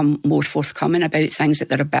to become more forthcoming about things that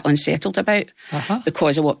they're a bit unsettled about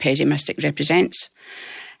because of what pessimistic represents.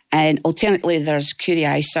 And alternatively, there's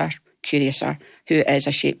Curiouser, who is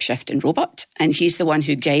a shape-shifting robot, and he's the one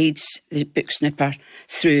who guides the book snooper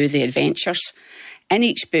through the adventures. In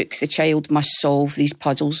each book, the child must solve these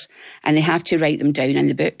puzzles, and they have to write them down in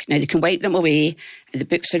the book. Now, they can wipe them away. The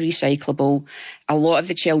books are recyclable. A lot of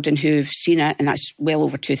the children who've seen it, and that's well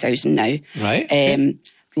over 2,000 now,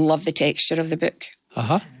 love the texture of the book.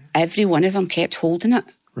 Every one of them kept holding it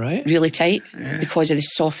really tight because of the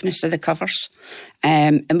softness of the covers.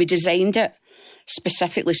 And we designed it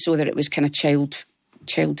specifically so that it was kind of child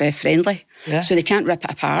friendly. So they can't rip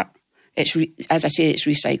it apart. It's as I say, it's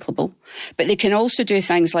recyclable. But they can also do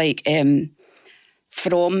things like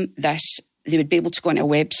from this, they would be able to go on a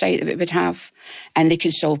website that we would have, and they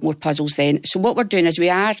can solve more puzzles then. So what we're doing is we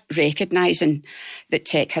are recognising that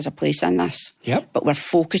tech has a place in this, but we're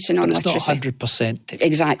focusing on literacy. It's not 100%.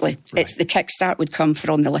 Exactly. It's the kickstart would come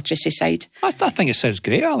from the literacy side. I think it sounds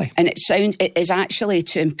great, Ali. And it is actually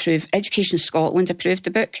to improve. Education Scotland approved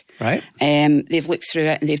the book. Right. They've looked through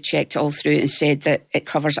it and they've checked it all through and said that it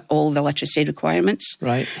covers all the literacy requirements.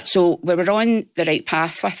 Right. So we were on the right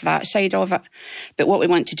path with that side of it. But what we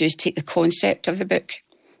want to do is take the concept of the book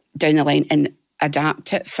down the line and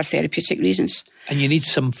adapt it for therapeutic reasons. And you need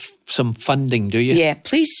some funding, do you? Yeah,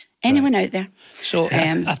 please. Anyone out there? So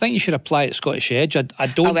I think you should apply at Scottish Edge. I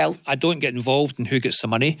don't get involved in who gets the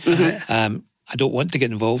money. I don't want to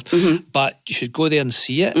get involved, but you should go there and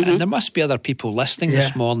see it. And there must be other people listening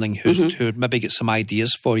this morning who maybe get some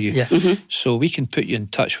ideas for you. So we can put you in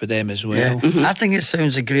touch with them as well. I think it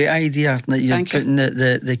sounds a great idea that you're putting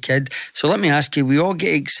the kid. So let me ask you, we all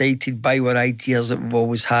get excited by our ideas that we've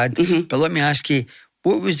always had, but let me ask you,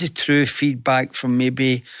 what was the true feedback from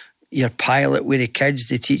maybe your pilot with the kids,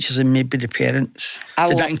 the teachers and maybe the parents?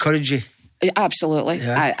 Did that encourage you? Absolutely.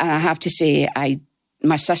 And I have to say,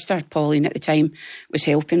 my sister, Pauline, at the time, was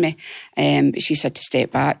helping me. She's had to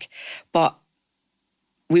step back. But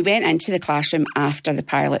we went into the classroom after the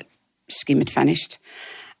pilot scheme had finished.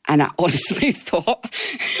 And I honestly thought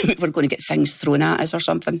we were going to get things thrown at us or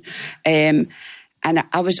something. And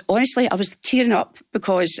I was tearing up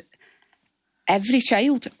because every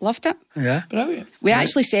child loved it. Yeah. Brilliant. We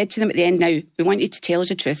actually said to them at the end, now, we want you to tell us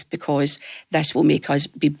the truth because this will make us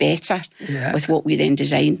be better with what we then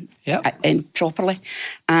design and properly.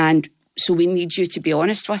 And so we need you to be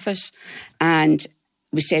honest with us. And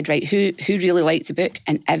we said, right, who really liked the book?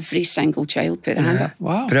 And every single child put their hand up.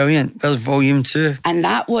 Wow. Brilliant. There's volume 2. And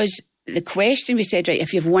that was the question. We said, right,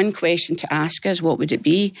 if you have one question to ask us, what would it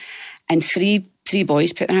be? And three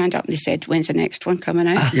boys put their hand up and they said, when's the next one coming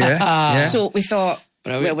out? Yeah. So we thought,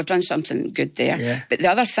 brilliant. well, we've done something good there. Yeah. But the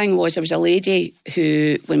other thing was, there was a lady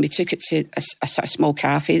who, when we took it to a sort of small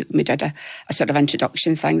cafe, we did a sort of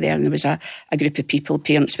introduction thing there, and there was a group of people,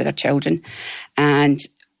 parents with their children. And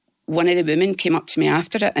one of the women came up to me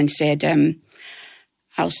after it and said,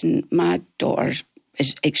 Alison, my daughter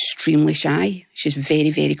is extremely shy. She's very,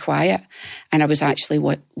 very quiet. And I was actually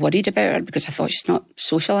worried about her because I thought she's not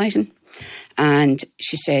socialising. And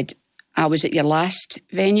she said, I was at your last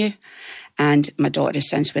venue and my daughter has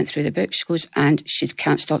since went through the book, she goes, and she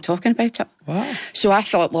can't stop talking about it. Wow. So I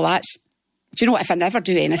thought, well, that's, do you know what, if I never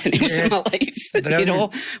do anything else in my life, you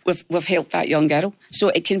know, we've helped that young girl. So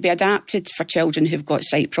it can be adapted for children who've got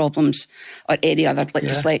sight problems or any other, like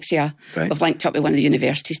dyslexia. Right. We've linked up with one of the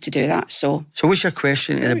universities to do that. So what's your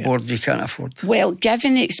question to the board you can't afford? Well,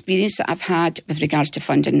 given the experience that I've had with regards to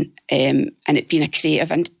funding and it being a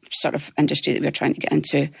creative and sort of industry that we're trying to get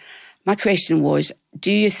into, my question was,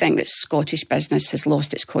 do you think that Scottish business has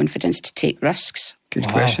lost its confidence to take risks? Good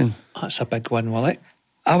question. That's a big one, Willie.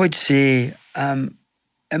 I would say, in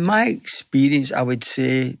my experience, I would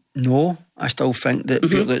say no. I still think that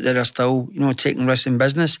people out there are still, taking risks in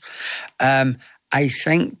business. I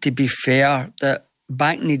think, to be fair, that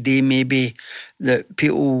back in the day, maybe that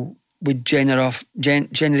people would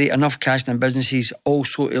generate enough cash in businesses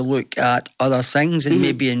also to look at other things and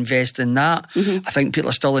maybe invest in that. I think people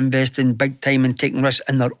are still investing big time in taking risks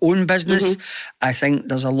in their own business. I think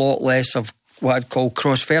there's a lot less of what I'd call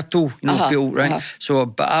cross-fertile, people, right? So,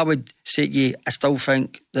 but I would say to you, I still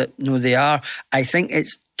think that, no, they are. I think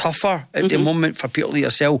it's tougher at the moment for people like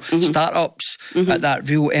yourself, startups at that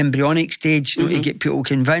real embryonic stage, to get people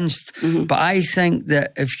convinced. But I think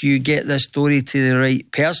that if you get this story to the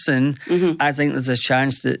right person, I think there's a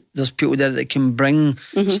chance that there's people there that can bring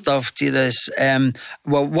stuff to this.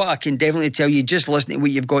 Well, what I can definitely tell you, just listening to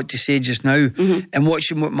what you've got to say just now and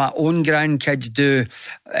watching what my own grandkids do,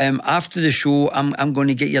 after the show, I'm going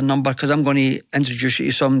to get your number because I'm going to introduce you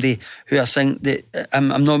to somebody who I think that, I'm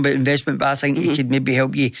not about investment, but I think he could maybe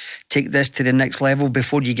help you take this to the next level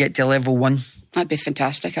before you get to level 1. That'd be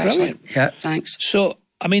fantastic, actually. Brilliant. Yeah. Thanks. So,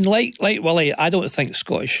 I mean, like Willie, I don't think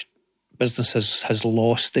Scottish business has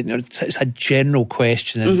lost it. It's a general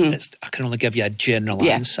question and I can only give you a general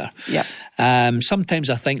answer. Yeah. Sometimes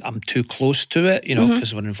I think I'm too close to it,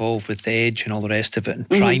 because we're involved with Edge and all the rest of it and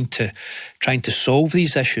trying to solve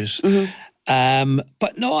these issues.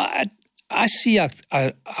 But no, I see a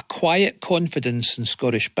quiet confidence in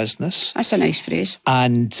Scottish business. That's a nice phrase.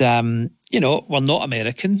 And, we're not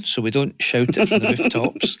American, so we don't shout it from the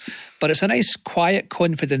rooftops. But it's a nice quiet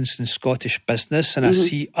confidence in Scottish business. And I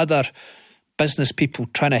see other business people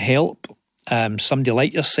trying to help somebody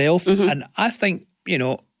like yourself. And I think,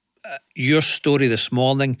 your story this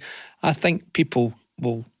morning, I think people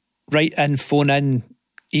will write in, phone in,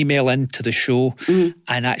 email into the show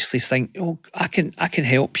and actually think, I can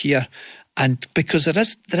help here. And because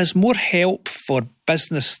there is more help for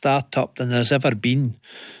business startup than there's ever been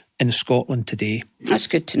in Scotland today. That's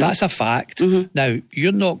good to know. That's a fact. Now,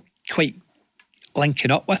 you're not quite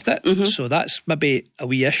linking up with it, so that's maybe a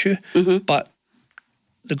wee issue. But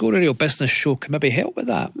the Go Radio Business Show can maybe help with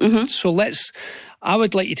that. So I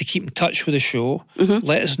would like you to keep in touch with the show.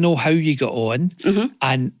 Let us know how you got on,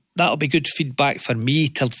 and that'll be good feedback for me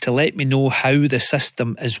to let me know how the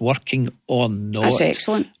system is working or not. That's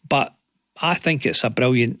excellent. But I think it's a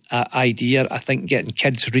brilliant idea. I think getting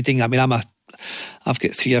kids reading, I mean, I've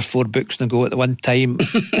got 3 or 4 books in a go at the one time.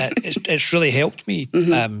 It's really helped me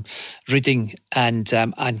reading and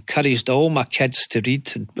encouraged all my kids to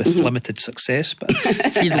read with limited success. But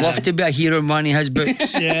he'd love to be a hero in one of his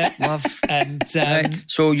books. Yeah, love. And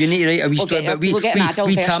so you need to write a wee story. But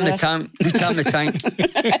we tam the tank.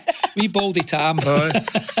 We baldy tam.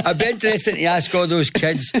 I'd be interested to ask all those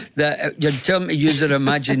kids that you're telling them to use their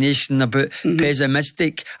imagination about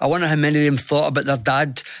pessimistic. I wonder how many of them thought about their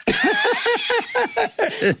dad.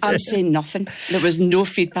 I'm saying nothing. There was no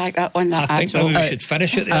feedback on that I think at all. maybe we should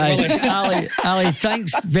finish it there, Ali,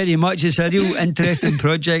 thanks very much. It's a real interesting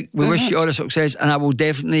project. We wish you all the success, and I will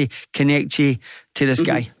definitely connect you to this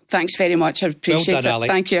guy. Thanks very much. I appreciate well done, it. Ali.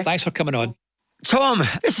 Thank you. Thanks for coming on. Tom,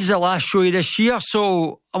 this is the last show of this year,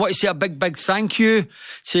 so I want to say a big thank you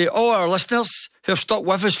to all our listeners who have stuck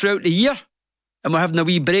with us throughout the year. And we're having a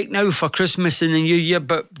wee break now for Christmas and the New Year,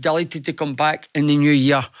 but delighted to come back in the New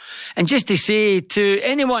Year. And just to say to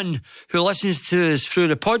anyone who listens to us through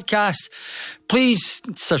the podcast, please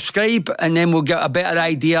subscribe and then we'll get a better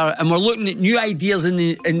idea. And we're looking at new ideas in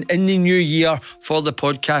the new year for the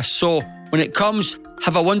podcast. So when it comes,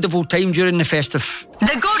 have a wonderful time during the festive.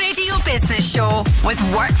 The Go Radio Business Show with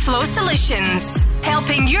Workflow Solutions.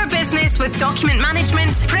 Helping your business with document management,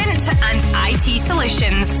 print and IT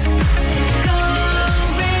solutions.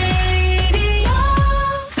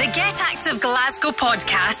 The Get Active Glasgow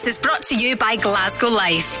podcast is brought to you by Glasgow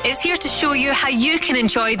Life. It's here to show you how you can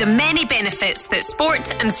enjoy the many benefits that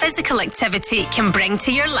sport and physical activity can bring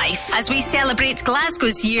to your life as we celebrate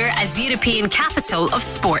Glasgow's year as European Capital of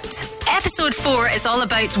Sport. Episode 4 is all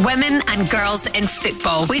about women and girls in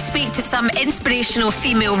football. We speak to some inspirational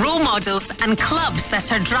female role models and clubs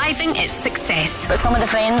that are driving its success. But some of the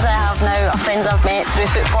friends I have now are friends I've met through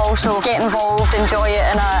football, so get involved, enjoy it,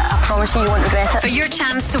 and I promise you won't regret it. For your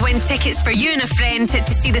chance to win tickets for you and a friend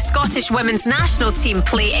to see the Scottish women's national team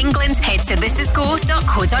play England, head to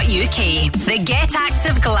thisisgo.co.uk. The Get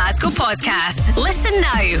Active Glasgow podcast. Listen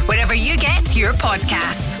now wherever you get your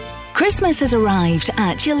podcasts. Christmas has arrived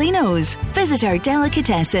at Chilino's. Visit our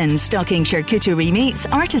delicatessen stocking charcuterie meats,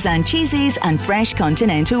 artisan cheeses and fresh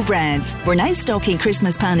continental breads. We're now stocking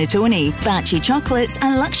Christmas panettone, batchy chocolates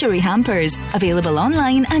and luxury hampers. Available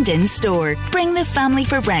online and in store. Bring the family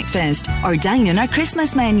for breakfast or dine on our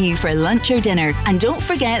Christmas menu for lunch or dinner. And don't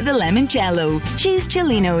forget the limoncello. Choose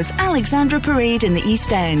Chilino's Alexandra Parade in the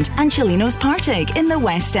East End and Chilino's Partick in the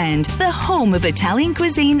West End. The home of Italian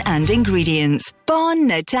cuisine and ingredients. Bon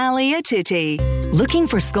Natale a tutti. Looking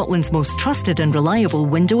for Scotland's most trusted and reliable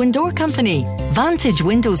window and door company? Vantage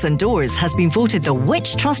Windows and Doors has been voted the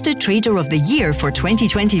Which Trusted Trader of the Year for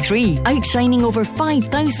 2023, outshining over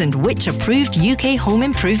 5,000 Which-approved UK home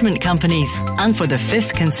improvement companies. And for the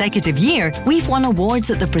 5th consecutive year, we've won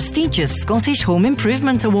awards at the prestigious Scottish Home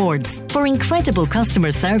Improvement Awards. For incredible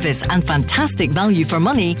customer service and fantastic value for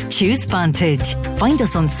money, choose Vantage. Find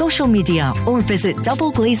us on social media or visit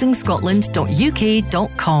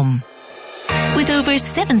doubleglazing.scotland.uk.com. With over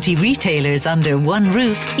 70 retailers under one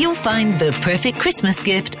roof, you'll find the perfect Christmas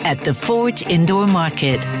gift at the Forge Indoor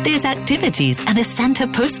Market. There's activities and a Santa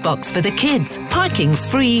postbox for the kids. Parking's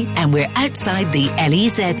free and we're outside the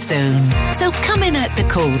LEZ zone. So come in out the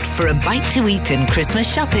cold for a bite to eat and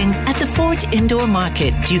Christmas shopping at the Forge Indoor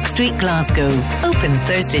Market, Duke Street, Glasgow. Open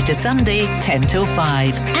Thursday to Sunday, 10 till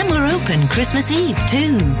 5. And we're open Christmas Eve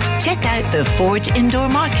too. Check out the Forge Indoor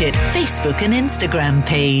Market Facebook and Instagram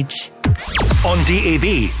page. On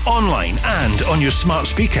DAB, online and on your smart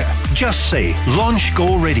speaker. Just say, launch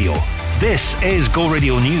Go Radio. This is Go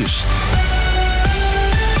Radio News.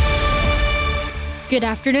 Good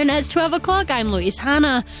afternoon, it's 12 o'clock. I'm Louise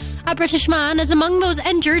Hannah. A British man is among those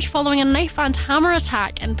injured following a knife and hammer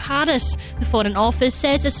attack in Paris. The Foreign Office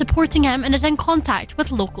says it's supporting him and is in contact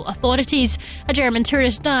with local authorities. A German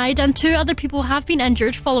tourist died and 2 other people have been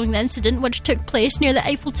injured following the incident which took place near the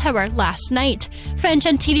Eiffel Tower last night. French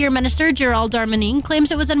Interior Minister Gérald Darmanin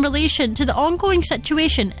claims it was in relation to the ongoing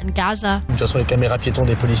situation in Gaza.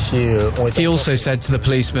 He also said to the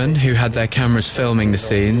policemen who had their cameras filming the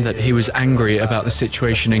scene that he was angry about the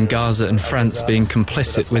situation in Gaza and France being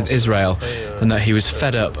complicit with Israel, and that he was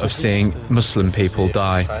fed up of seeing Muslim people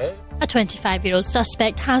die. A 25-year-old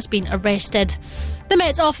suspect has been arrested. The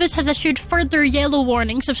Met Office has issued further yellow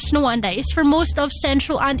warnings of snow and ice for most of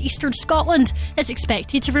central and eastern Scotland. It's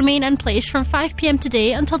expected to remain in place from 5 p.m.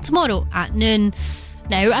 today until tomorrow at noon.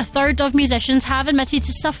 Now, a third of musicians have admitted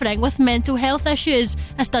to suffering with mental health issues.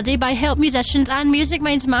 A study by Help Musicians and Music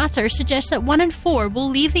Minds Matter suggests that 1 in 4 will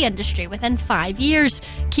leave the industry within 5 years.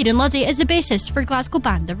 Kieran Luddy is the bassist for Glasgow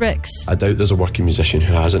band The Rooks. I doubt there's a working musician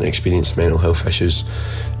who hasn't experienced mental health issues.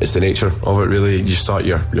 It's the nature of it, really. You start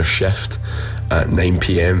your shift at 9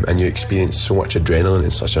 p.m. and you experience so much adrenaline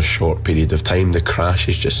in such a short period of time. The crash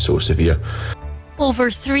is just so severe.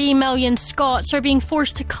 Over 3 million Scots are being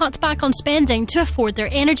forced to cut back on spending to afford their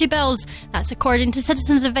energy bills. That's according to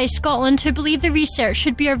Citizens Advice Scotland, who believe the research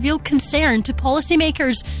should be a real concern to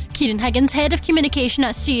policymakers. Kieran Higgins, Head of Communication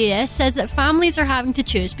at CAS, says that families are having to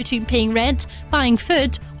choose between paying rent, buying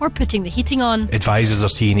food or putting the heating on. Advisors are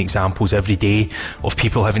seeing examples every day of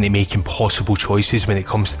people having to make impossible choices when it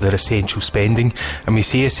comes to their essential spending. And we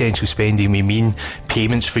say essential spending, we mean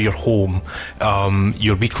payments for your home,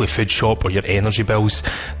 your weekly food shop or your energy bills.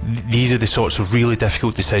 These are the sorts of really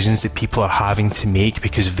difficult decisions that people are having to make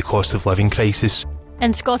because of the cost of living crisis.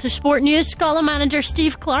 In Scottish sport news, Scotland manager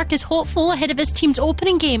Steve Clarke is hopeful ahead of his team's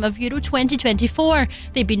opening game of Euro 2024.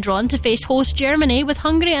 They've been drawn to face host Germany, with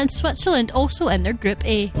Hungary and Switzerland also in their Group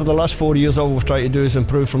A. For the last 4 years, all we've tried to do is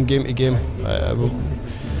improve from game to game.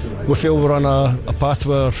 We feel we're on a path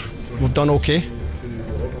where we've done okay.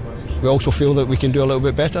 We also feel that we can do a little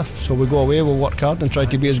bit better. So we go away, we'll work hard and try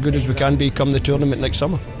to be as good as we can be come the tournament next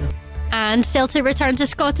summer. And Celtic return to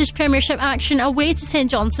Scottish Premiership action away to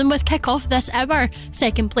St Johnstone with kick-off this hour.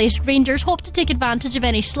 Second place Rangers hope to take advantage of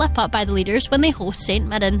any slip-up by the leaders when they host St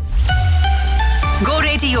Mirren. Go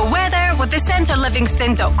Radio weather with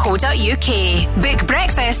thecentrelivingston.co.uk. Book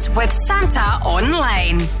breakfast with Santa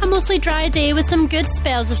online. A mostly dry day with some good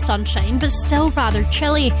spells of sunshine, but still rather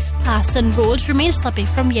chilly. Paths and roads remain slippy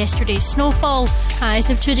from yesterday's snowfall.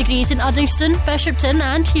 Highs of 2 degrees in Uddingston, Bishopton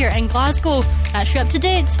and here in Glasgow. That's you up to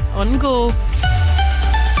date on Go.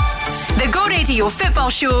 The Go Radio Football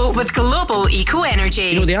Show with Global Eco Energy.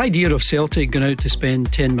 You know, the idea of Celtic going out to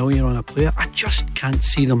spend 10 million on a player, I just can't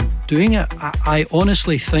see them doing it. I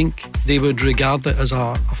honestly think they would regard it as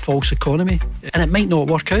a false economy, and it might not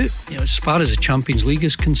work out, you know, as far as the Champions League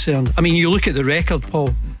is concerned. I mean, you look at the record,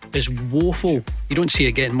 Paul, is woeful. You don't see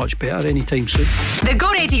it getting much better anytime soon. The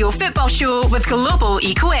Go Radio Football Show with Global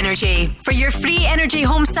Eco Energy. For your free energy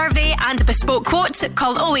home survey and bespoke quote,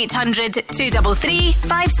 call 0800 233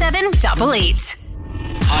 5788.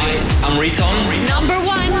 Hi, I'm Riton. Number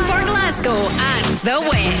 1 for Glasgow and the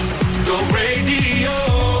West. Go Radio.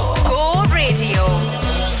 Go Radio.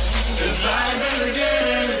 It's live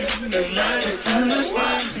again. It's live again.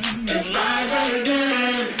 It's live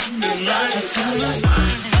again. It's live again.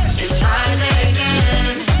 It's Friday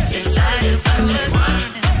again. It's Saturday, Sunday.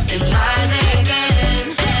 It's Friday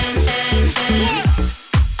again.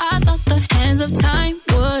 I thought the hands of time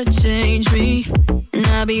would change me, and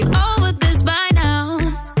I'd be over this by now.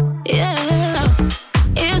 Yeah,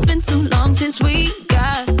 it's been too long since we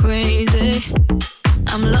got crazy.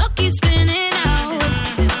 I'm lucky spinning out.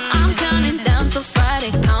 I'm counting down till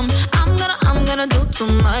Friday come. I'm gonna do too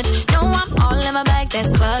much. No, I'm all in my bag,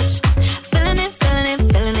 that's clutch. Feeling it.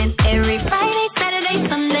 Every Friday, Saturday,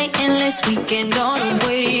 Sunday, endless weekend on a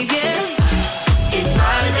wave, yeah. It's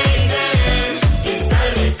Friday then. It's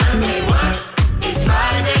Saturday, Sunday, what? It's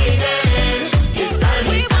Friday then. It's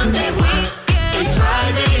Saturday, Sunday, what? It's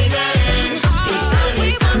Friday then. It's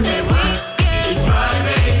Saturday, Sunday, what? It's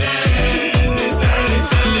Friday then. It's Saturday,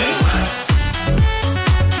 Sunday, what?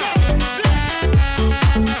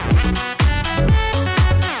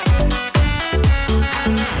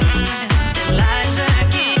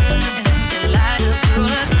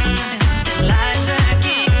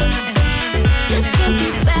 This can't be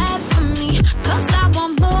bad for me, 'cause I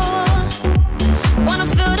want more. Wanna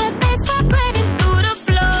feel the bass vibrating through the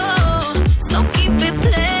floor. So keep it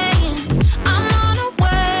playing. I'm on a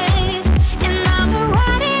wave, and I'ma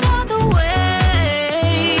ride it all the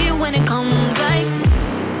way. When it comes like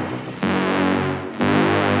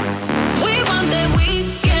we want that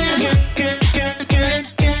weekend.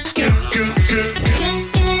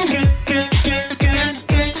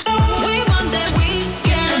 We want that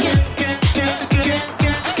weekend.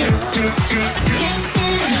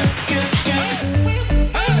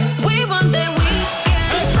 We want that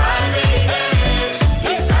weekend. It's Friday then.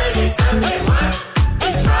 It's Saturday, Sunday, what?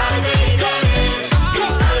 It's Friday then.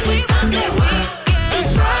 It's Saturday, Sunday, what?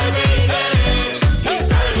 It's Friday then. It's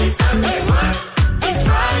Saturday, Sunday, what? It's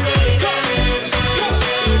Friday then.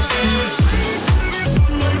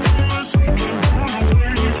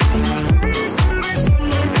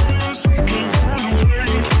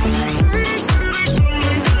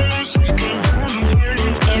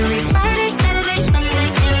 Every Friday, Saturday, Sunday,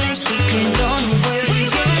 endless weekend on the way.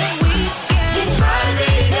 It's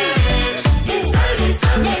Friday then. It's Saturday,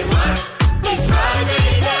 Sunday, what? It's Friday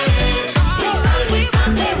then. It's Saturday,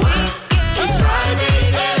 Sunday, what? It's Friday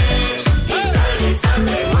then. It's Saturday,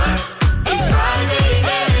 Sunday, what? It's Friday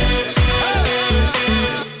then.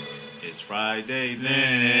 It's Friday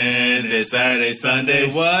then. It's Saturday,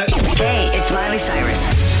 Sunday, what? Hey, it's Miley Cyrus.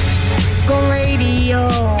 Go Radio.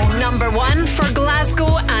 Number 1 for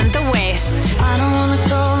Glasgow and the West. I don't wanna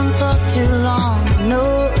go and talk too long. I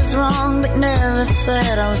know it was wrong, but never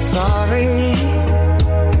said I was sorry.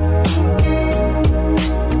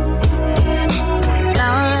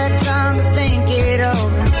 Now I've had time to think it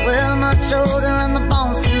over. We're much older and the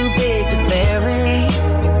bones too big to bury.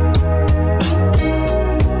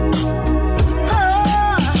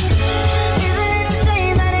 Oh, is it a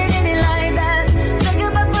shame that it ended like that? Say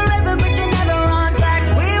goodbye forever, but you never run back.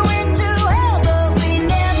 We went to hell, but we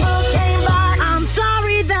never came back. I'm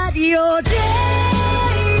sorry that you're jaded.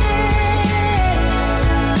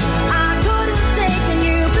 I could have taken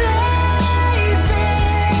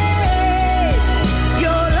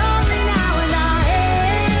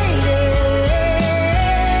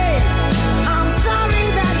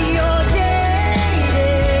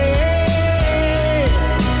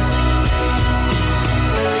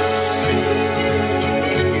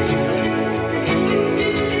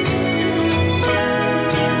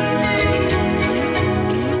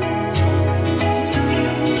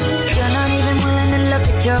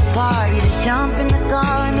picture apart. You just jump in the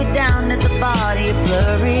car and look down at the body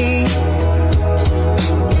blurry.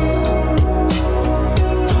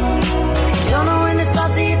 Don't know when to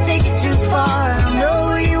stop till you take it too far. I don't know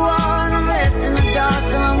where you are and I'm left in the dark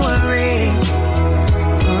till I'm worried.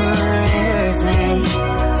 It hurts me.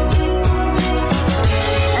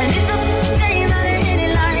 And it's a shame that it hit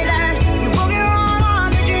it like that. You broke your own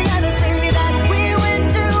arm but you never say that. We went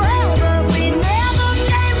to hell but we never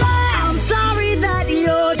came back. I'm sorry that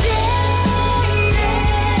you're jaded.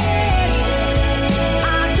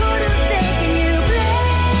 I could have taken you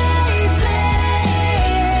places.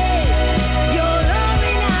 You're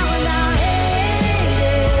lovely now and I hate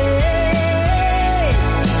it.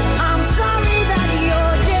 I'm sorry that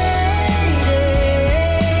you're jaded.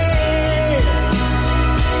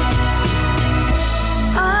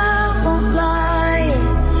 I won't lie, it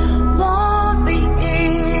won't be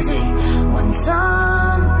easy when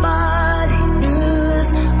somebody new's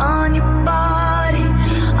on your body.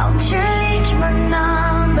 I'll change my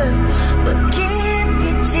number, but keep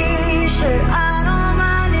your t-shirt. I don't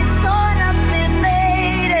mind, it's torn up and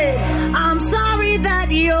faded. I'm sorry that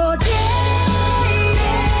you're jaded.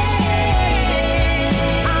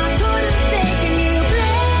 I could have taken you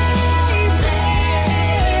places.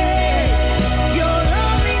 You're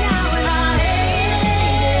lovely now and I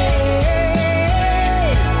hate it.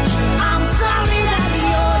 I'm sorry that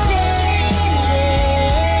you're jaded.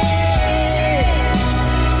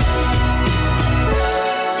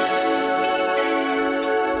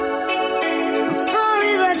 I'm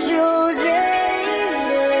sorry that you're jaded.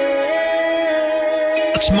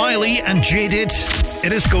 It's Miley and Jaded.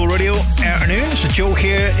 It is Go Radio afternoon. So Joe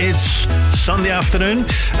here. It's Sunday afternoon.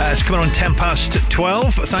 It's coming on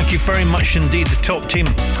 12:10. Thank you very much indeed, the top team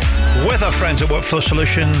with our friends at Workflow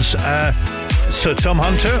Solutions. So Tom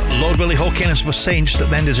Hunter, Lord Willie Hawkins was saying just at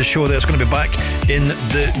the end of the show that it's going to be back in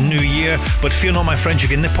the new year. But fear not, my friends, you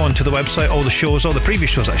can nip onto the website, all the shows, all the previous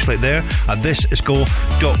shows actually there at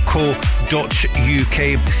thisisgo.co.uk.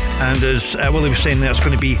 And as Willie was saying, that's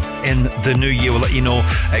going to be in the new year. We'll let you know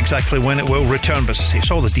exactly when it will return. But it's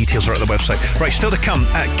all the details are at the website. Right, still to come.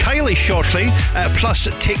 Kylie shortly, plus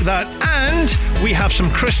Take That. And we have some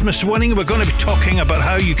Christmas winning. We're going to be talking about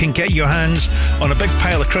how you can get your hands on a big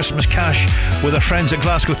pile of Christmas cash with our friends at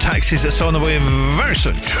Glasgow Taxis. It's on the way very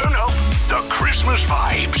soon. Turn up the Christmas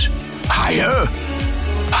vibes. Higher.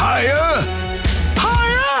 Higher.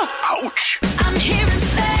 Higher. Ouch. I'm hearing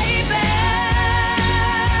sleigh bells.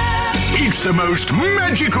 It's the most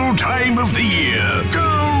magical time of the year.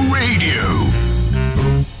 Go Radio.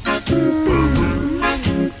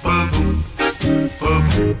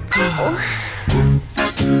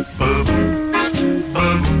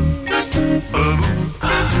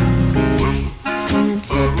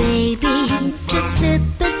 Santa baby, just slip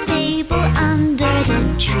a sable under the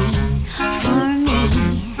tree for me.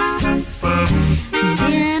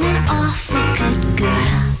 Been an awful good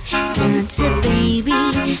girl, Santa baby,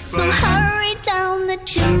 so hurry down the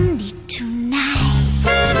chimney tonight.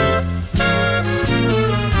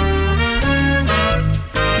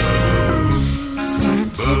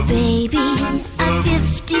 Santa baby, a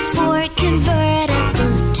 54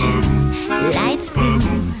 convertible to lights blue.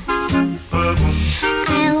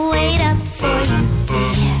 I'll wait up for you,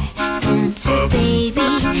 dear Santa baby,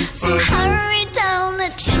 so hurry down the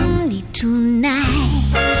chimney tonight.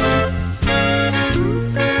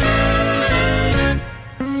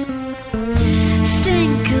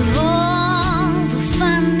 Think of all the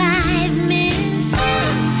fun I've missed.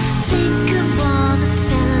 Think of all the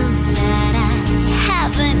fellows that I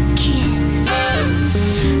haven't kissed.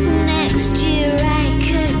 Next year I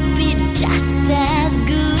could be just as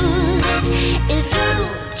good if you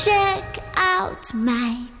check out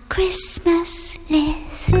my Christmas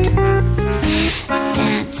list.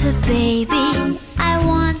 Santa baby, I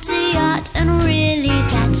want a yacht, and really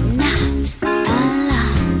that's not a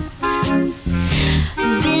lot.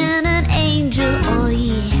 Been an angel all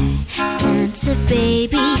year, Santa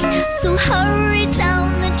baby, so hurry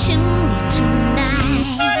down the chimney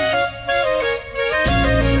tonight.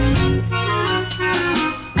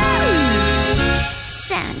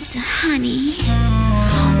 Santa honey,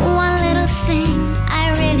 one little thing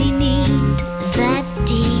I really need, that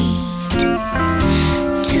deed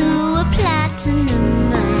to a platinum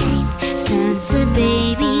mine, Santa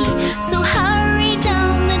baby, so hurry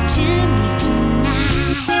down the chimney tonight.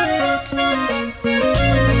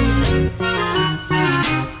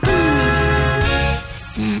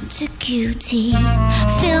 Santa cutie,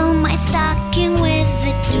 fill my stocking with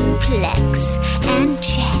a duplex and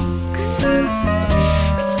checks.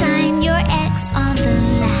 Sign your X on the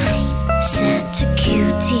line, Santa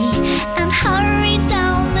cutie, and hurry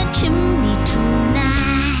down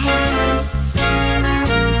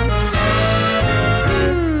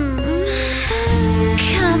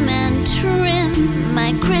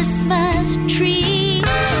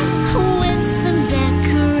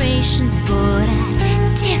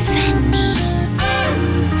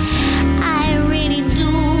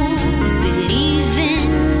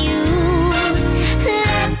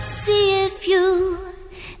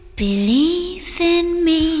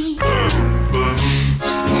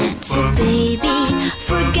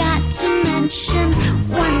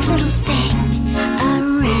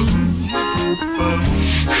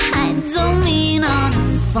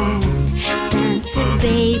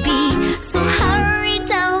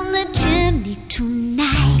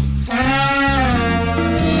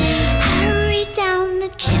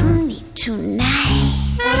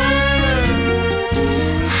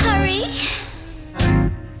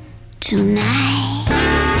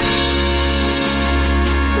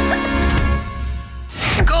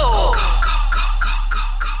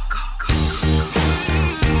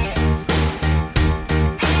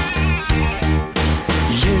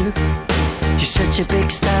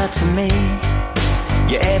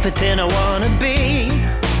everything I wanna be,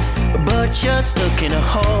 but you're stuck in a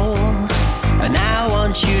hole, and I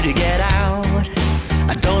want you to get out.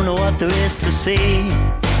 I don't know what there is to see,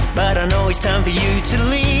 but I know it's time for you to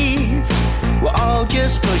leave. We're all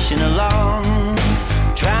just pushing along,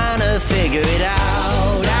 trying to figure it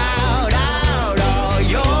out, out, out. All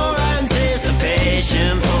your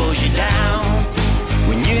anticipation pulls you down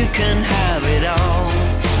when you can have it all.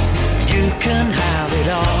 You can have it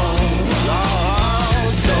all.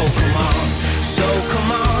 Oh, so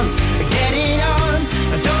come on, get it on.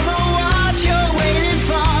 I don't know what you're waiting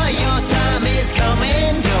for. Your time is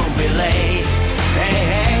coming, don't be late. Hey,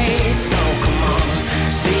 hey, so come on,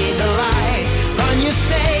 see the light on your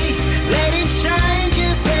face. Let it shine,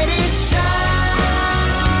 just let it shine.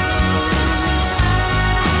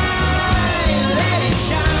 Let it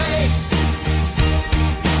shine.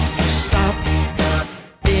 Stop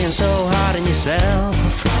being so hard on yourself.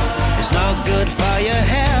 It's not good for your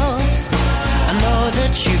health. I know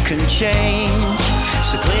that you can change,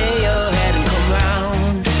 so clear your head and come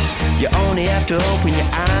round. You only have to open your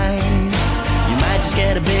eyes. You might just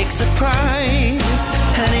get a big surprise,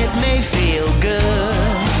 and it may feel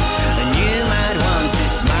good, and you might want to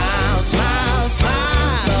smile, smile,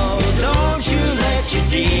 smile. Oh, don't you let your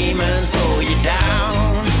demons pull you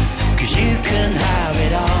down, 'cause you can have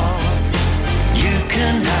it all. You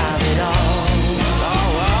can have it all.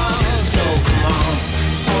 Oh, oh, so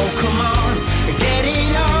come on, get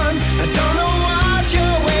it on. I don't know what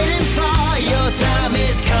you're waiting for. Your time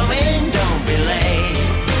is coming, don't be late.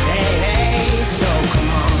 Hey, hey, so come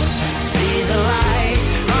on, see the light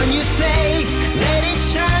on your face. Let it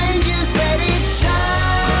shine, just let it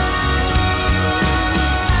shine.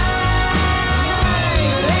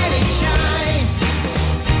 Let it shine.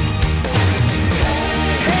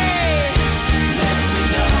 Hey,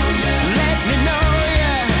 let me know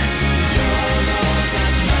ya. You're all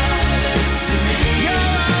that matters to me. You're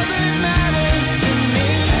all that matters to me.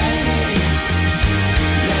 Hey,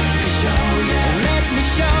 let me show ya. Let me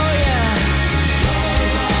show ya. You're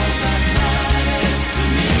all that matters to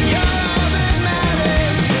me. You're all that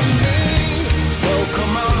matters to me. So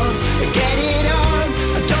come on, get it on.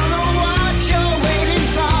 I don't know what you're waiting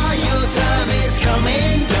for. Your time is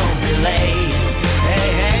coming, don't be late. Hey,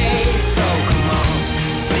 hey, so come on,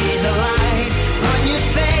 see the light on your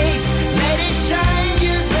face. Let it shine,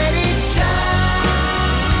 just let it shine.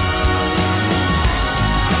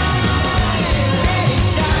 Let it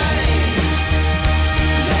shine.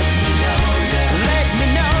 Let me know ya. Let me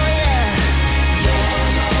know ya. You're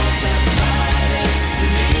all that matters to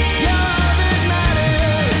me. You're all that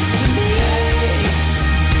matters to me. Hey,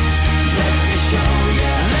 let me show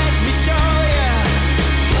ya. Let me show ya.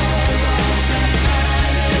 You're all that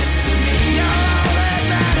matters to me. You're all that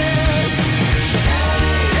matters.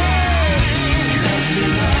 Hey, let me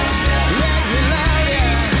love ya. Let me love ya.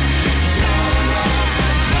 You're all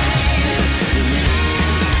that matters to me.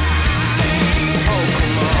 Oh,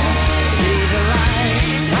 come on, see the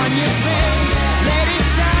light on your face. Let it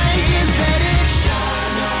shine, just let it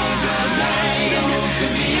shine all the light over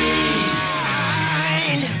me.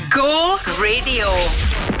 Go Radio.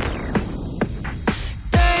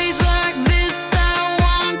 Days like this, I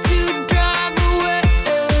want to drive away.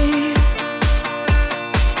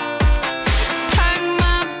 Pack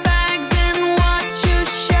my bags and watch your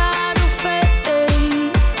shadow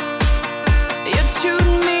fade. You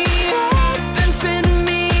chewed me up and spit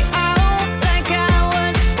me out like I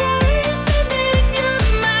was poison in your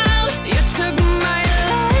mouth. You took my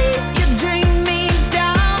light, you drained me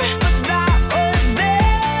down, but that was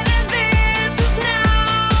then and this is now.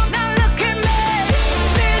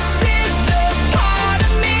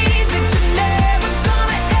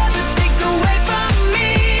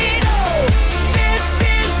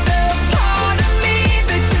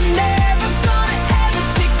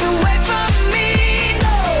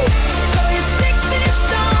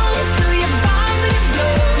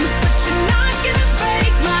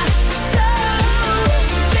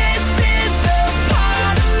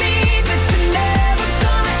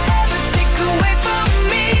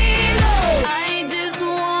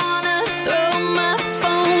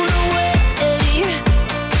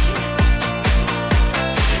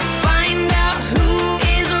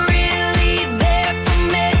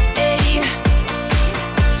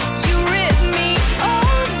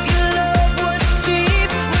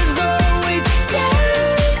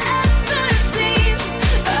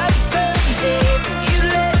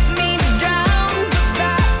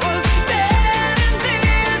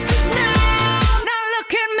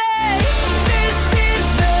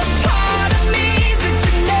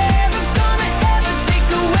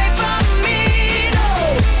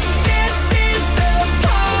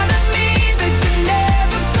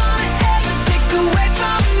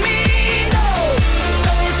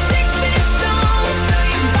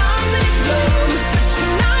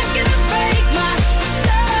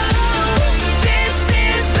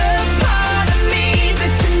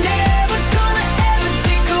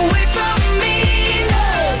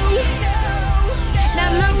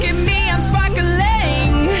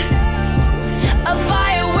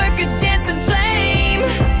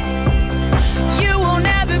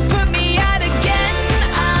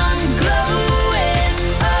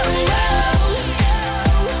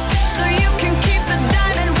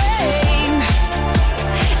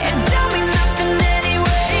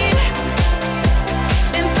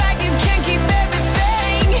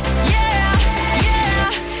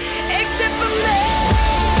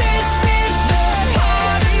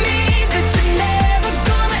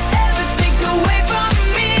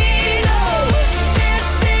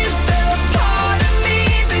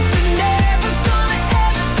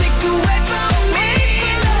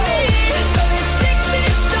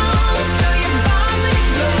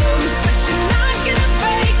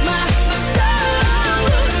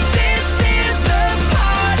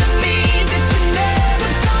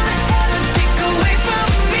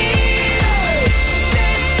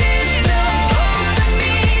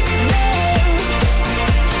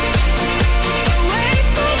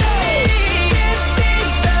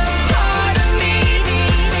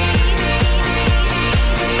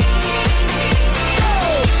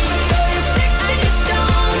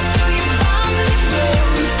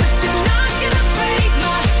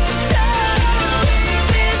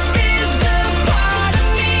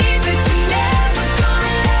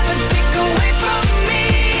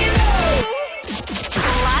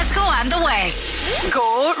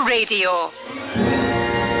 Radio. 1,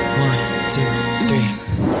 2, 3,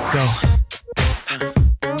 go.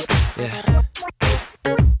 Yeah.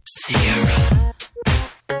 Sierra.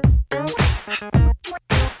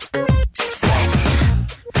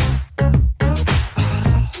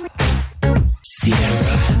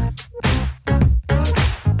 Sierra.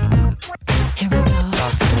 Here we go.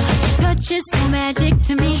 Touch is so magic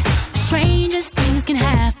to me. The strangest things can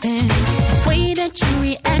happen. The way that you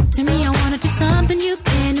react to me, I wanna do something you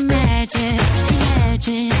can't imagine.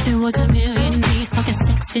 Imagine if there was a million bees talking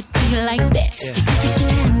sexy to you like that. You think you can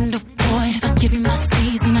handle, boy? If I give you my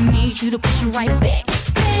squeeze and I need you to push it right back.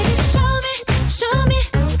 Baby, show me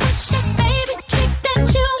what's your favorite trick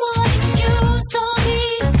that you want to use on me.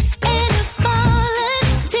 And a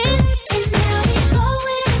volunteer, and now we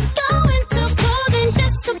going to golden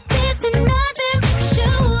disappears and nothing but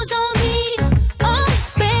shoes on me. Oh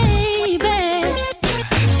baby,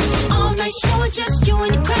 all night show with just you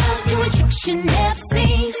and your crowd, doing tricks you never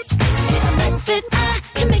seen. That I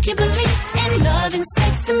can make you believe in love and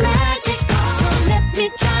sex and magic. So let me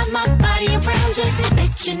drive my body around you. I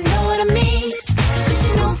bet you know what I mean. 'Cause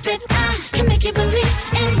you know that I can make you believe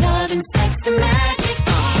in love and sex and magic.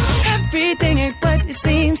 Everything ain't what it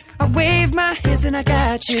seems. I wave my hands and I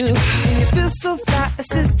got you. And you feel so fly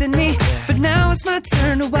assisting me. But now it's my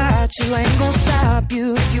turn to watch you. I ain't gonna stop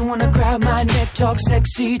you. If you wanna grab my neck, talk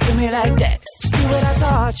sexy to me like that. Just do what I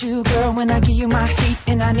taught you, girl, when I give you my heat.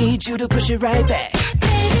 And I need you to push it right back.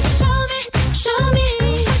 Baby, show me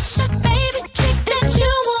what's your favorite trick that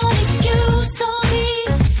you want to use on me.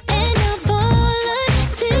 And I'll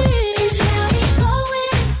volunteer. And now we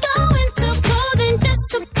going to golden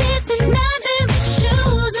disappears and nothing but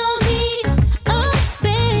shoes on me. Oh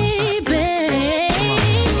baby,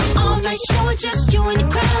 all night show with just you and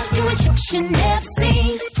your crowd, doing tricks you never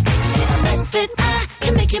seen. That I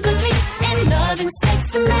can make you believe in love and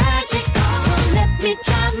sex and magic. So let me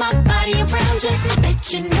drive my body around you. I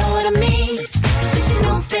bet you know what I mean. 'Cause you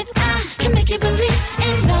know that I can make you believe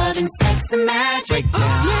in love and sex and magic.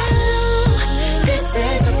 Now, this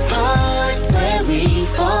is the part where we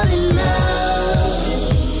fall in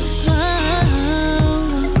love. Oh,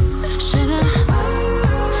 sugar,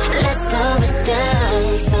 let's slow it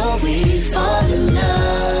down so we fall in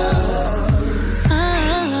love.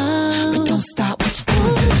 Oh, but don't stop what you're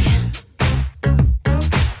doing to me.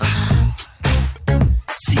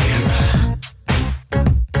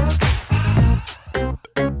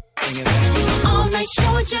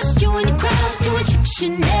 Show it just you and your crowd, doing tricks you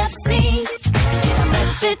never seen.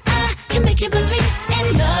 That I can make you believe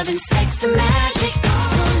in love and sex and magic.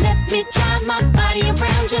 So let me drive my body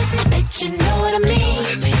around you. I bet you know what I mean.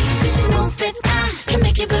 'Cause you know that I can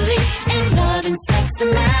make you believe in love and sex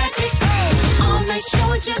and magic. All night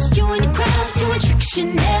show it just you and your crowd, doing tricks you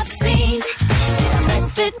never seen.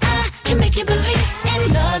 That I can make you believe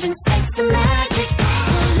in love and sex and magic.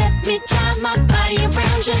 So let me drive my body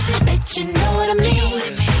around you. I bet you know what I mean.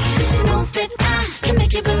 'Cause you know that I can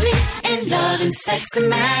make you believe in love and sex and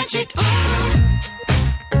magic.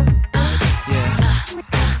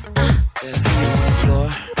 See you on the floor.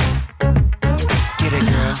 Get it,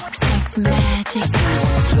 girl. Sex and magic. I see you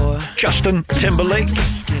on the floor. Justin Timberlake,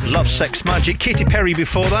 Love, Sex, Magic. Katy Perry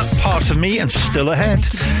before that, Part of Me, and Still Ahead.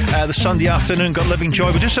 The Sunday afternoon got Living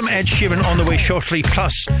Joy. We'll do some Ed Sheeran on the way shortly,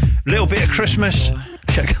 plus a little bit of Christmas.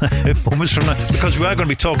 Check that out moments from now, because we are going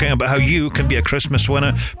to be talking about how you can be a Christmas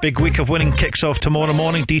winner. Big week of winning kicks off tomorrow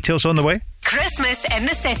morning. Details on the way. Christmas in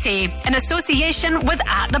the City, in association with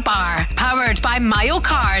At the Bar. Powered by Mile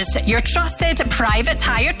Cars, your trusted private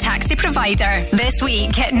hire taxi provider. This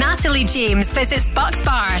week, Natalie James visits Bucks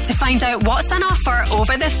Bar to find out what's on offer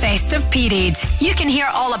over the festive period. You can hear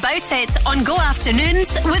all about it on Go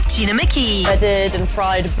Afternoons with Gina McKee. Breaded and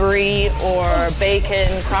fried brie or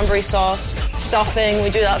bacon, cranberry sauce, stuffing, we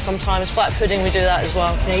do that sometimes. Black pudding, we do that as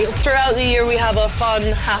well. Throughout the year, we have a fun,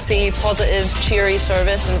 happy, positive, cheery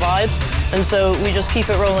service and vibe. And so we just keep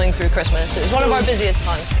it rolling through Christmas. It's one of our busiest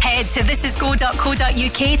times. Head to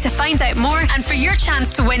thisisgo.co.uk to find out more and for your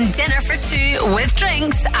chance to win dinner for two with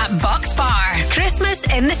drinks at Bucks Bar. Christmas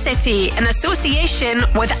in the City in association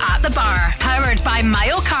with At the Bar. Powered by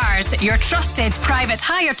Mile Cars, your trusted private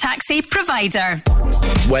hire taxi provider.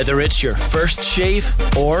 Whether it's your first shave,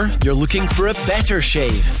 or you're looking for a better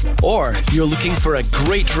shave, or you're looking for a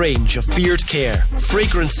great range of beard care,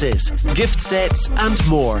 fragrances, gift sets and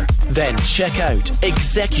more, then check out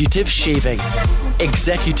Executive Shaving.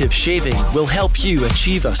 Executive Shaving will help you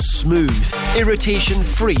achieve a smooth,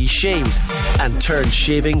 irritation-free shave and turn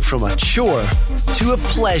shaving from a chore to a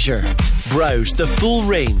pleasure. Browse the full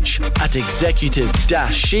range at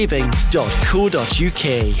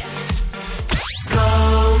executive-shaving.co.uk.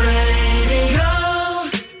 Go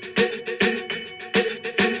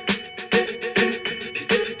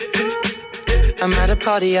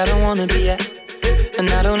party I don't wanna be at, and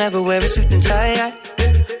I don't ever wear a suit and tie.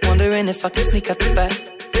 Wondering if I can sneak out the back.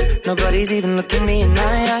 Nobody's even looking me in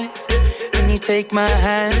my eyes. Then you take my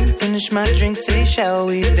hand, finish my drink, say, shall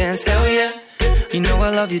we dance? Hell yeah. You know I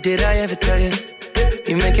love you, did I ever tell you?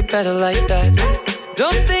 You make it better like that.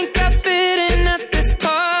 Don't think I fit in at this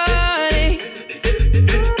party.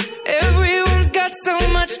 Everyone's got so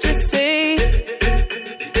much to say.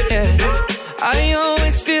 Yeah, I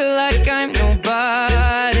always feel like I'm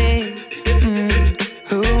nobody.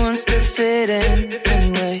 Who wants to fit in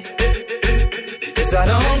anyway? 'Cause I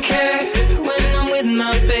don't care when I'm with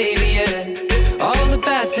my baby, yeah. All the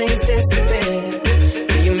bad things disappear.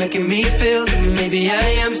 You're making me feel that maybe I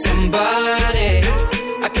am somebody.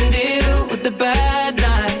 I can deal with the bad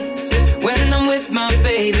nights when I'm with my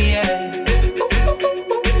baby, yeah.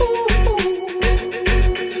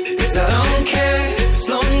 'Cause I don't care as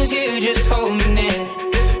long as you just hold me near.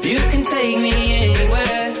 You can take me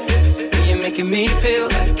anywhere. You're making me feel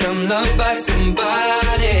like I'm loved by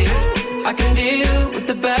somebody. I can deal with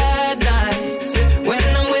the bad nights when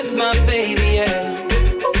I'm with my baby, yeah.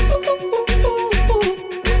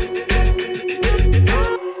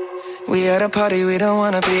 We at a party we don't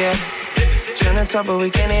wanna be at. Trying to talk but we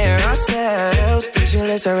can't hear ourselves.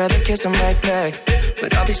 Pictureless, I'd rather kiss them right back. But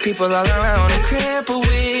all these people all around are crippled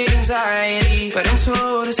with anxiety. But I'm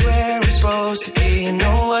told it's where I'm supposed to be. You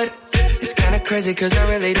know what? It's kinda crazy 'cause I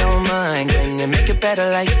really don't mind. Can you make it better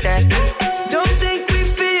like that? Don't think we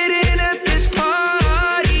fit in at this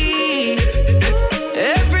party.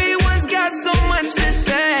 Everyone's got so much to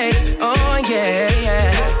say. Oh yeah, yeah.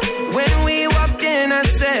 When we walked in I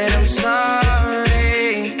said I'm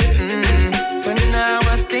sorry. But now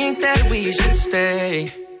I think that we should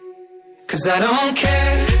stay. 'Cause I don't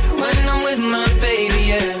care when I'm with my baby,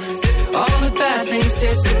 yeah. All the bad things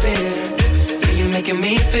disappear. You're making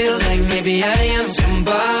me feel like maybe I am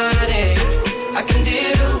somebody. I can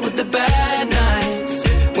deal with the bad nights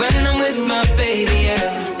when I'm with my baby, yeah.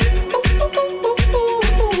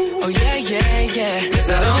 Oh yeah, yeah, yeah. 'Cause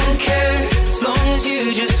I don't care as long as you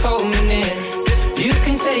just hold me near. You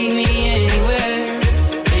can take me anywhere.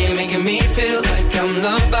 You're making me feel like I'm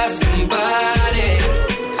loved by somebody.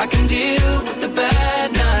 I can deal with the bad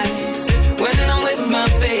nights when I'm with my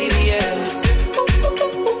baby, yeah.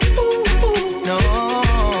 No,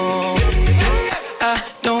 I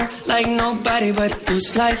don't like nobody but you.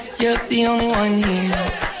 It's like you're the only one here.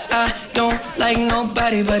 I don't like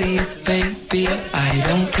nobody but you, baby. I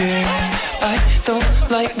don't care. I don't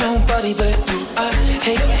like nobody but you. I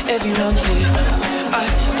hate everyone here. I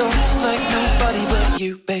don't like nobody but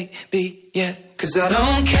you, baby, yeah. 'Cause I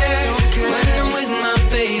don't care when I'm with my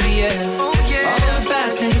baby, yeah. Oh, yeah. All the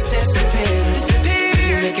bad things disappear.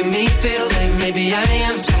 You're making me feel like maybe I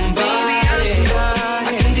am somebody.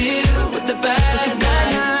 I can deal with the bad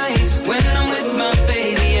nights when I'm with my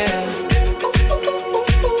baby, yeah.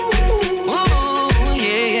 Ooh,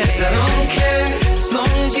 yeah, yeah. 'Cause I don't care as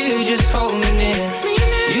long as you just hold me near.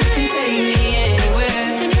 You can take me anywhere.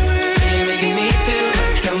 You're making me feel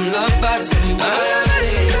like I'm loved by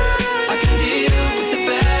somebody. I can deal with the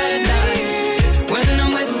bad nights when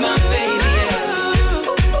I'm with my baby, yeah.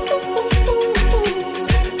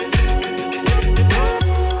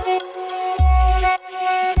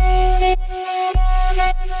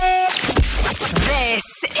 This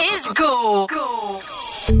is Go.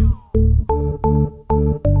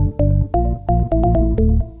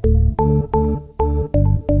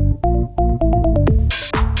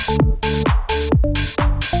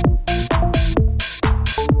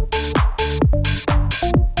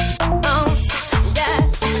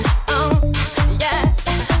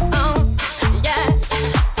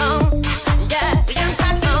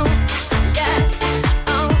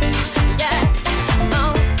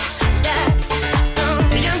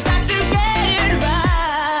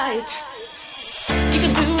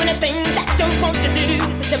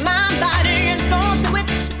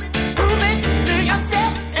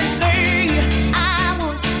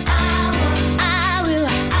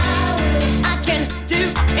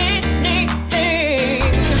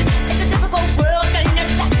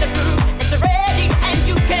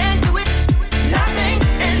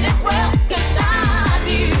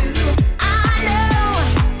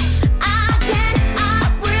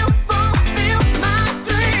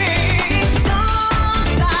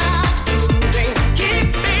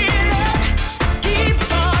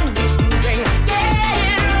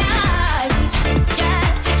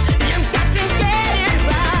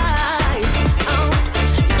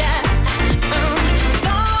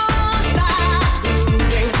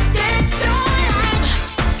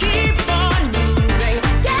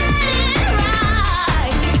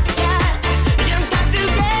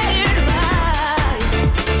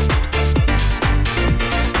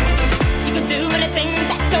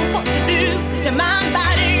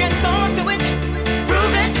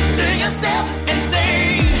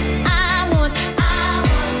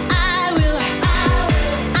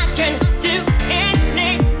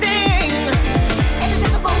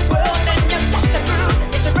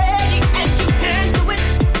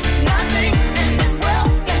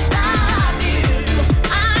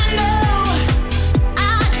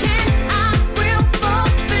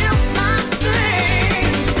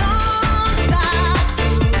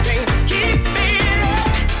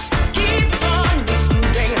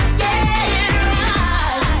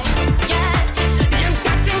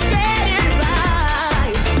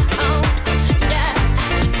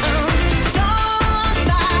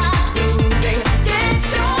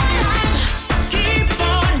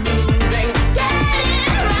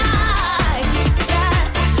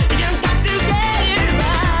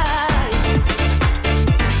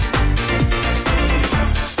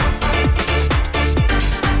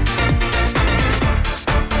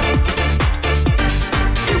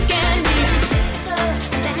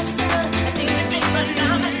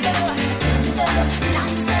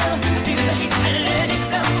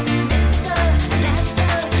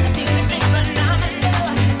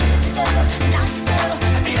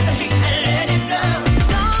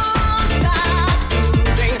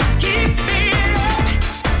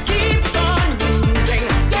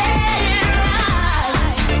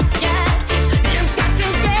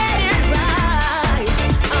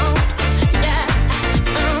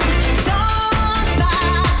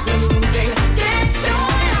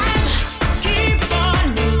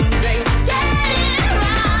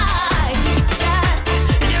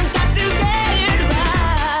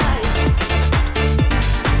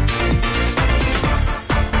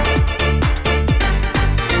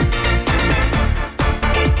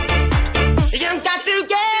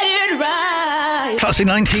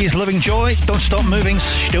 Classic 90s Living Joy, Don't Stop Moving,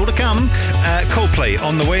 still to come. Coldplay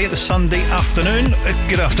on the way this Sunday afternoon.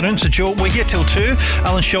 Good afternoon to Joe. We're here till 2.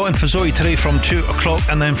 Alan Shaw in for Zoe today from 2 o'clock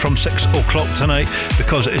and then from 6 o'clock tonight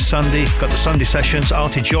because it is Sunday. Got the Sunday sessions.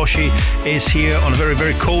 Artie Joshi is here on a very,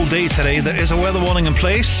 very cold day today. There is a weather warning in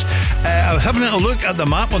place. I was having a look at the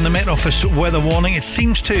map on the Met Office weather warning. It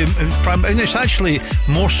seems to, it's actually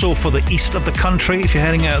more so for the east of the country if you're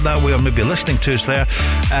heading out that way or maybe listening to us there.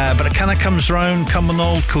 But it kind of comes round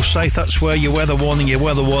Cumbernauld, Kilday, that's where your weather warning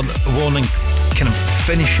kind of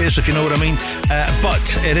finishes, if you know what I mean.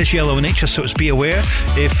 But it is yellow in nature, so be aware.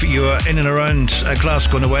 If you're in and around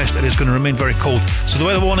Glasgow and the west, it is going to remain very cold. So the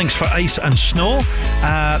weather warning's for ice and snow.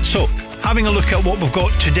 So having a look at what we've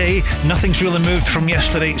got today, nothing's really moved from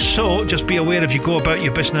yesterday, so just be aware if you go about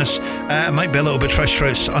your business, it might be a little bit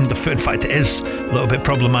treacherous underfoot. In fact, it is a little bit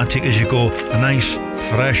problematic as you go a nice,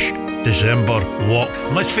 fresh December walk.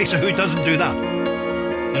 And let's face it, who doesn't do that?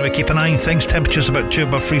 Anyway, keep an eye on things. Temperatures about 2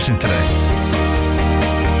 above freezing today.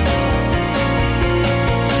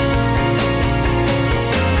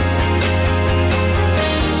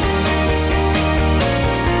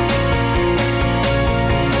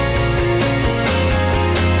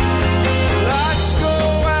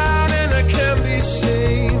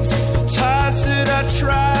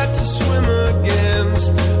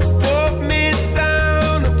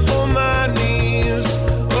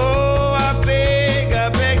 Oh, I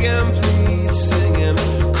beg and please, singing,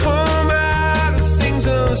 come out.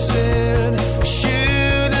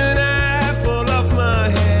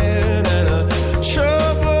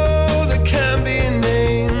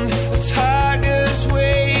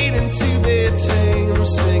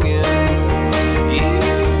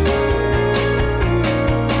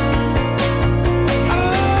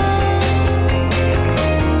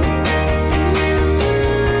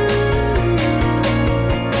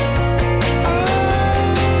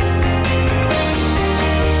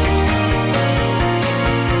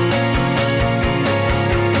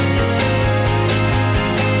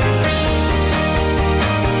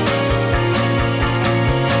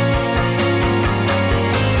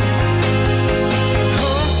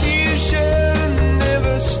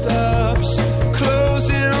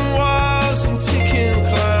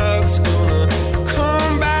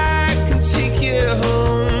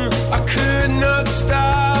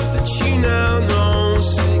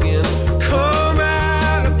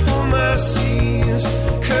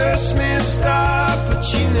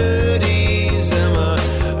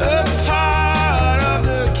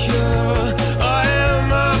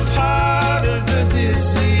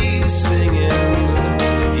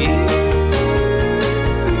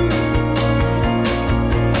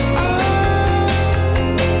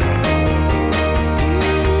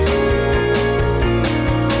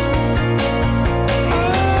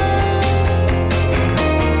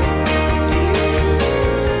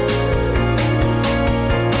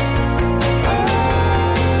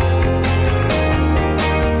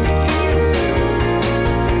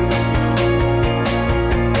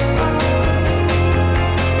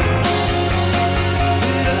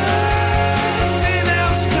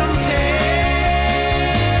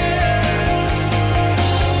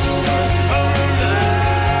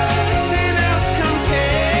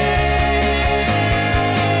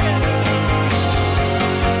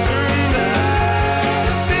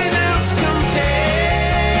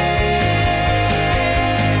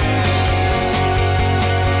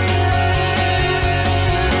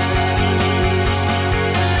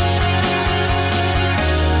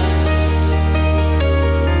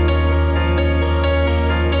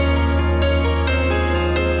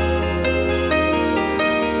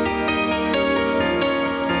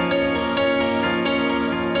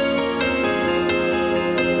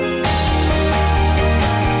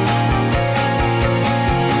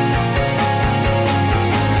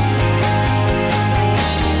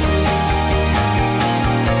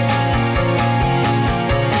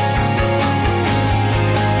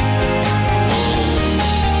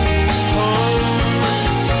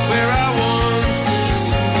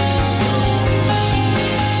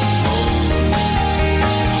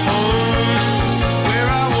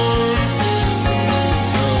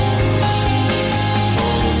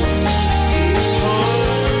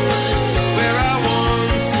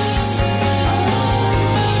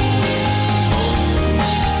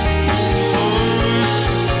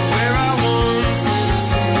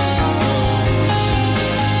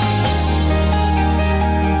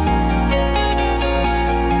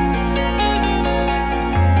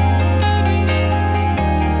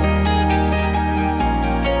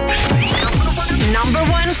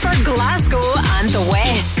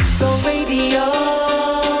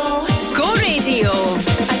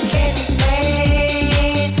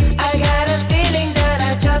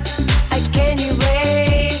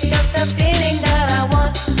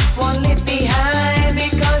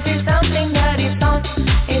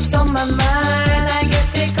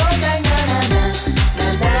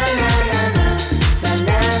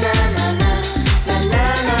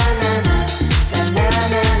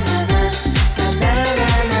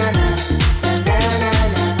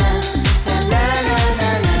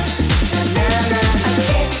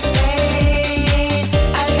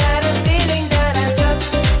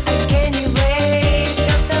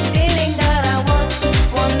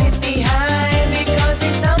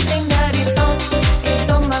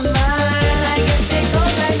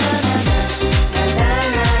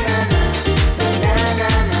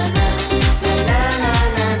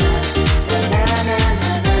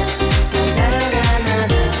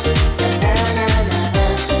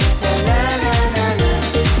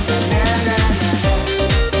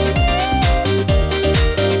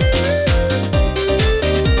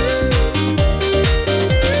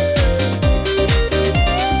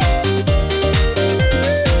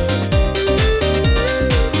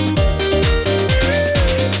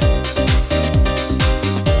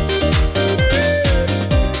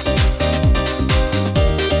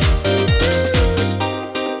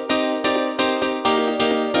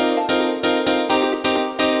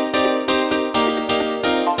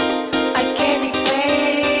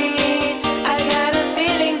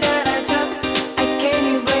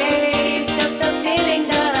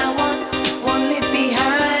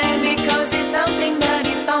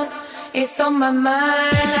 my mind.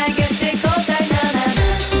 I guess it goes like na na na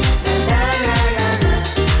na na na na na na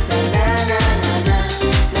na na na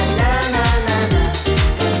na na.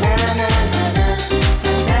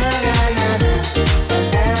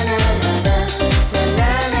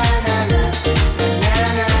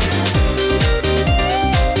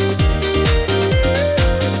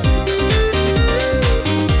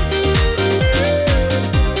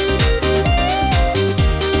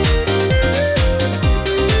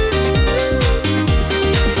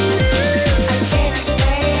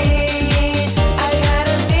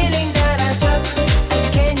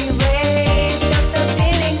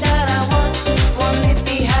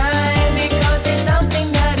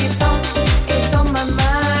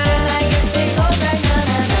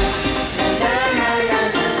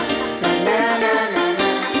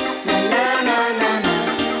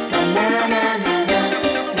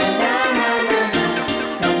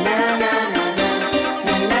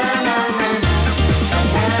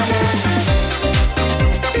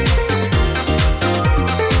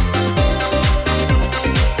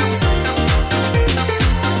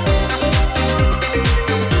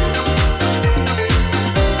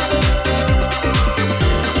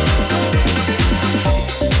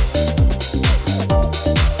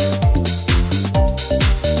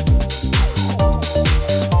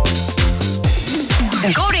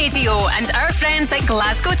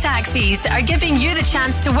 Glasgow Taxis are giving you the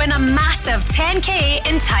chance to win a massive 10k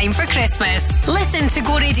in time for Christmas. Listen to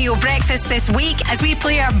Go Radio Breakfast this week as we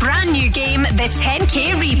play our brand new game, the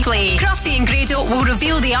 10k Replay. Crofty and Grado will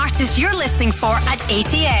reveal the artist you're listening for at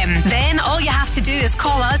 8am. Then all you have to do is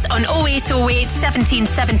call us on 0808 17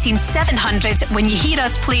 17 700 when you hear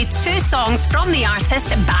us play two songs from the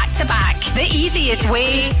artist back to back. The easiest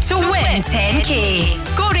way to win 10k.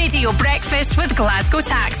 Go Radio Breakfast with Glasgow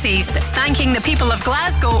Taxis, thanking the people of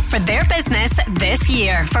Glasgow for their business this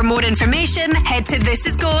year. For more information, head to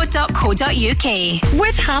thisisgo.co.uk.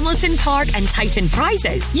 With Hamilton Park and Titan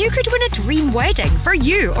prizes, you could win a dream wedding for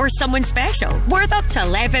you or someone special, worth up to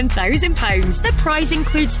 £11,000. The prize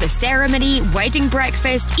includes the ceremony, wedding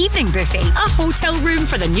breakfast, evening buffet, a hotel room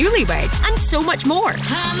for the newlyweds, and so much more.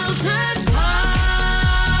 Hamilton Park.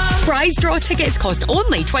 Prize draw tickets cost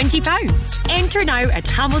only £20. Enter now at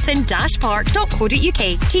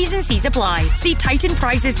hamilton-park.co.uk. T's and C's apply. See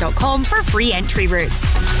titanprizes.com for free entry routes.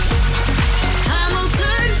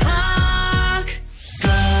 Hamilton Park.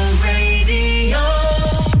 Go Radio.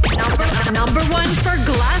 Number one for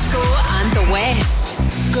Glasgow and the West.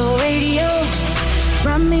 Go Radio.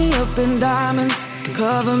 Wrap me up in diamonds,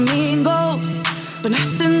 cover me in gold, but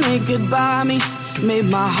nothing they could buy me made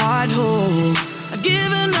my heart whole. I'd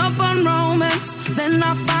given up on romance, then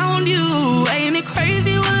I found you. Ain't it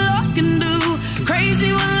crazy what love can do?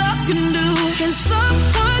 Crazy what love can do. Can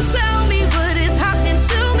someone tell me what is happening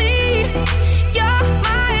to me? You're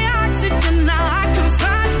my oxygen, now I can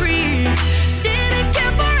find breathe. Didn't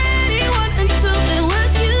care for anyone until it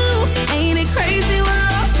was you. Ain't it crazy what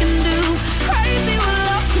love can do? Crazy what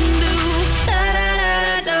love can do. Da da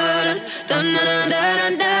da da da da da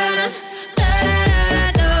da da.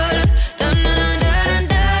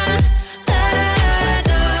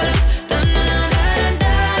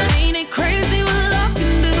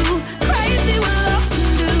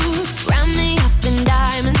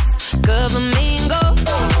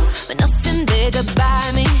 By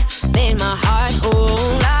me, made my heart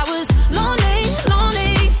whole. I was lonely,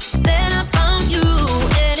 lonely, then I found you.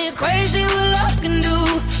 And it crazy what love can do,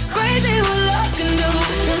 crazy what love can do.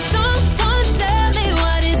 Can someone tell me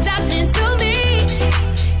what is happening to me?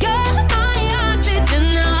 You're my oxygen,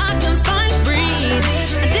 now I can finally breathe.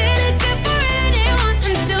 I didn't care for anyone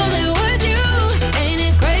until it was you. Ain't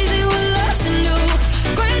it crazy what love can do,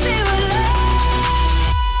 crazy what love can do.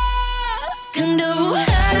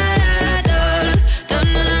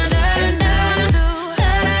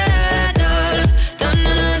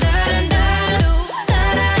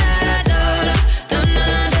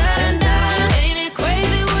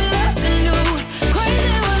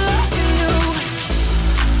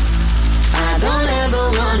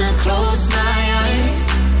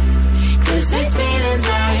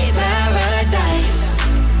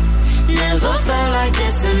 Like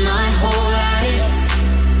this in my whole life.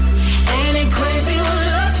 Ain't it crazy what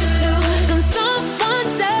love can do? Can someone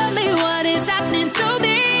tell me what is happening to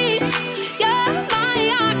me? You're my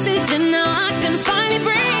oxygen, now I can finally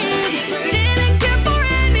breathe. Didn't care for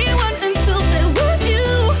anyone until there was you.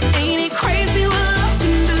 Ain't it crazy what love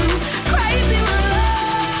can do? Crazy what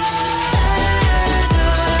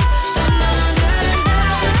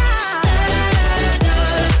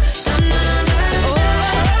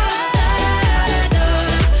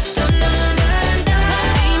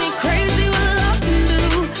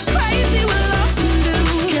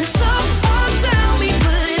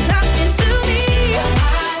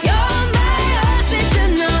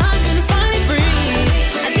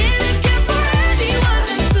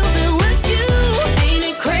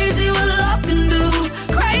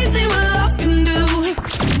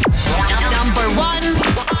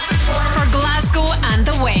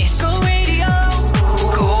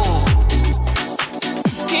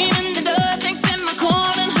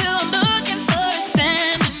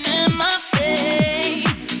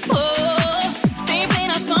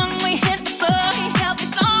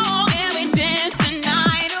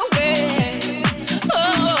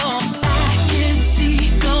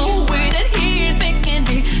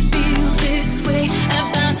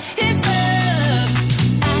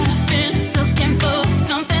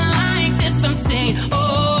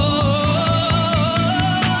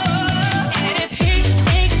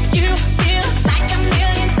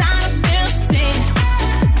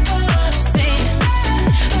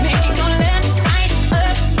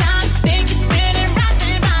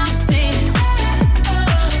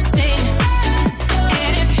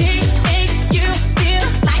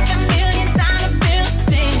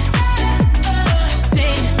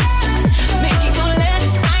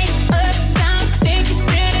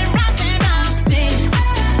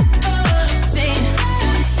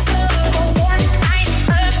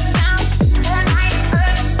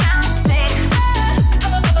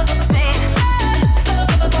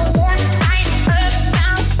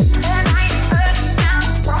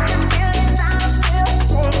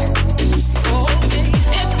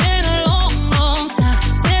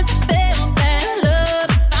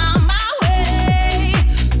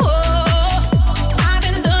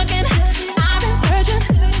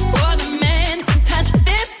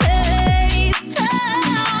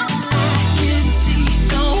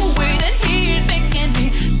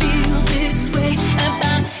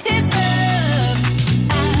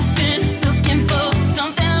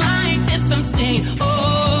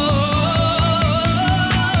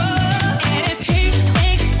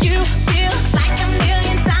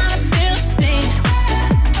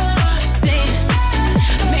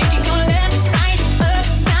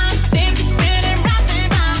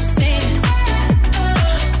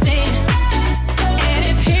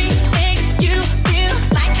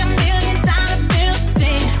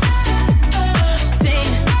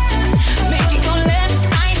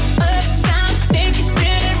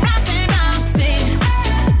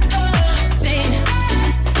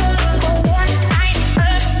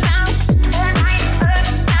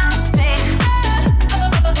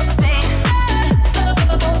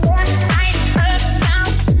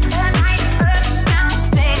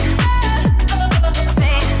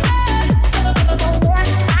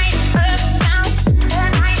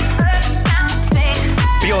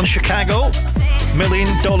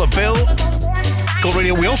 $1 million bill. Go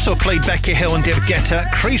Radio. We also played Becky Hill and David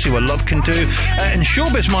Guetta, Crazy What Love Can Do. In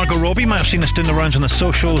showbiz, Margot Robbie might have seen us doing the rounds on the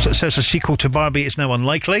socials. It says a sequel to Barbie is now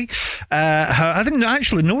unlikely. I didn't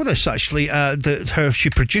actually know this, actually. She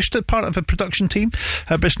produced it, part of a production team.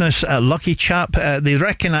 Her business, Lucky Chap, they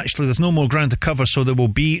reckon actually there's no more ground to cover, so there will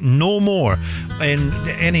be no more in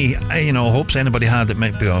any hopes anybody had it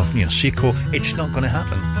might be a sequel. It's not going to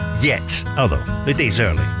happen yet, although the day's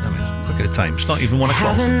early. I mean, look at the time, it's not even 1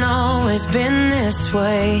 o'clock. Haven't always been this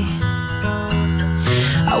way.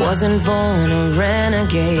 I wasn't born a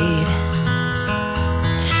renegade.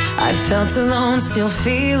 I felt alone, still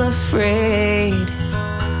feel afraid.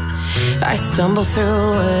 I stumble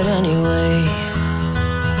through it anyway.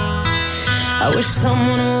 I wish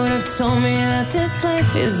someone would have told me that this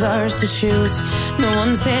life is ours to choose. No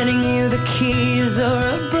one's handing you the keys or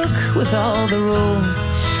a book with all the rules.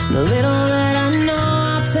 The little that I know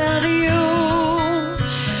I'll tell you.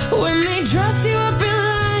 When they dress you up in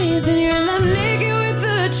lies and you're left naked with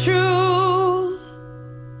the truth,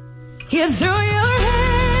 you throw your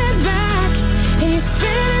head back and you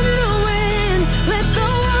spin in the wind. Let the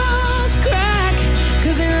walls crack,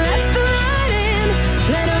 'cause it lets the light in.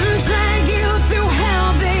 Let them drag you through hell.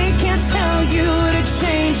 They can't tell you to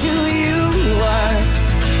change who you are.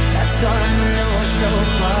 That's all I know so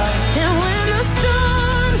far. And when the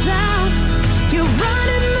storm's out, you run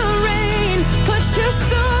in the rain. Put your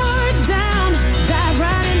sword down, dive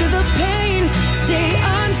right into the pain. Stay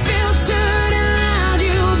unfiltered and loud.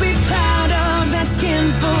 You'll be proud of that skin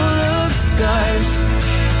full of scars.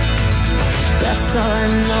 That's all I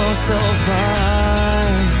know so far.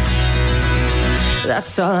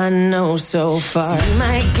 That's all I know so far. So you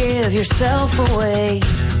might give yourself away,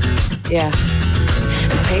 yeah,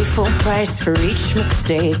 and pay full price for each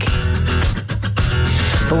mistake.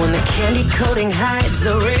 But when the candy coating hides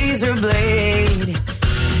the razor blade,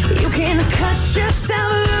 you can cut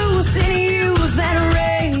yourself loose and use that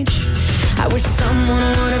rage. I wish someone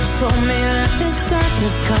would have told me that this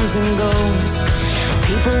darkness comes and goes.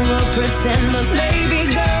 People will pretend, but baby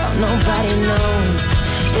girl, nobody knows.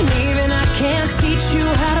 And even I can't teach you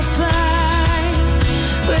how to fly,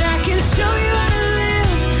 but I can show you how to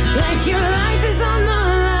live like your life is on the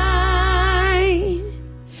line.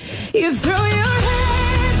 You throw your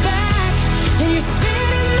head back and you spin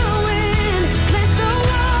in the wind. Let the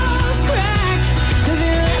walls crack, 'cause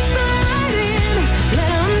it lets the light in. Let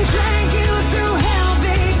them drag you through hell.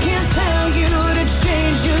 They can't tell you to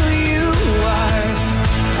change who you are.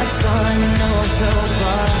 That's all I know so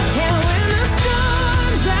far. And when the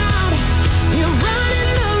storm's out, you run in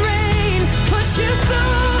the rain. Put your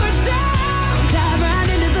sword down, dive right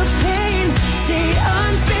into the pain. Stay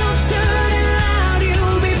unfiltered and loud.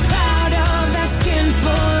 You'll be proud of that skin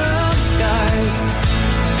full of scars.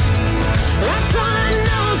 That's all I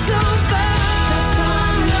know so far. That's all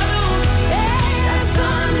I know. Hey, that's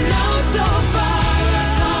all I know so far.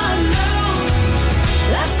 That's all I know.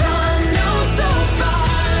 That's all I know so far.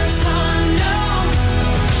 That's all I know.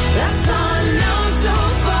 That's all I know so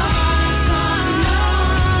far. That's all I know.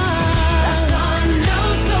 That's all I know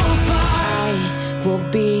so far. I will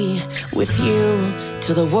be with you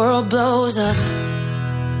till the world blows up.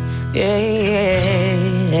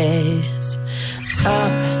 Yes.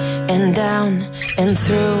 Up and down and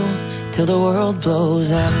through till the world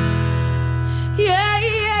blows up. Yeah,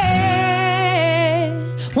 yeah.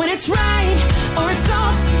 When it's right or it's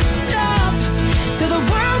off, up till the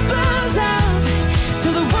world blows up,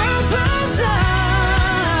 till the world blows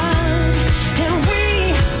up, and we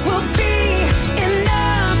will be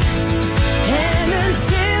enough. And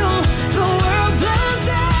until the world blows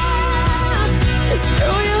up, just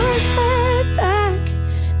throw your head back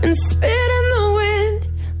and spit in the wind.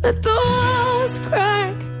 Let the walls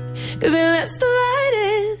crack, 'cause it lets the light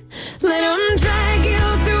in. Let them drag you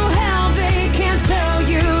through hell. They can't tell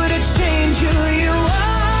you to change who you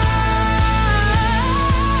are.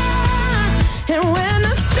 And when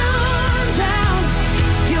the storm's out,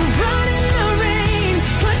 you run in the rain.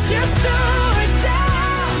 Put your sword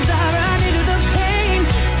down, dive right into the pain.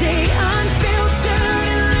 Stay unfiltered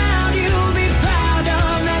and loud. You'll be proud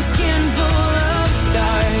of that skin full of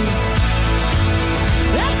scars.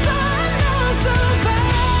 That's all I know so far.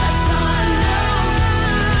 That's all I know.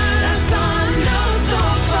 That's all I know so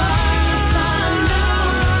far. That's all I know.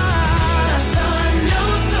 That's all I know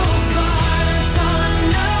so far. That's all I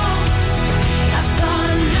know. That's all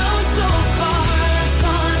I know so far. That's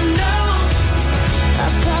all I know.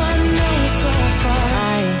 That's all I know so far.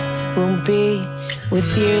 I will be with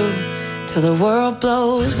you till the world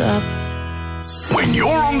blows up. When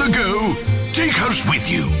you're on the go, take us with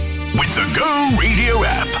you. with the Go Radio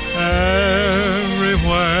app.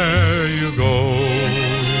 Everywhere you go,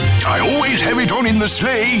 I always have it on in the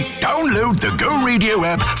sleigh. Download the Go Radio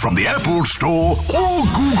app from the Apple Store or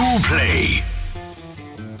Google Play.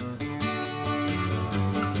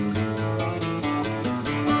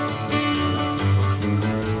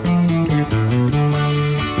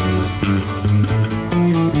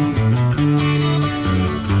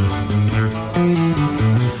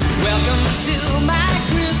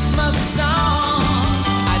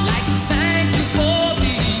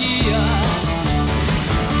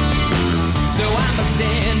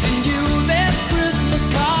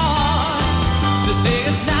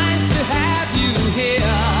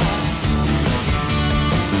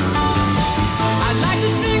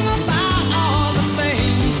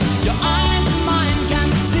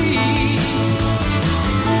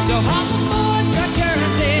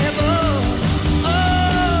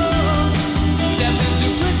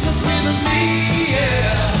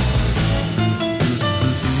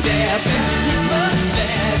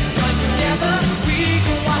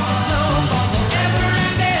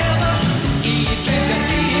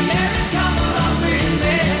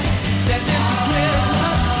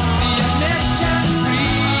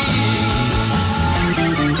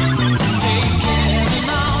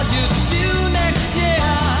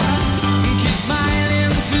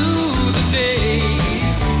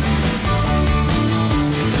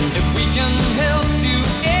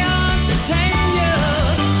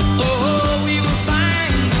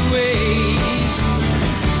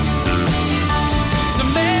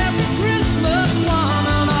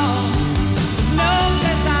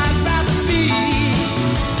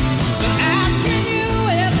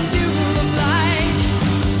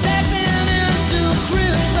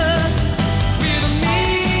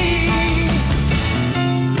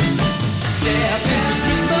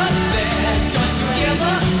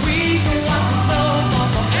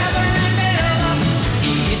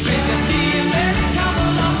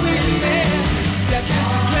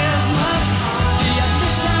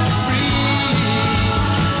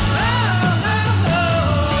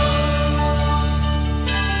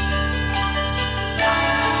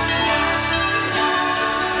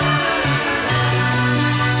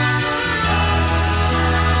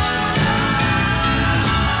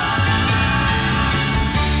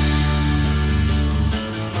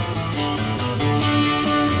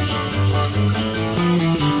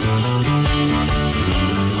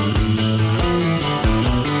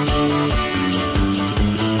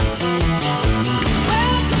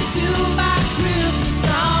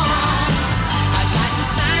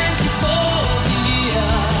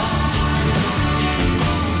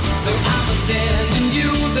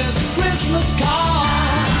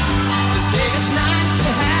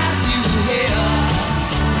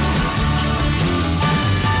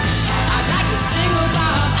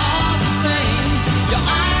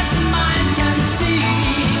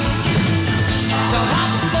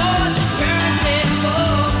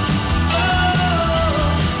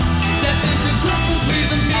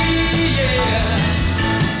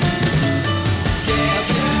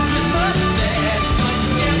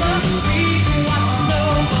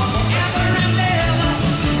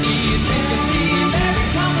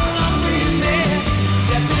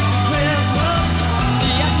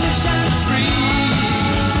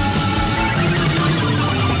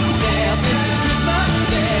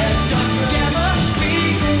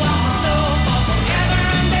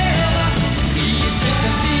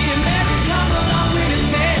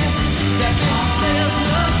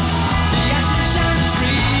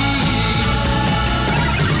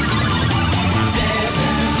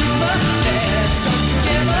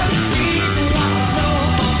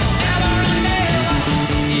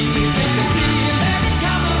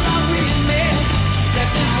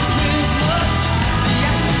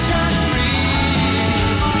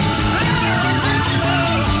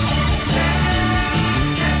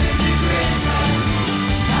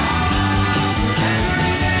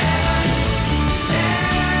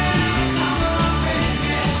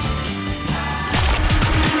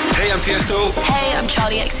 Tiesto. Hey, I'm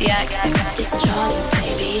Charlie XCX. It's Charlie,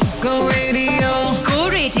 baby. Go Radio. Go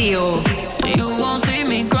Radio. You won't see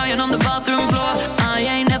me crying on the bathroom floor. I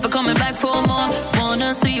ain't never coming back for more.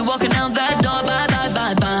 Wanna see you walking out that door. Bye, bye,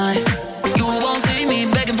 bye, bye. You won't see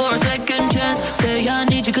me begging for a second chance. Say I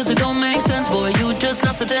need you cause it don't make sense. Boy, you just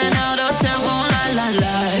lost a 10 out of 10. Won't lie, lie,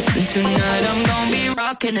 lie. Tonight I'm gonna be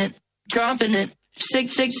rocking it, dropping it. Shake,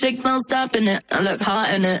 shake, shake, no stopping it. I look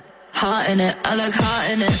hot in it, hot in it. I look hot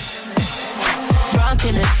in it.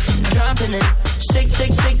 Rocking it, dropping it. Shake,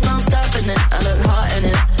 shake, shake, no stopping it. I look hot in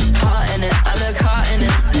it, hot in it. I look hot in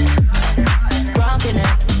it. Rocking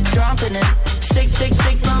it, dropping it. Shake, shake,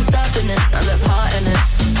 shake, non stopping it. I look hot in it,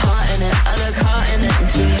 hot in it. I look hot in it.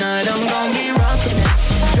 Tonight I'm gonna be rocking it,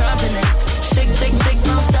 dropping it. Shake, shake, shake,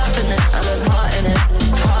 non stopping it. I look hot in it,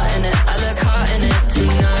 hot in it. I look hot in it.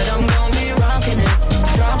 Tonight I'm gonna be rocking it,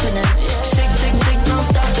 dropping it. Shake, shake, shake, non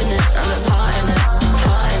stopping it. I look hot in it,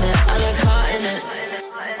 hot in it. I look hot in it.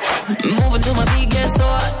 Moving till my feet get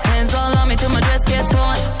sore, hands all on me till my dress gets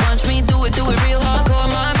torn. Watch me do it real hardcore.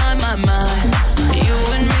 My. You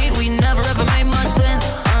and me, we never ever made much sense.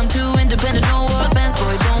 I'm too independent, no offense.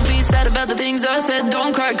 Boy, don't be sad about the things I said.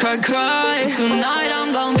 Don't cry, cry, cry. Tonight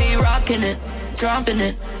I'm gonna be rocking it, dropping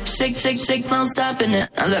it. Shake, shake, shake, no stopping it.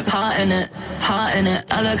 I look hot in it, hot in it.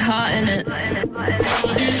 I look hot in it.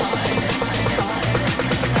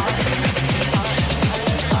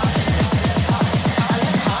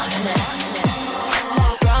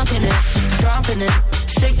 Rocking it, dropping it.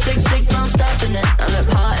 Shake, shake, shake, no stopping it. I look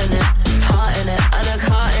hot in it, hot in it. I look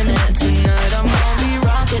hot in it. Tonight I'm gonna be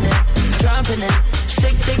rocking it, dropping it.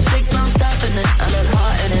 Shake, shake, shake, no stopping it. I look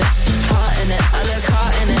hot in it, hot in it. I look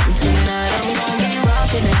hot in it. Tonight I'm gonna be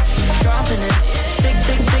rocking it, dropping it. Shake,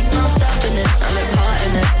 shake, shake, no stopping it. I look hot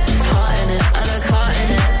in it, hot in it. I look hot in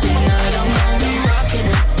it. Tonight I'm gonna be rocking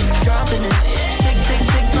it, dropping it. Shake, shake,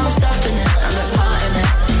 shake, no stopping it. I look hot in it,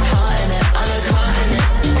 hot in it. I look hot in it.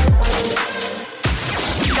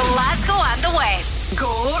 Glasgow and the West.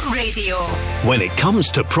 Go Radio. When it comes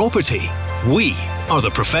to property, we are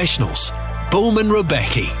the professionals. Bowman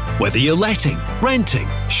Rebecca. Whether you're letting, renting,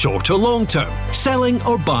 short or long term, selling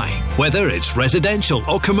or buying, whether it's residential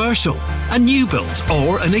or commercial, a new build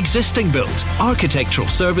or an existing build, architectural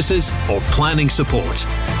services or planning support,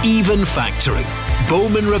 even factoring.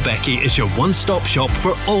 Bowman Rebecca is your one-stop shop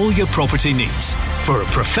for all your property needs. For a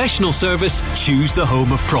professional service, choose the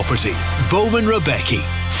home of property. Bowman Rebecca.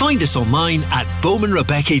 Find us online at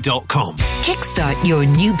bowmanrebecca.com. Kickstart your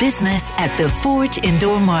new business at the Forge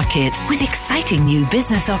Indoor Market. With exciting new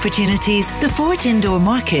business opportunities, the Forge Indoor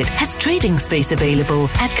Market has trading space available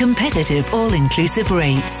at competitive all-inclusive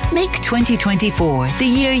rates. Make 2024 the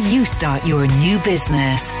year you start your new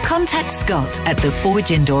business. Contact Scott at the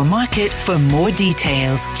Forge Indoor Market for more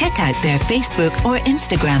details. Check out their Facebook or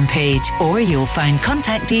Instagram page, or you'll find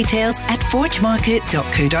contact details at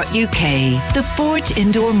forgemarket.co.uk. The Forge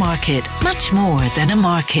Indoor Market, much more than a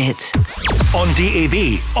market. On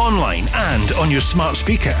DAB, online and on your smart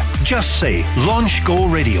speaker, just say Launch Go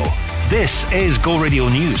Radio. This is Go Radio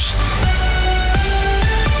News.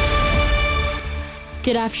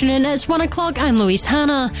 Good afternoon, it's 1 o'clock, I'm Louise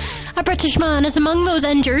Hanna. A British man is among those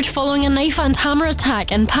injured following a knife and hammer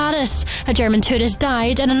attack in Paris. A German tourist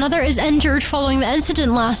died and another is injured following the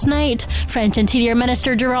incident last night. French Interior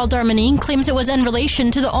Minister Gérald Darmanin claims it was in relation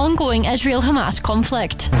to the ongoing Israel-Hamas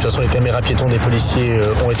conflict.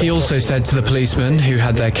 He also said to the policemen who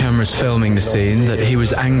had their cameras filming the scene that he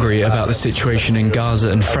was angry about the situation in Gaza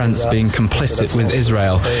and France being complicit with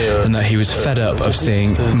Israel, and that he was fed up of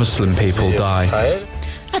seeing Muslim people die.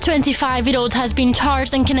 A 25-year-old has been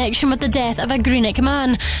charged in connection with the death of a Greenock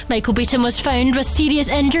man. Michael Beaton was found with serious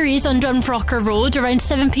injuries on Drumfrocker Road around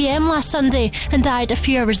 7 p.m. last Sunday and died a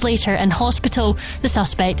few hours later in hospital. The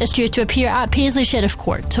suspect is due to appear at Paisley Sheriff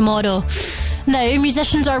Court tomorrow. Now,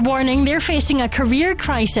 musicians are warning they're facing a career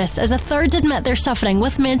crisis as a third admit they're suffering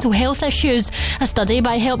with mental health issues. A study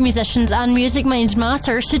by Help Musicians and Music Minds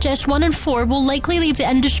Matter suggests 1 in 4 will likely leave the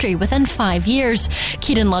industry within 5 years.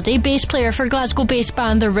 Kieran Luddy, bass player for Glasgow-based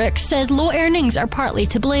band The Rooks, says low earnings are partly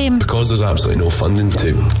to blame. Because there's absolutely no funding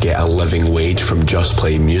to get a living wage from just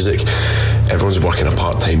playing music, everyone's working a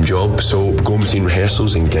part-time job, so going between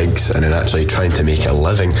rehearsals and gigs and then actually trying to make a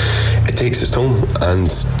living, it takes its toll,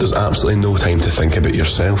 and there's absolutely no time to think about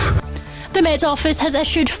yourself. The Met Office has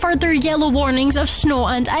issued further yellow warnings of snow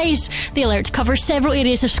and ice. The alert covers several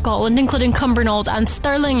areas of Scotland, including Cumbernauld and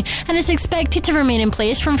Stirling, and is expected to remain in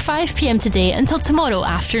place from 5 p.m. today until tomorrow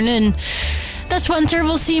afternoon. This winter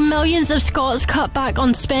will see millions of Scots cut back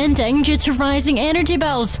on spending due to rising energy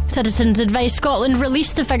bills. Citizens Advice Scotland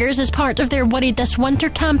released the figures as part of their Worried This Winter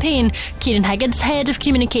campaign. Kieran Higgins, head of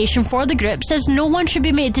communication for the group, says no one should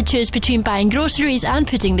be made to choose between buying groceries and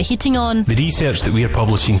putting the heating on. The research that we are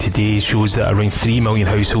publishing today shows that around 3 million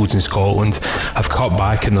households in Scotland have cut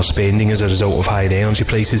back on their spending as a result of higher energy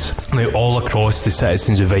prices. Now, all across the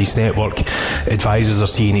Citizens Advice network, advisors are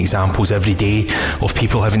seeing examples every day of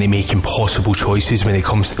people having to make impossible choices when it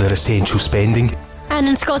comes to their essential spending. And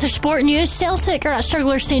in Scottish sport news, Celtic are at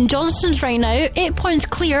struggler St Johnstone's right now, 8 points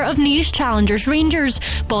clear of nearest challengers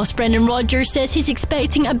Rangers. Boss Brendan Rodgers says he's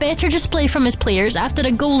expecting a better display from his players after a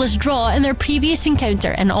goalless draw in their previous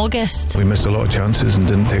encounter in August. We missed a lot of chances and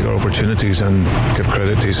didn't take our opportunities, and give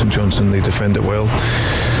credit to St Johnstone, they defend it well.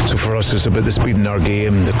 So for us it's about the speed in our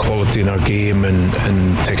game, the quality in our game,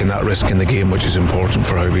 and taking that risk in the game, which is important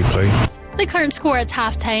for how we play. The current score at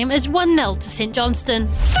half-time is 1-0 to St Johnstone.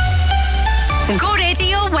 Go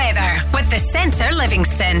Radio weather with the Centre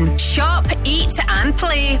Livingston. Shop, eat and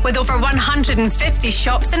play with over 150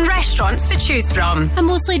 shops and restaurants to choose from. A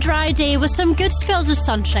mostly dry day with some good spells of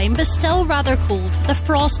sunshine, but still rather cold. The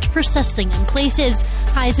frost persisting in places.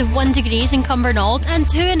 Highs of 1 degrees in Cumbernauld and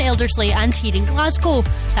 2 in Elderslie and here in Glasgow.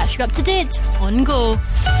 That's you up to date on Go.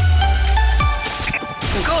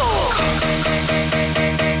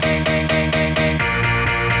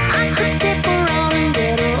 I could stick around and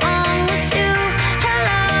get along with you.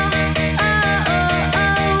 Hello,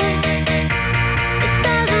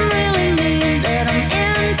 doesn't really mean that I'm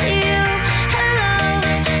into you. Hello,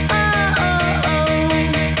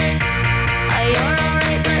 you're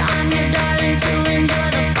alright, but I'm here, darling, to enjoy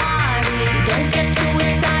the party. I'm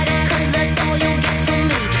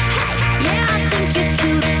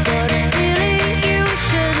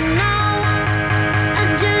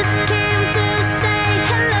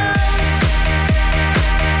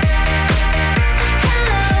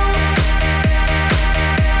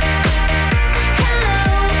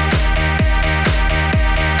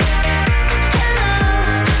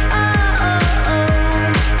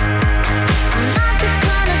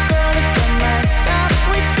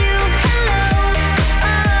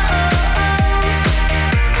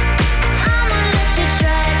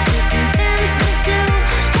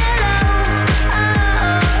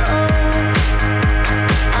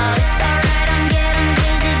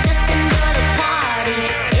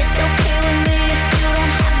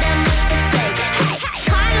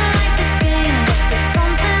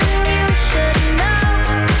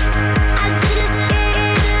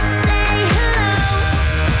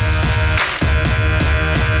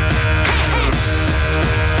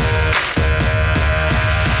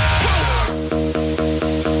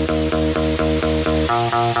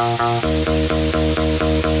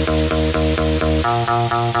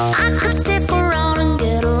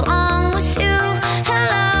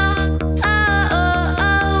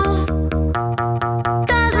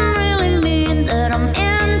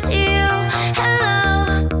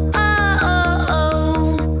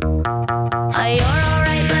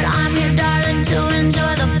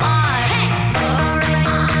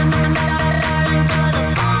darling, to the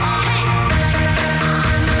party.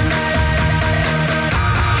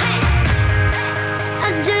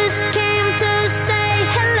 I just came to say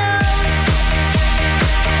hello.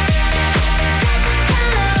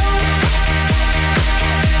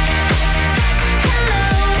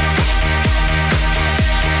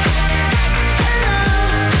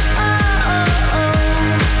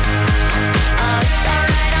 It's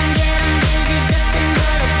alright, I'm getting busy, just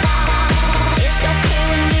enjoy the party. It's okay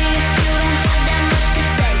with me if you don't have that much to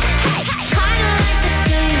say. Kinda like this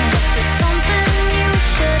game, but there's something you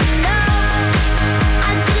should know.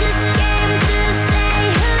 I just came to say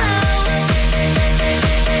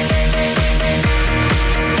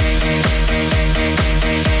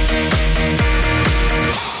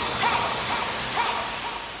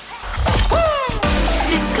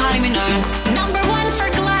This is Kylie Minogue, #1 for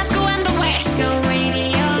Glasgow and the West. Go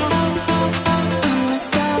radio. I'ma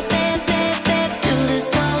stop it, do this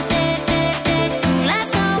all day, cool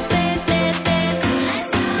as all, cool as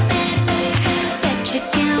all, bet you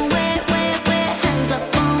can't wait, hands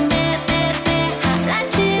up on me, hot like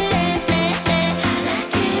chili, hot like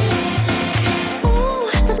chili. Ooh,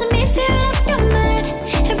 that to me feel like you're mine,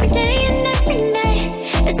 every day and every night.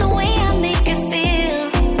 It's the way I make you feel,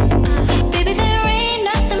 baby. There ain't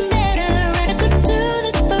nothing better, and I could do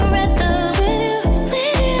this forever with you.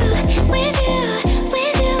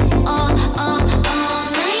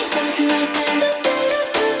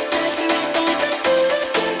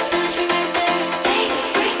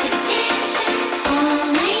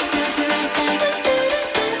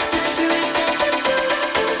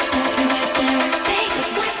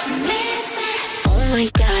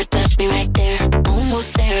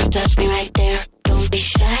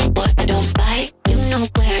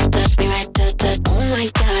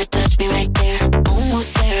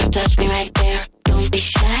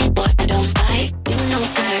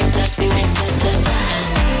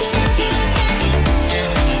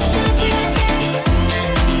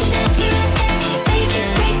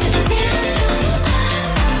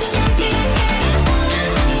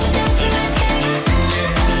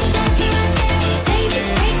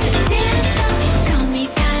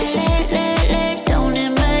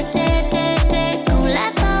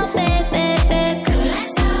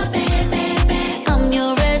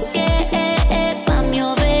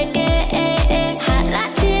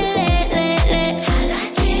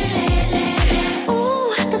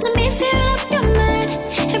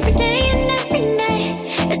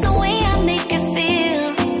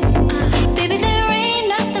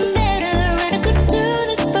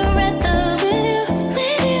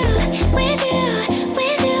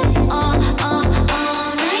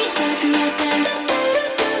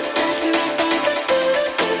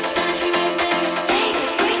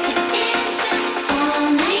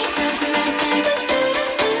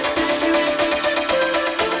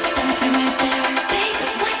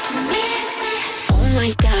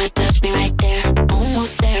 touch me right there.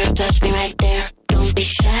 Almost there, touch me right there. Don't be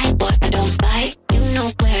shy, boy, I don't bite. You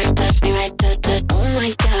know where, touch me right there. Oh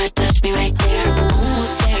my God, touch me right there.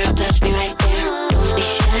 Almost there, touch me right there. Don't be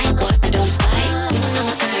shy, boy, I don't bite. You know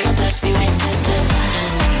where, touch me right there.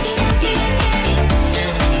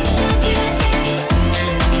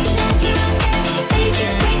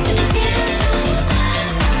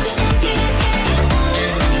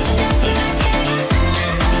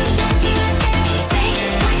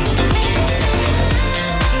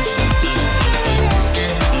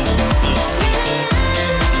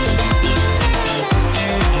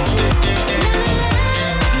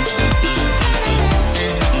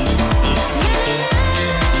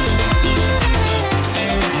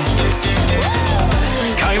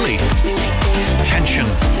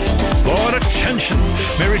 Attention.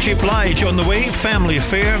 Mary J. Blige on the way, Family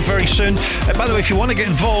Affair, very soon. By the way, if you want to get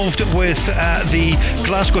involved with the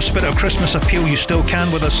Glasgow Spirit of Christmas appeal, you still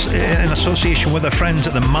can with us in association with our friends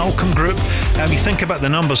at the Malcolm Group. You think about the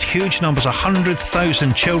numbers, huge numbers,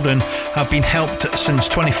 100,000 children have been helped since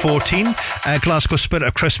 2014. Glasgow Spirit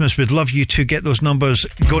of Christmas would love you to get those numbers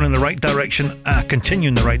going in the right direction, continue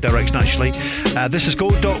in the right direction actually. This is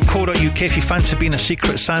go.co.uk if you fancy being a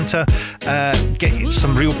secret Santa. Get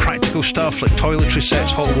some real practical stuff like toiletry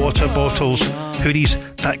sets, hot water bottles, hoodies,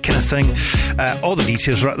 that kind of thing. All the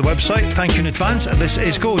details are at the website. Thank you in advance. This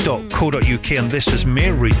is go.co.uk and this is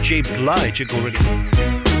Mary J. Blige at Go Radio.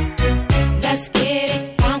 Let's get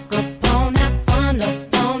it funk up on that fun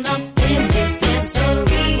up on up in this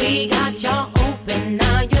dancery. We got y'all open,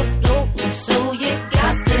 now you're floating, so you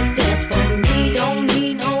got to dance for me. Don't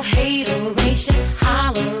need no hateration,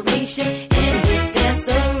 holleration in this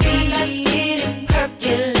dancery. Let's get it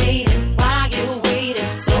percolated while you're waiting,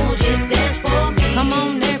 so just dance for me. Come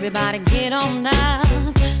on, everybody, get on now,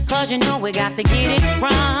 cause you know we got to get it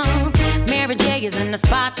wrong. Mary J is in the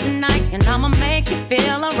spot tonight, and I'ma make you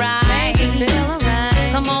feel alright.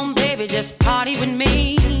 Come on, baby, just party with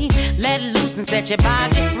me. Let loose and set your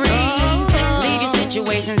body free. Leave your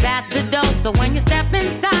situations at the door, so when you step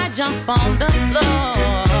inside, jump on the floor.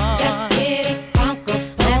 Let's get it funk up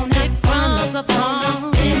on that funk up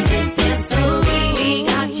on in this dancery. We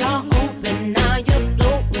got y'all open, now you're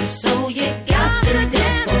floating, so you got to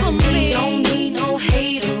dance for me. Don't need no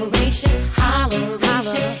hateration,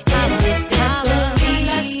 holleration in this dancery.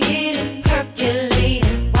 Let's get it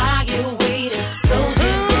percolated while you're waiting, so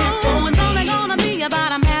just dance for me. It's only gonna be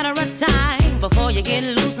about a matter of time before you get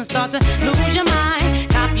loose and start to lose your mind.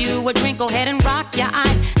 Cop you a drink, go ahead and rock your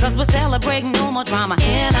eyes, cause we're celebrating no more drama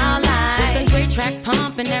in our lives. With a great track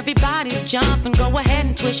pumping, everybody's jumping. Go ahead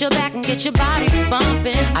and twist your back and get your body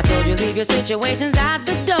bumping. I told you leave your situations at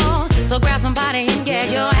the door, so grab somebody and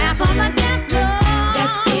get your ass on the dance floor.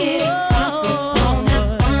 Let's get it funk up on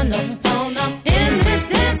that fun up on up in this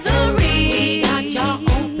dancery. Got y'all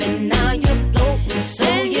open, now you're floating, so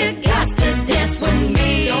you got to dance with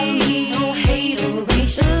me. Don't need no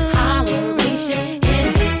hateration, holleration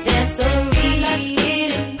in this dancery. Let's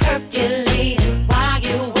get it percolated while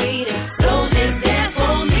you're waiting, so just dance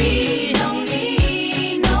for me. Don't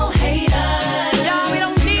need no haters, y'all, we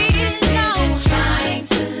don't need it, no. We're just trying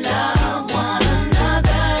to love one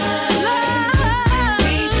another.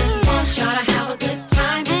 We just want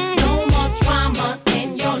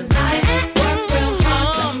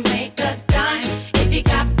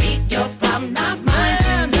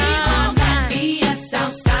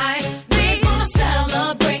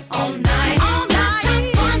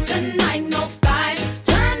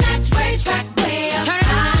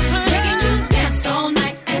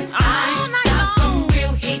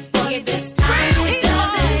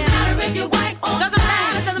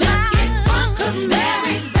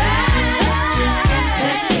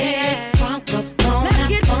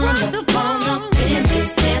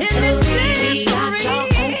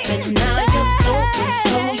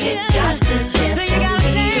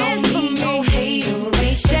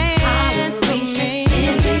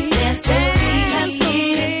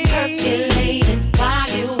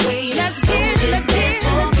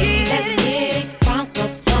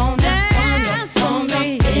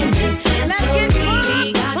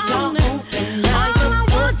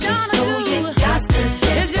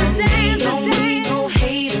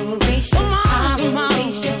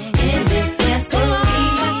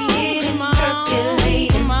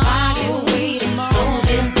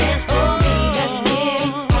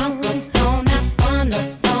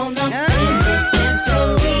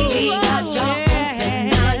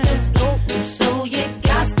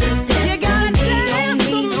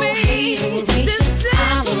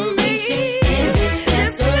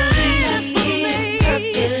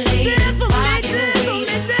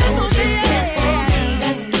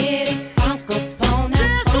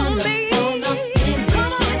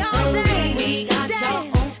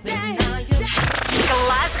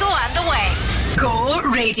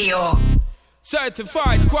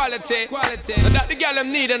Certified quality. And that the girl them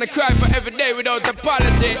need and I cry for every day without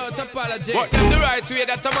apology. What them the right way,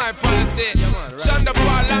 that's my policy. Shonda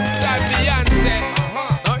Paul alongside Beyonce.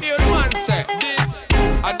 Now hear the man say, this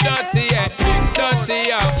a dirty, yeah. Big dirty,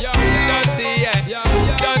 yeah. Dirty, yeah.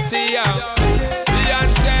 Dirty, yeah.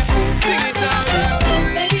 Beyonce, sing it now,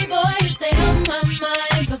 yeah. Baby boy, you stay on my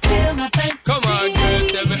mind, fulfill my fantasy. Come on, girl,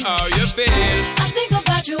 tell me how you feel. I think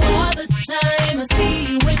about you all the time. I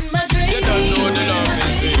see you in my dreams. You don't know the love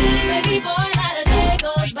is real. Baby boy, not a day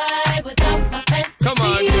goes by without my fantasy. Come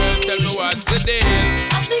on, girl, tell me what's the deal.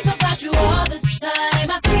 I think about you all the time.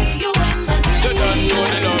 I see you in my dreams. You don't know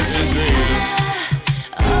the love is real.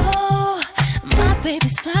 Oh, my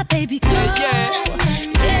baby's fly, baby girl. Yeah.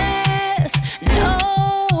 Yes,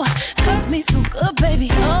 no, hurt me so good, baby.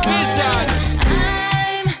 Oh,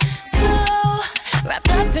 I'm so wrapped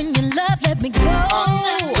up in your love. Let me go.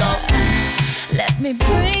 Let me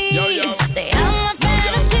breathe. Stay out my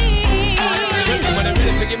fantasy. When they're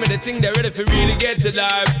ready to give me the thing, they're ready for really get to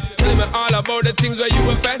life. Tell me all about the things where you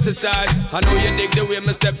were fantasize. I know you dig the way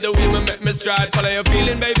me step, the way me make me stride. Follow your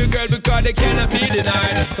feeling, baby girl, because they cannot be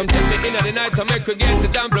denied. Come tell me in the night, I make her get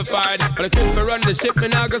it amplified. But I quit for run the ship, me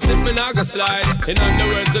now go slip, me now go slide. In other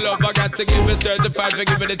words, the love I got to give it certified. For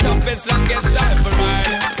giving the toughest, longest time for ride.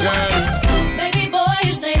 Girl, baby boy,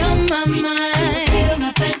 you stay on my mind. Feel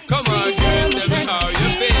my fantasy. Come on, girl, tell me how you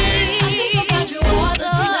feel. I think about you all the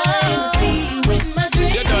time. I see you in my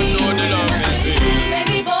dreams. You don't know the love is real.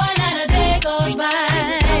 Baby boy, not a day goes by.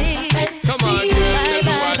 Come on, girl, tell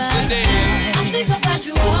me what's the deal. I think about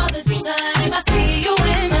you all the time. I see you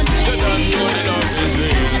in my dreams. You don't know the love is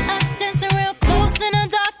real. Just dancing real close in a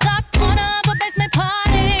dark, dark corner of a basement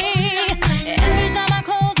party. Every time I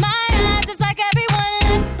close my eyes, it's like everyone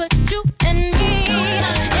left but you and me. In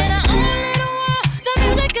our own little world, the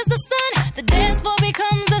music is the sun. The dance floor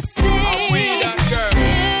becomes the sea.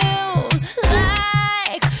 Feels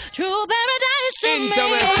like true paradise to me.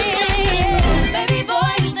 Baby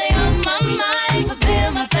boy, you stay on my mind, fulfill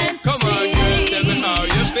my fantasy. Come on, girl, tell me how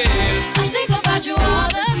you feel. I think about you all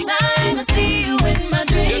the time. I see you in my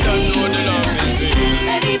dreams. You don't know the love is real.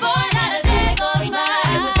 Baby boy, not a day goes by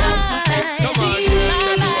without my fantasy. Come on, girl,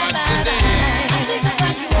 tell me what's the deal. I think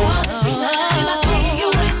about you all the time. I see you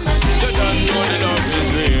in my dreams. You don't know the love is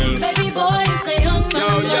real. Baby boy, you stay on my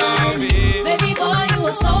mind. Baby boy, you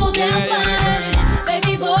are so damn fine.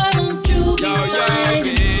 Baby boy, won't you be mine?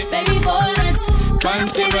 Baby boy, let's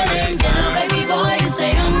consider it now. Baby boy, you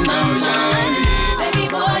stay on my mind. Baby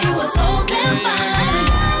boy, you are so damn fine.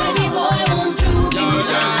 Baby boy, won't you be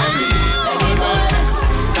mine? Baby boy, let's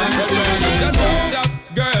consider it now. Top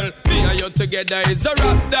girl, me and you together is a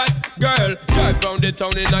rap that girl. Drive round the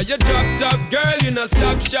town in a your drop top girl. You know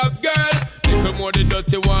stop shop girl. Little more the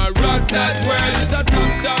dirty one rock that world is a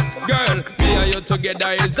top girl. Me and you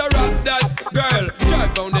together is a rap that girl.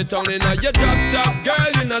 Drive round the town in a your drop top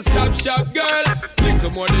girl. You know stop shop girl.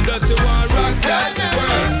 Little more the dirty one rock that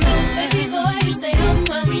world. Baby boy, you stay on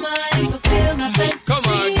my mind, fulfill my fantasy. Come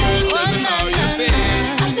on, girl, tell me how you feel.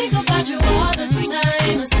 I think about you all the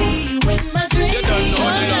time. I see you in my dreams. You don't know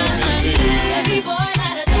the love is real. Baby boy,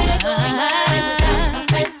 not a day goes by without my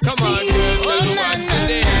fantasy. Come on, girl, tell me what's the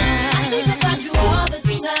deal. I think about you all the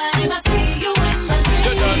time. I see you in my dreams.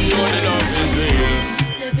 You don't know the love is real. She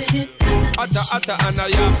stepping it, Atta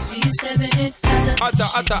Anaya. me stepping it,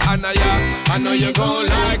 Atta Anaya. I know you gon'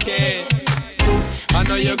 like it. I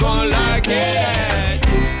know you gon' like it.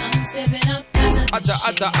 I'm stepping up,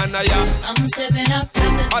 Atta Anaya. I'm stepping up,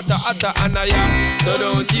 Atta Anaya. So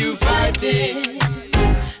don't you fight it.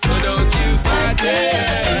 So don't you fight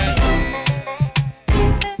it.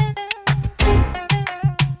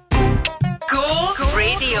 Go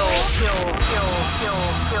Radio.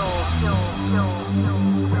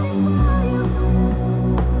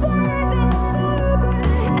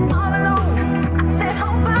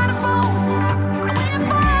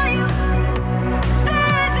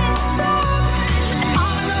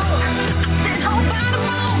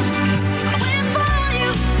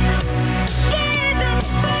 Give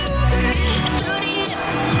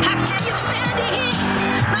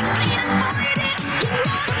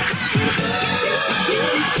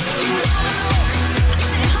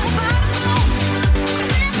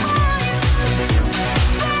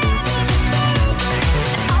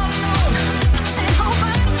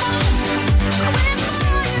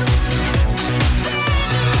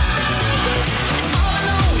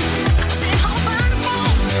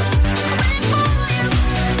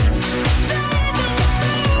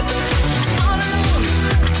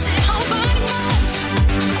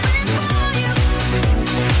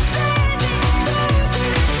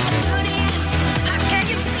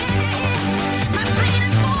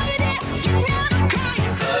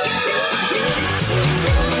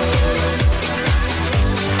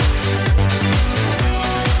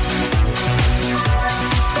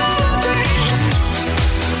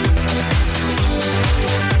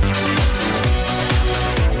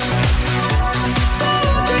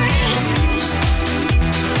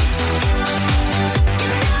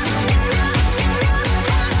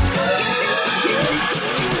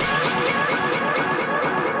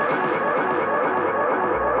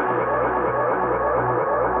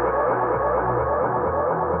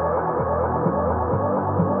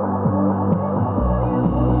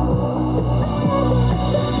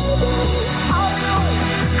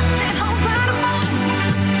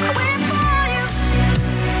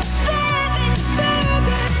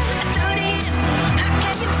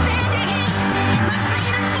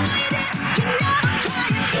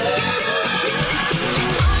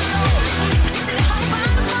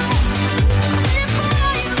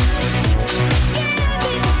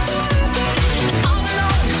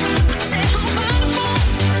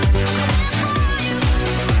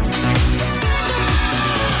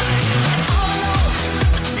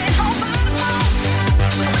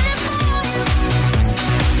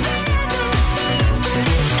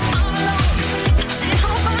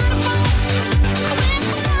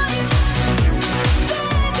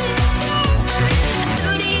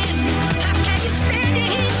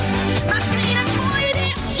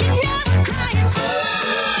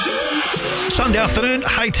Sunday afternoon,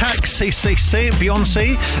 High Tax, Say,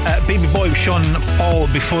 Beyonce, Baby Boy with Sean Paul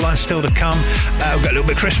before that, still to come. We've got a little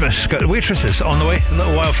bit of Christmas, got the Waitresses on the way a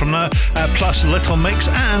little while from now, plus Little Mix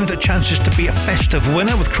and chances to be a festive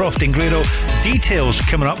winner with Crofty and Grado. Details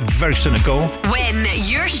coming up very soon to go. Win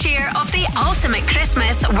your share of the ultimate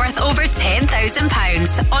Christmas worth over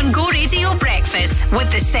 £10,000 on Go Radio Breakfast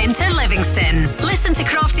with the Centre Livingston. Listen to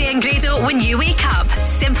Crofty and Grado when you wake up.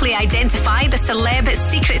 Simply identify the celeb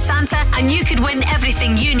Secret Santa and you could win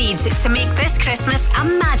everything you need to make this Christmas a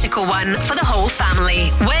magical one for the whole family.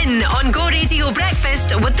 Win on Go Radio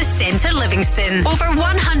Breakfast with the Centre Livingston. Over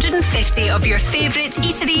 150 of your favourite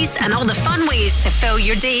eateries and all the fun ways to fill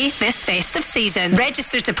your day this festive season.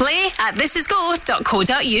 Register to play at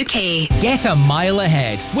thisisgo.co.uk. Get a mile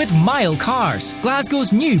ahead with Mile Cars,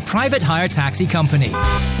 Glasgow's new private hire taxi company.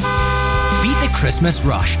 Beat the Christmas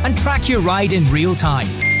rush and track your ride in real time.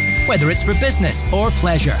 Whether it's for business or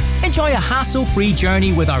pleasure, enjoy a hassle-free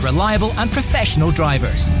journey with our reliable and professional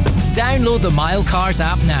drivers. Download the Mile Cars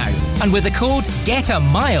app now, and with the code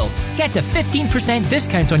GETAMILE, get a 15%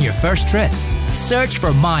 discount on your first trip. Search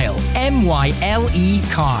for Mile, M-Y-L-E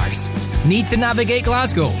Cars. Need to navigate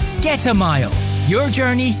Glasgow? Get a Mile. Your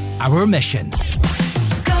journey, our mission.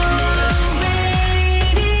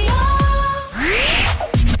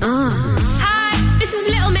 Hi, this is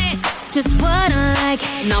Little Mix. Just what I like.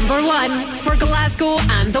 Number 1 for Glasgow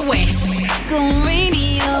and the West. Go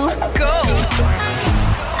radio. Go.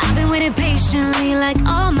 I've been waiting patiently like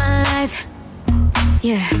all my life.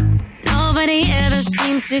 Yeah. Nobody ever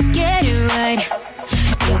seems to get it right.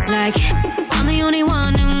 Feels like I'm the only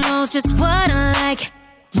one who knows just what I like.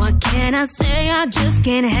 What can I say? I just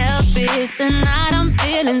can't help it. Tonight I'm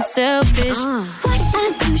feeling selfish. What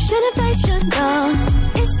I do, should I should know?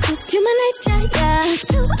 It's just human nature, yeah.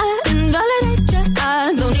 Do I invalidate you?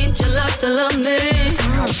 I don't need your love to love me.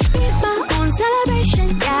 Be my own celebration,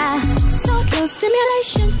 yeah. So close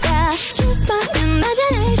stimulation, yeah. Use my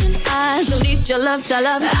imagination. I don't need your love to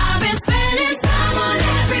love me. I've been spending time on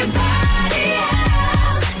everybody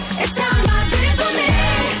else. It's time I did it for me.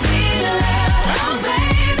 Sweet love, oh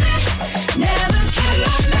baby. Never kept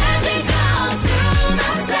my magic all to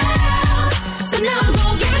myself. So now I'm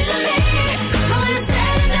gonna give it to me. When it's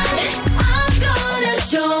said and done, I'm gonna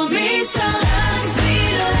show me some love,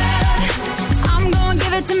 sweet love. I'm gonna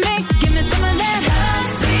give it to me. Give me some of that love,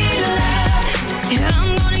 sweet love. Yeah,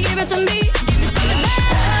 I'm gonna give it to me. Give me some of that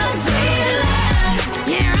love, sweet love.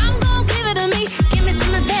 Yeah, I'm gonna give it to me. Give me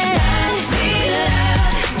some of that love, sweet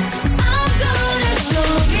love. I'm gonna show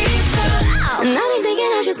me some love. And I've been thinking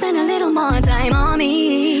I should spend a little more time on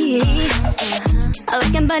me. I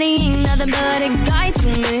like him, but he ain't nothing but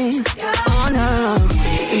exciting me. Oh no,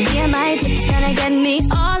 so me and my dick's gonna get me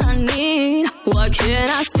all I need. What can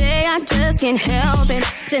I say? I just can't help it.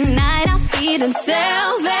 Tonight I'm feeling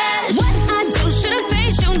selfish. What I do, should I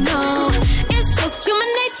face you? No, it's just human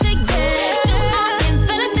nature, yeah. Do I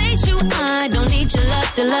invalidate you? I don't need your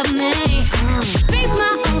love to love me. Be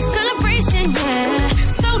my own celebration, yeah.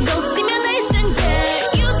 So no stimulation,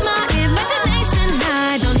 yeah. Use my imagination. I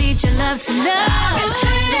don't need your love to love. I've been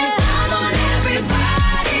spending time on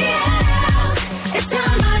everybody else. It's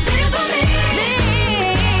time I did it for me.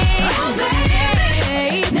 Oh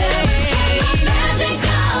baby, never kept my magic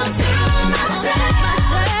all to myself.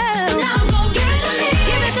 So now I'm gonna give it to me.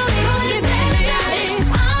 Give it to me. Give it to me.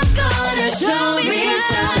 I'm gonna show me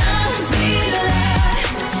some love, sweet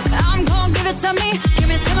love. I'm gonna give it to me. Give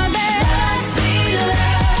me some of that love, sweet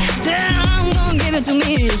love. I'm gonna give it to me.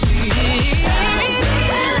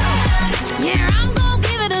 Yeah, I'm gonna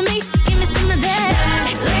give it to me. Give me some of that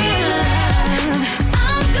sweet love.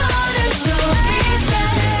 I'm gonna show me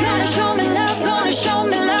some. Gonna show me love. Gonna show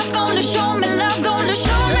me love. Gonna show me love. Gonna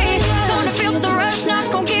show me. Gonna feel the rush. Not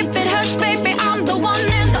gonna keep it hush, baby. I'm the one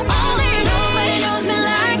and the only. Nobody knows me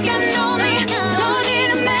like I know me. Don't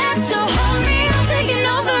need a man to hold me. I'm taking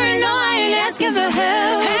over and no, I ain't asking for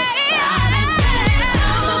help. I've been spending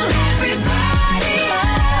time on everybody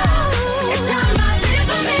else.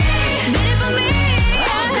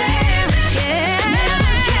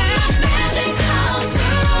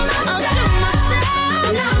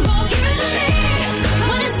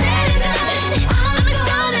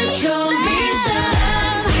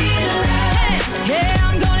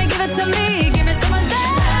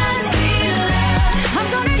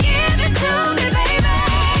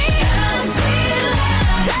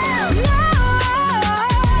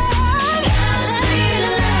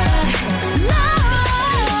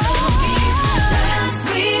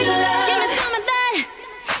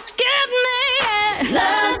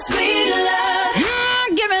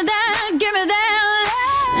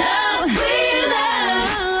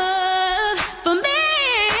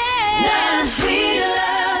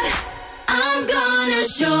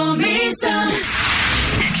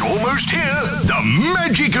 It's almost here. The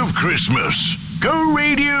magic of Christmas. Go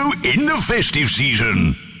Radio in the festive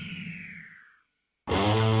season.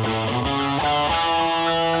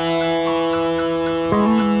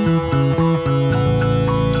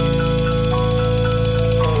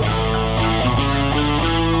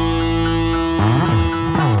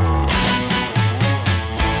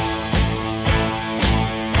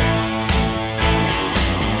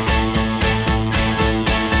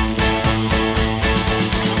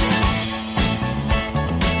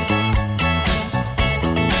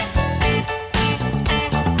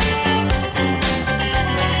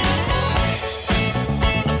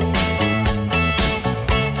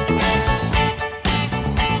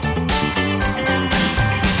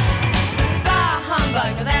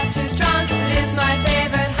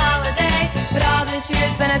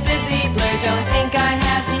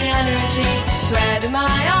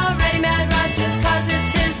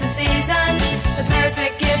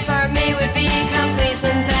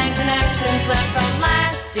 And connections left from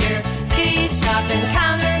last year. Ski shop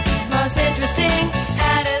encounter, most interesting.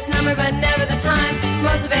 Had his number but never the time.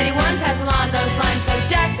 Most of 81 pass along those lines. So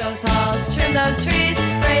deck those halls, trim those trees,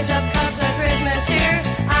 raise up cups of Christmas cheer.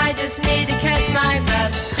 I just need to catch my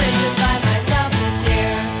breath. Christmas by myself this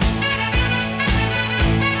year.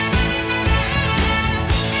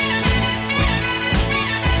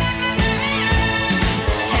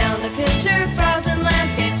 Count the picture, frozen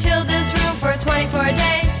landscape, chill this room for 24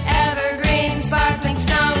 days. Evergreen, sparkling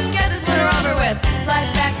snow, get this winter over with.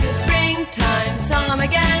 Flashback to springtime, saw him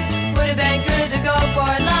again. Would have been good to go for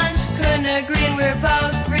lunch. Couldn't agree and we were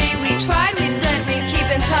both free. We tried, we said we'd keep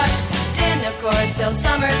in touch. Didn't of course till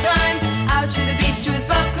summertime. Out to the beach to his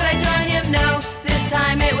boat, could I join him? No, this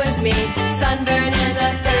time it was me. Sunburn in the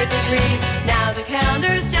 3rd degree. Now the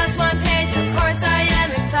calendar's just one page. Of course I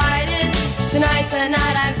am excited. Tonight's the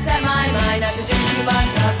night I've set my mind not to do too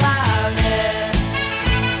much about it.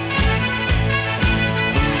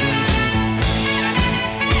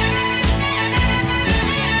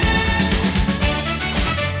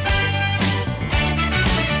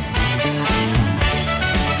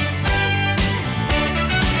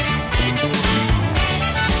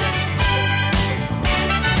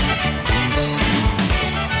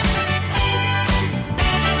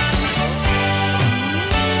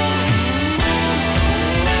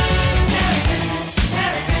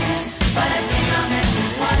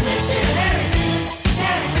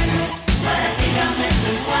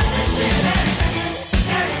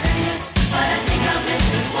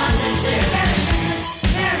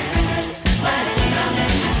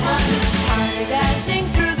 Dashing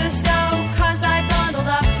through the snow, cause I bundled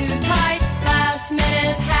up too tight. Last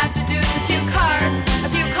minute, have to do a few cards, a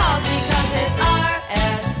few calls because it's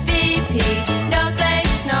RSVP. No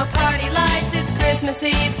thanks, no party lights, it's Christmas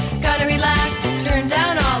Eve. Gonna relax, turn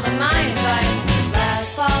down all of my invites.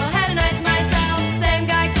 Last fall, I had a night to myself. Same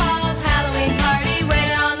guy called, Halloween party.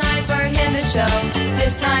 Waited all night for him to show.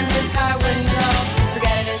 This time his car wouldn't tow.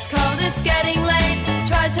 Forget it, it's cold, it's getting late.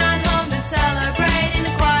 Trudge on home to celebrate in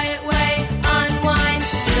a quiet way. Unwind,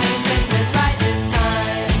 doing Christmas right this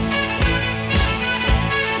time.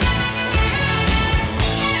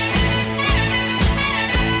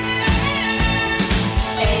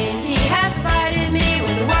 A&P has provided me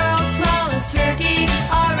with the world's smallest turkey.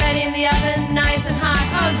 Already in the oven, nice and hot.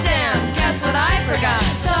 Oh damn, guess what I forgot?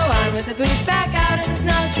 So on with the boots, back out in the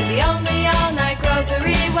snow to the only all-night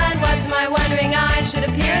grocery. When what to my wondering eyes should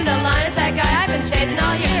appear in the line is that guy I've been chasing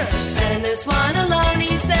all year. Spending this one alone,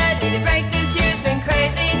 he said. Need a break, this year's been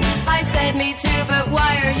crazy. I said me too, but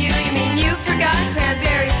why are you? You mean you forgot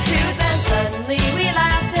cranberries too? Then suddenly we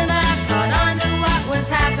laughed and laughed, caught on to what was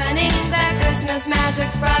happening. That Christmas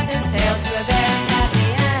magic's brought this tale to a very happy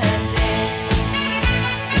ending.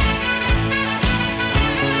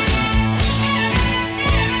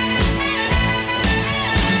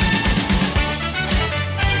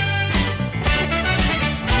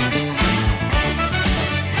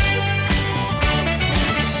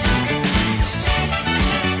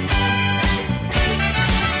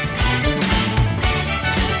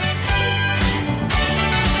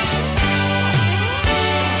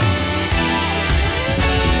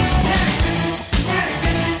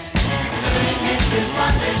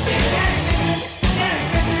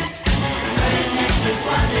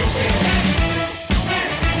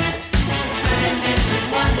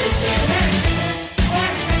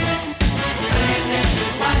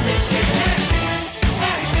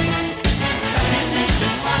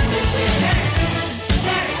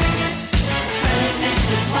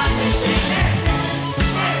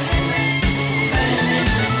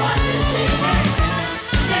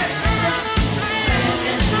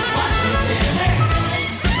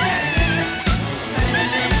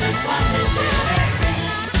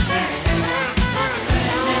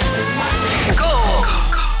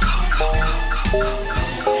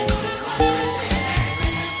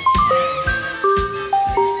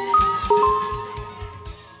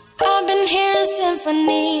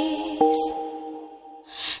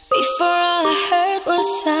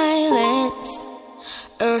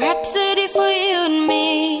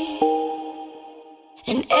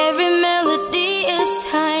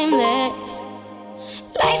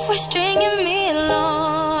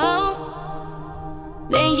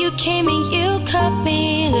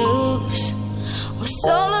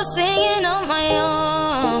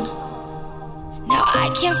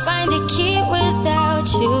 can't find the key without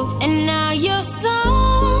you. And now your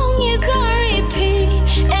song is on repeat,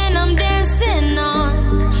 and I'm dancing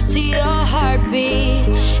on to your heartbeat.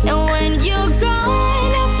 And when you're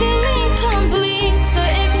gone, I feel incomplete. So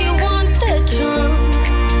if you want the truth,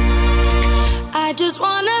 I just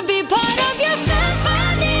wanna be part of your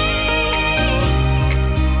symphony.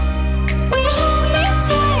 We hold me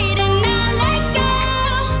tight and not let go.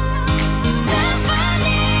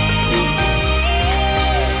 Symphony,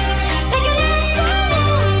 like a love song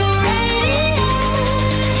on the radio.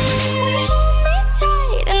 We hold me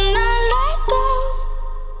tight and not let go.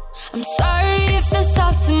 I'm sorry if it's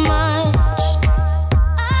all too much,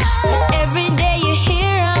 but every day you're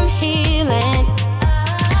here I'm healing.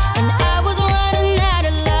 And I was running out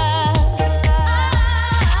of luck.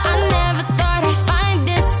 I never thought I'd find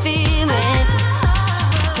this feeling,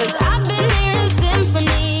 'cause I've been hearing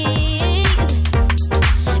symphonies.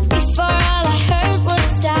 Before all I heard was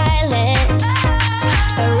silence.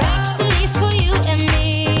 A rhapsody for you and me.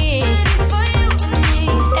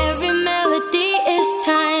 And every melody is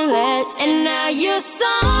timeless. And now your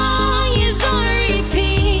song is on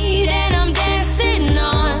repeat, and I'm dancing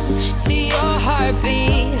on to your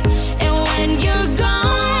heartbeat. And when you're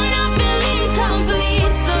gone, I feel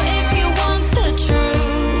incomplete. So if you want the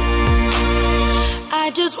truth, I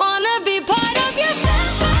just wanna be part of your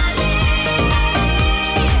symphony.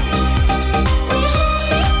 We hold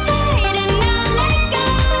me tight and not let go.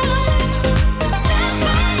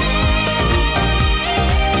 Symphony,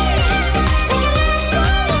 like a love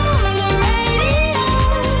song on the radio.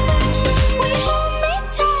 We hold me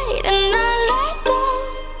tight and not let go.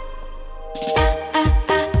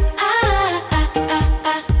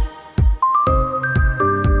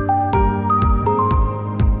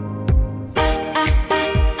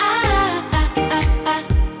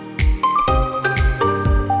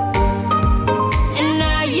 And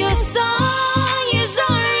now your song is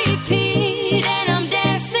on repeat, and I'm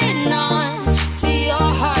dancing on to your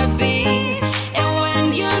heartbeat. And when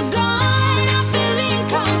you're gone, I feel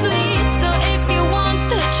incomplete. So if you want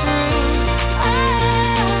the truth,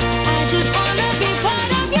 I just wanna be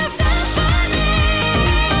part of your symphony.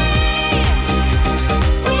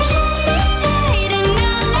 We hold me tight and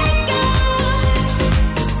not let go.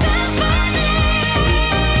 Symphony,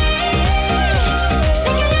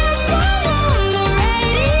 like a love song on the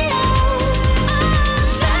radio.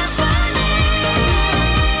 Symphony,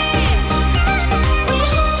 we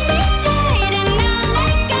hold me tight and not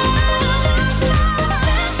let go.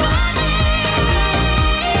 Symphony,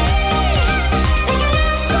 like a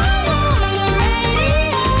love song on the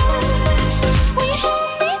radio. We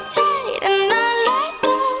hold me tight and not let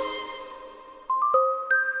go.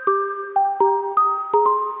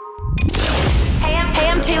 Hey,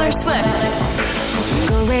 I'm Taylor Swift.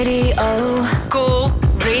 Go radio. Go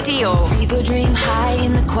radio. Leave your dream high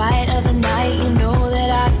in the quiet of the night. You know that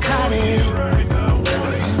I caught it.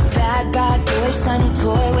 Bad, bad boy, shiny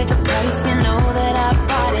toy with a price. You know that I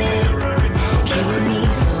bought it. Killing me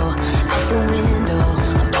slow, out the window.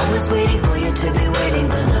 I'm always waiting for you to be waiting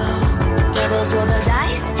below. Devils roll the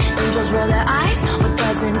dice, angels roll their eyes. What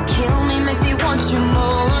doesn't kill me makes me want you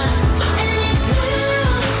more. And it's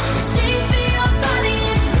blue, the shape of your body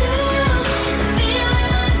is blue. The feeling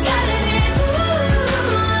I got it is blue.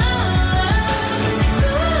 It's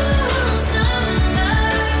cool summer,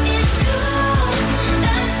 it's cool.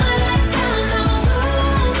 That's what I tell 'em, no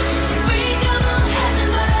rules. Unbreakable heaven,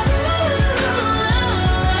 but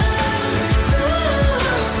it's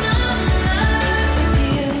cool summer with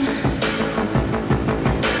you.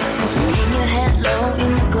 Hang your head low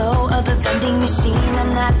in the glow of the vending machine.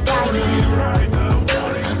 I'm not dying.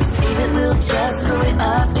 We say that we'll just screw it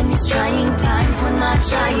up in these trying times. We're not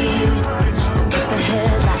trying. So get the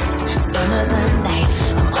headlights. Summer's a knife.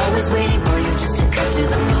 I'm always waiting for you just to cut to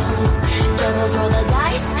the bone. Devils roll the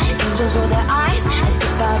dice, angels roll their eyes. And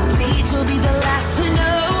if I bleed, you'll be the last to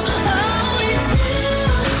know. Oh, it's blue.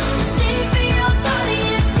 The shape of your body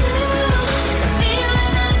is blue. The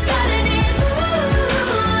feeling I got it is blue.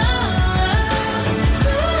 It's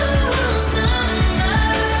cool summer.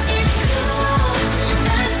 It's cool.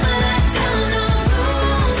 That's what I tell 'em, no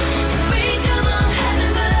rules. Unbreakable heaven,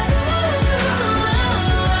 but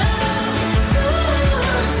it's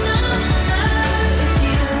cool summer with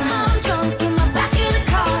you. I'm drunk in the back of the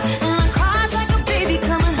car, and I cried like a baby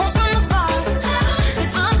coming home from the bar.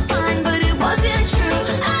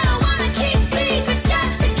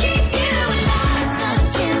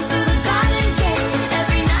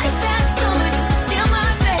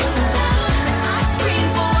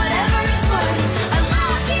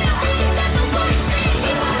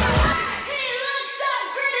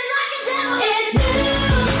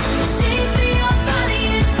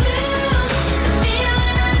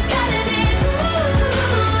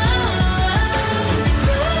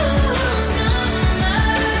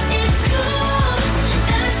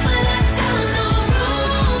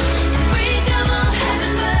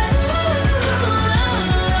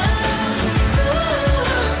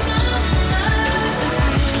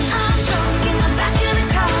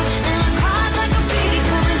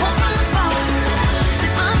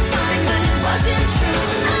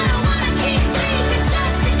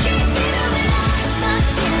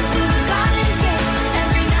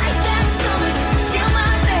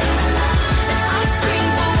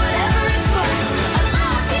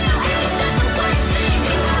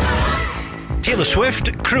 Taylor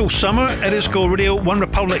Swift, Cruel Summer. It is Go Radio. One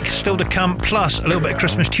Republic still to come, plus a little bit of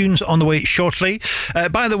Christmas tunes on the way shortly.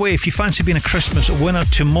 By the way, if you fancy being a Christmas winner,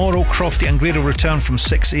 tomorrow Crofty and Grado return from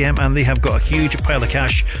 6 a.m. and they have got a huge pile of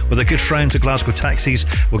cash with their good friends at Glasgow Taxis.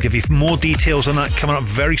 We'll give you more details on that coming up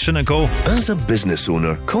very soon to go. As a business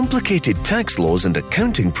owner, complicated tax laws and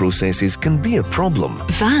accounting processes can be a problem.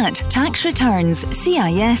 VAT, tax returns,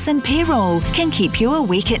 CIS and payroll can keep you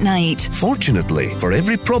awake at night. Fortunately, for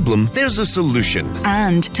every problem, there's a solution.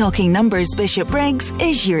 And Talking Numbers Bishop Briggs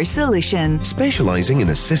is your solution. Specialising in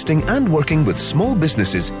assisting and working with small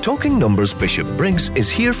businesses, Talking Numbers Bishop Briggs is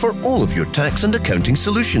here for all of your tax and accounting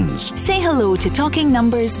solutions. Say hello to Talking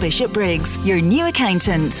Numbers Bishop Briggs, your new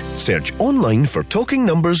accountant. Search online for Talking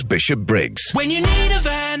Numbers Bishop Briggs. When you need a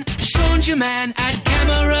van, Sean's your man at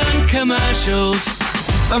Cameron Commercials.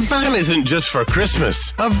 A van isn't just for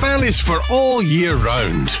Christmas. A van is for all year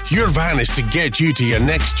round. Your van is to get you to your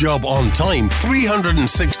next job on time,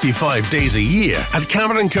 365 days a year. At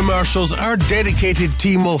Cameron Commercials, our dedicated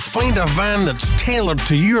team will find a van that's tailored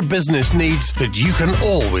to your business needs that you can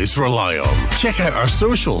always rely on. Check out our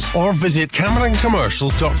socials or visit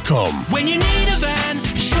CameronCommercials.com. When you need a van,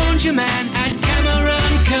 Sean's your man at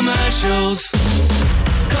Cameron Commercials.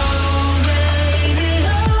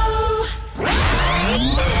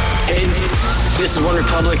 Hey, this is One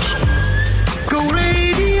Republic. Go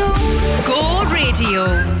Radio. Go Radio.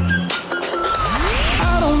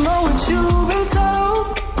 I don't know what you've been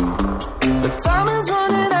told, but time is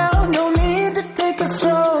running out, no need to take a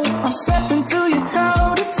stroll. I'm stepping to you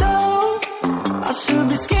toe to toe. I should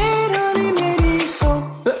be scared, honey, maybe so,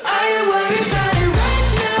 but I ain't worried about it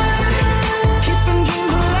right now. Keeping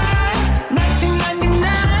dreams alive,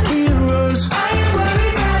 1999 heroes. I ain't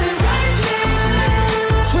worried about it right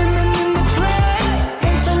now. Swimming in the floods,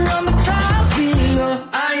 dancing on the clouds below.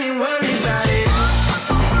 I ain't worried about it.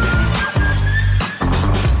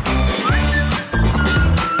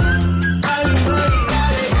 I ain't worried.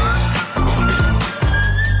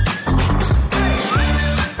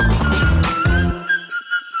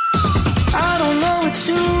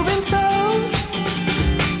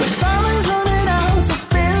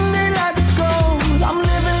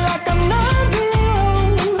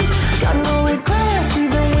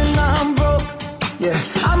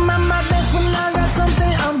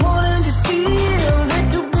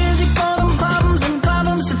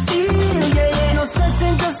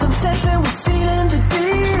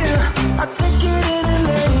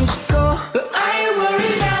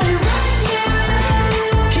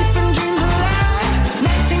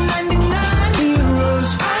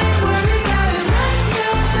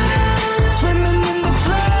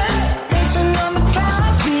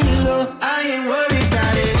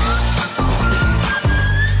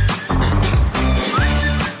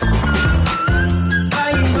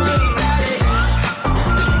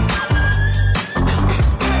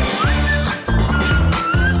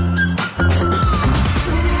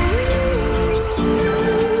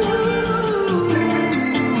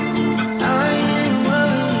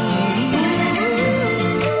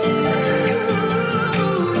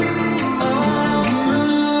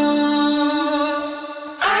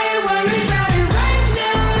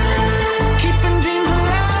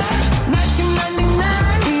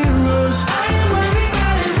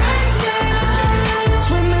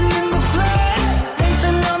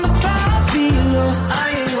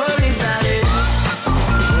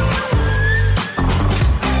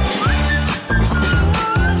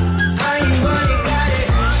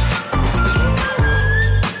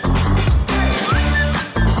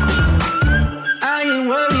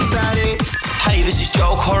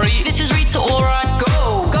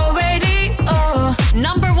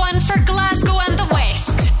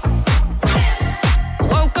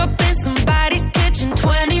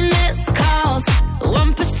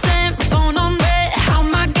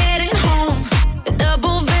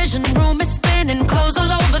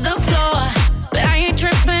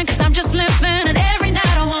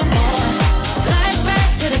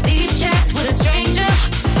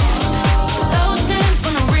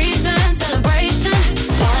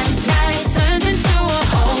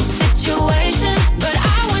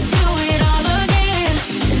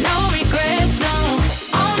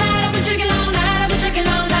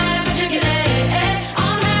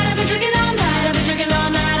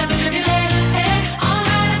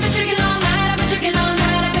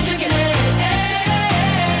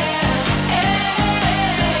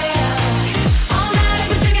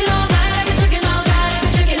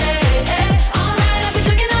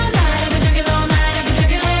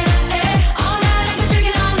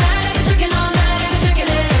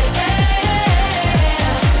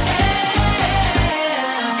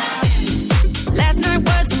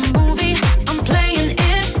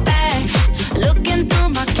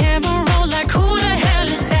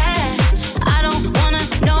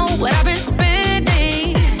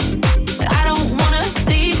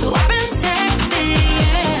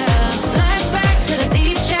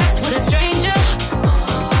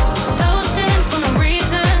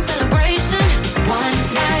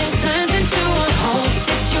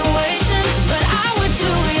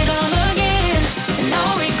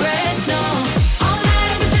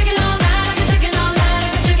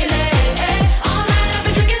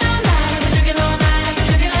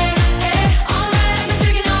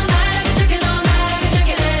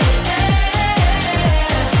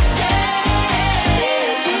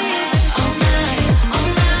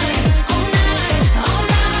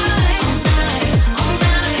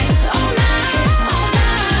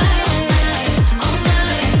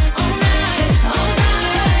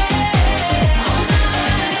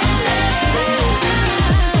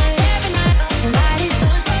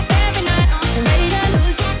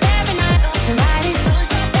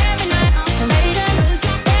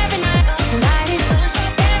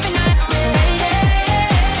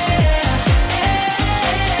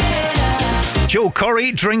 Joe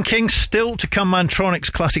Corey, Drinking, still to come. Mantronics,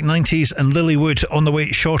 Classic 90s and Lilywood on the way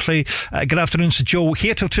shortly. Good afternoon to Joe.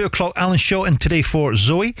 Here till 2 o'clock, Alan Shaw in Today for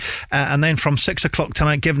Zoe. And then from 6 o'clock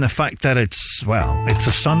tonight, given the fact that it's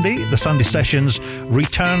a Sunday, the Sunday sessions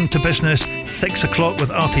return to business, 6 o'clock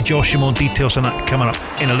with Artie Joshua. More details on that coming up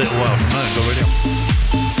in a little while from now. Go Radio.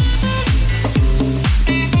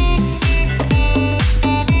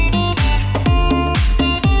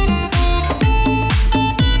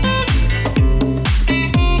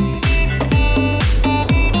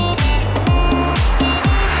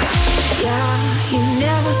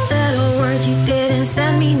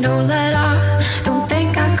 Send me no letter. Don't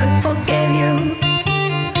think I could forgive you.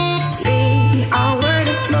 See, our word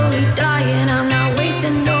is slowly dying. I'm not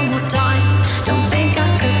wasting no more time. Don't think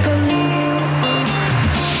I could believe you.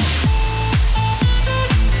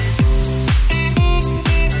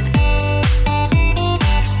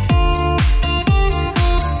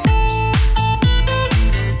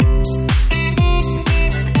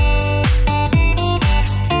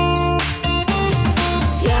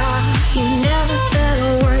 Yeah, you never said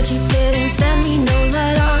a word. You didn't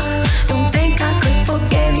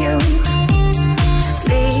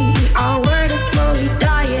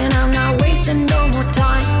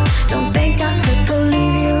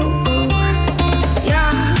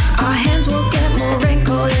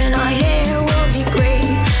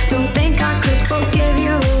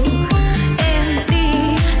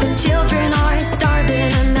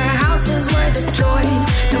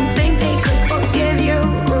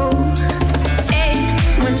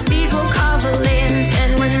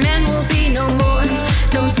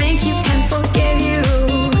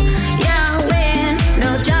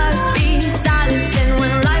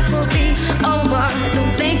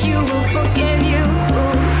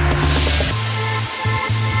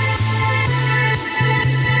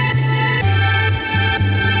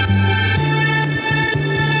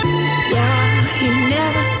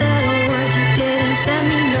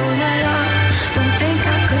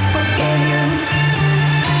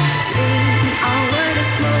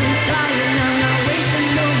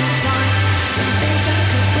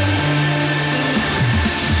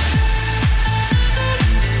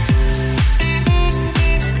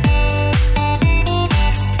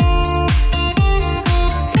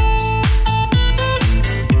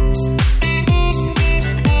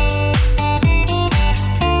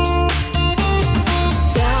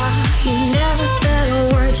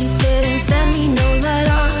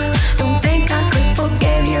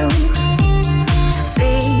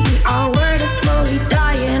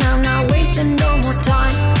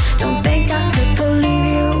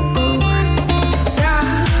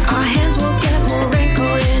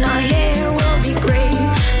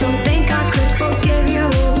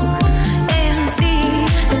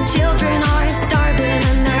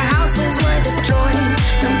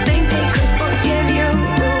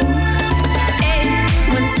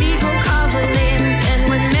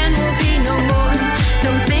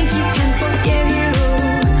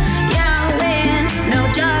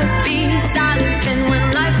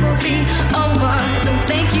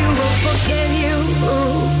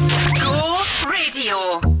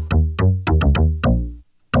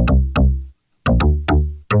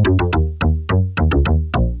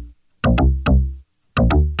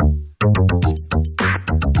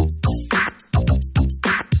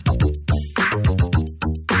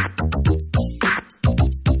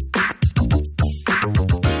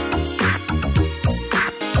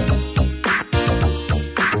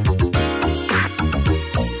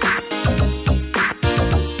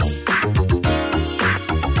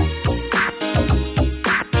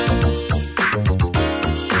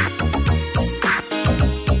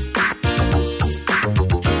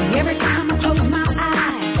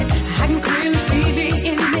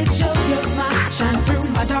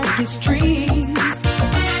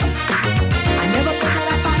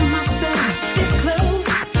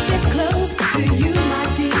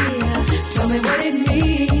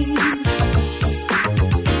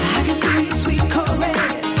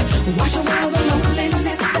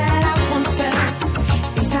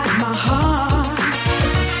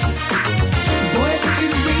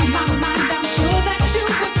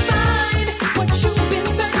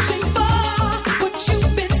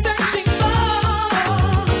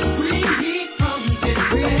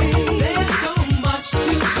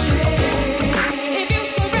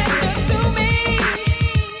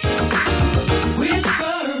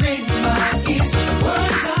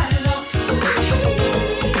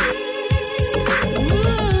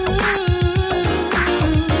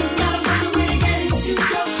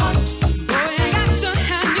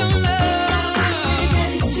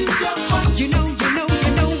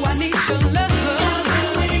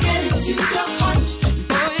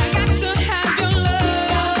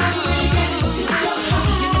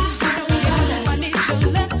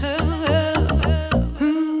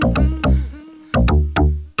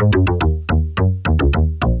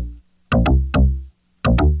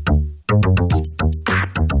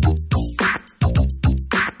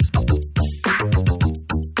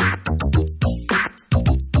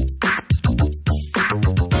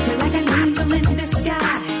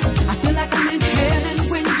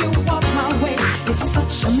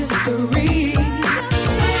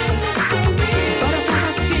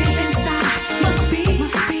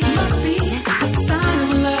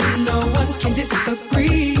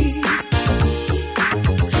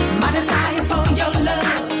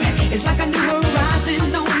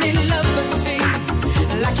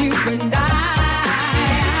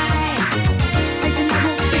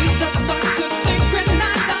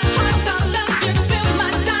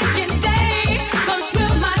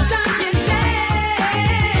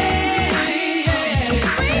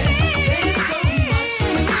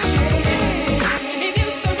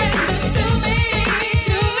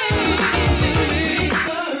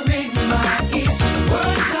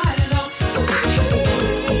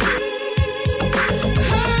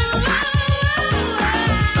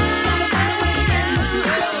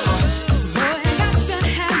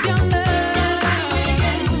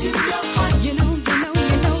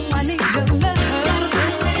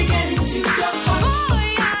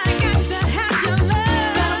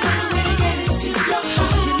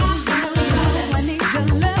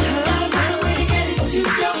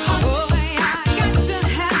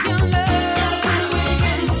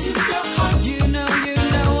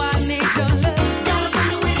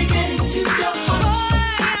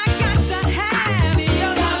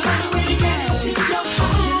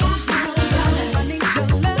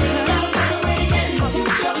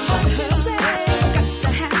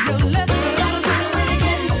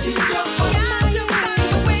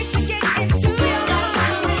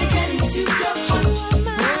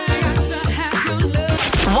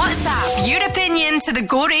to the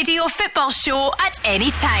Go Radio Football Show at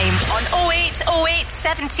any time on 0808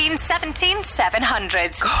 17 17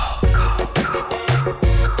 700.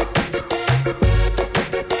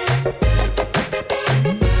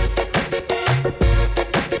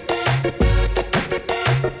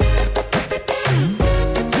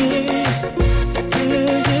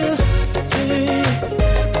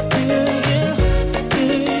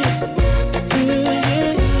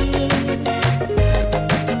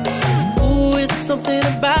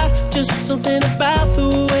 Something about the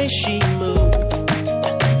way she moved,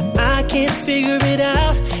 I can't figure it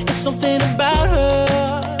out. It's something about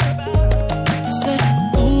her. Said,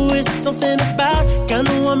 ooh, it's something about kind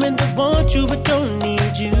of woman that wants you but don't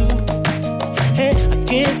need you. Hey, I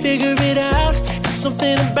can't figure it out. It's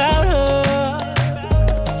something about her.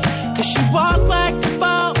 'Cause she walk like a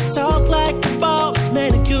boss, talk like a boss,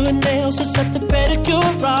 manicure and nails, just set the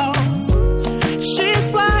pedicure off. She's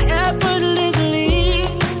fly effortlessly.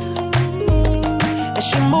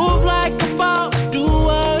 She move like a boss, do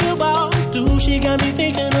what a boss do. She got me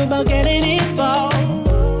thinking about getting involved.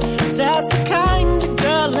 That's the kind of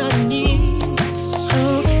girl I need.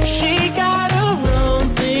 She got her own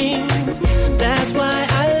thing. That's why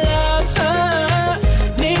I love her.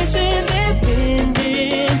 Miss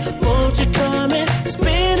Independent, won't you come and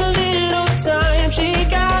spend a little time? She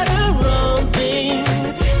got her own thing.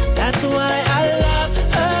 That's why I love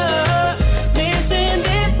her. Miss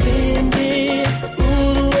Independent,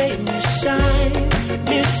 shine,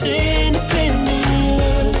 Miss Independent,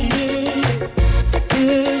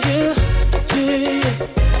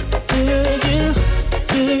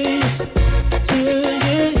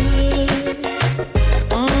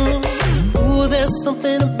 Ooh, there's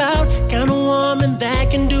something about kind of woman that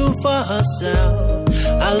can do for herself.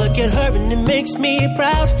 I look at her and it makes me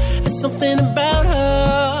proud. There's something about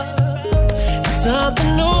her.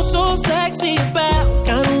 Something oh so sexy about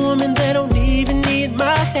kind of woman that don't even need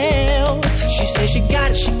my help. She says she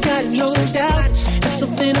got it, no doubt. There's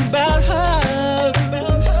something about her.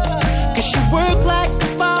 'Cause she work like a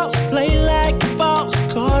boss, play like a boss.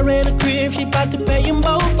 Car and a crib, she bout to pay them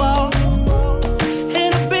both off.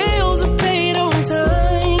 And her bills are paid on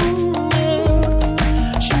time.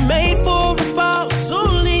 She made for a boss,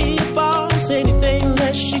 only a boss. Anything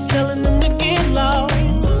less, she telling them to get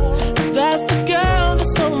lost. That's the girl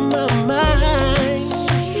that's on my mind.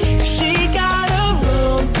 She got her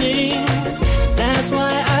own thing. That's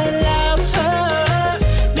why I love her.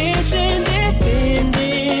 Miss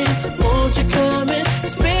Independent, won't you come and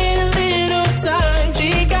spend a little time?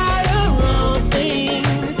 She got her own thing.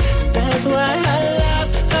 That's why I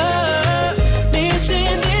love her. Miss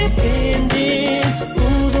Independent,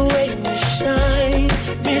 ooh, the way you shine.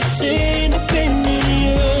 Miss Independent.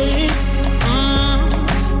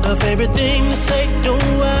 Her favorite thing to say, don't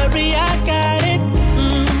worry, I got it.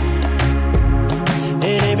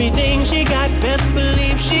 And everything she got, best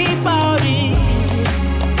believe she bought it.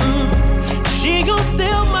 She gon'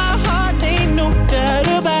 steal my heart, ain't no doubt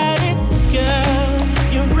about it. Girl,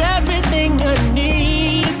 you're everything I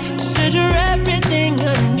need. Said you're everything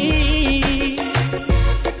I need.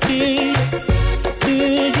 Yeah,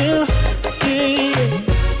 yeah, yeah, yeah,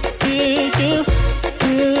 yeah, yeah.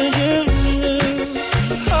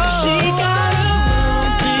 She got her own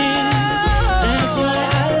thing. That's why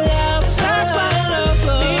I love her.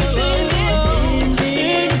 Miss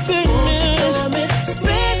Independent, won't you come and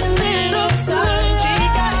spend a little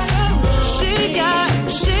time? She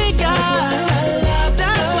got.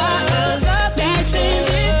 That's why I love Miss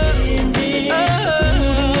Independent.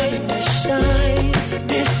 Shine,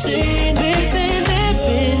 Miss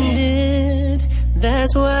Independent.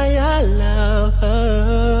 That's why I love her.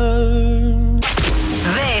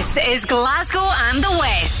 This is Glasgow and the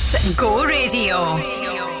West. Go Radio.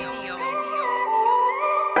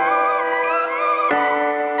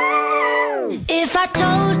 If I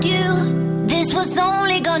told you this was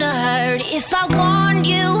only gonna hurt, if I warned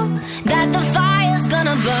you that the fire's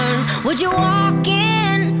gonna burn, would you walk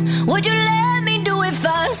in? Would you let me do it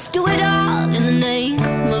first? Do it all in the name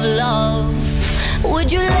of love.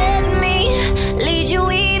 Would you let me lead you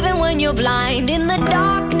even when you're blind? In the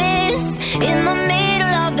darkness, in the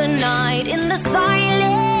middle of the night, in the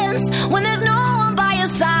silence, when there's no one by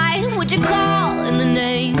your side, would you call in the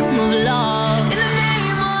name of love? In the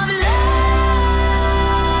name of love,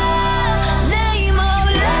 name of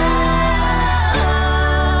love,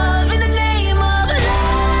 in the name of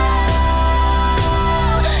love,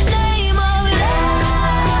 name of love,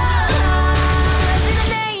 in the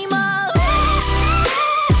name of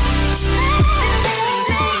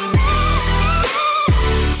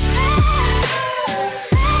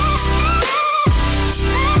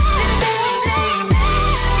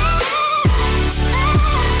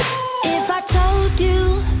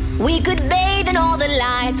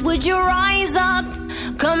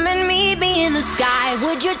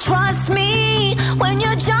you trust me when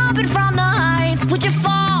you're jumping from the heights? Would you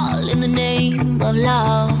fall in the name of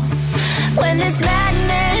love? When there's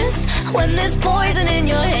madness, when there's poison in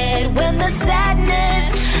your head, when the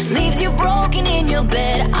sadness leaves you broken in your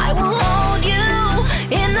bed, I will hold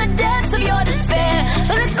you in the depths of your despair.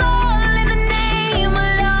 But it's all in the name of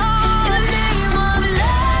love. In the name of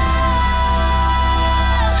love.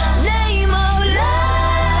 Name of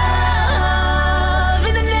love.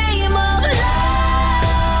 In the name of love.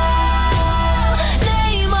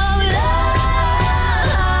 Name of love.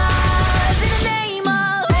 In the name of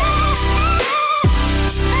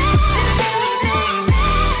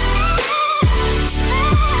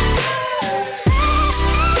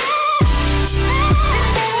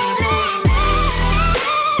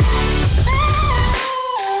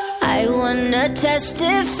I wanna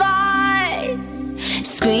testify,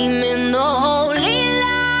 screaming the holy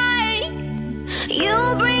light.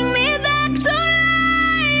 You bring me back to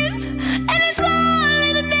life, and it's all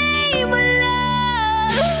in the name of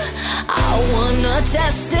love. I wanna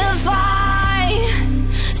testify,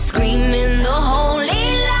 screaming the holy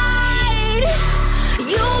light.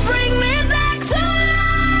 You bring me back to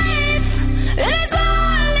life, and it's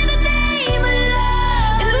all in the name of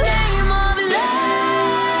love. In the name of love.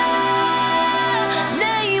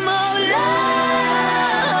 Name of love.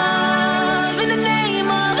 In the name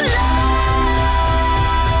of love.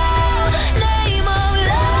 Name of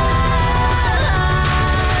love.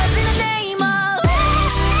 In the name of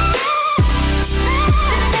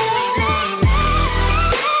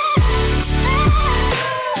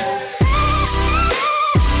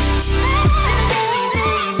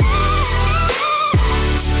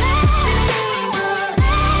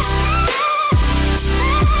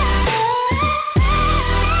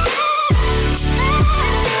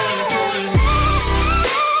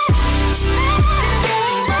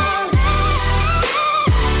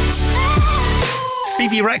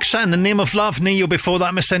BB Rexha in the name of love. Neo before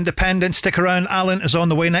that, Miss Independent. Stick around, Alan is on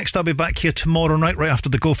the way next. I'll be back here tomorrow night right after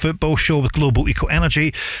the Go Football show with Global Eco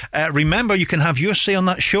Energy. Remember, you can have your say on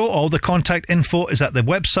that show. All the contact info is at the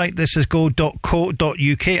website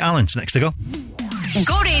thisisgo.co.uk. Alan's next to go.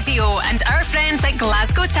 Go Radio and our friends at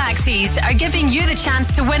Glasgow Taxis are giving you the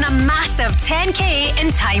chance to win a massive 10k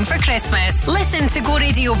in time for Christmas. Listen to Go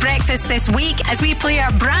Radio Breakfast this week as we play our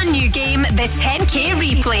brand new game, the 10k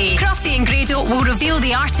Replay. Crofty and Grado will reveal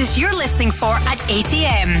the artist you're listening for at 8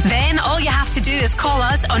 a.m. Then all you have to do is call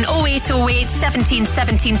us on 0808 17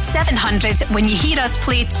 17 700 when you hear us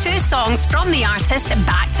play two songs from the artist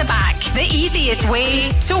back to back. The easiest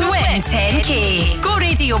way to win 10k. Go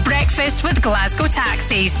Radio Breakfast with Glasgow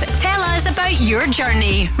Taxis. Tell us about your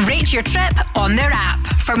journey. Rate your trip on their app.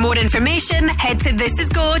 For more information, head to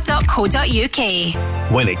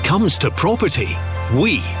thisisgo.co.uk. When it comes to property,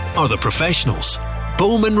 we are the professionals.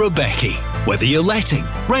 Bowman Rebecca. Whether you're letting,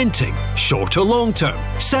 renting, short or long term,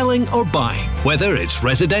 selling or buying, whether it's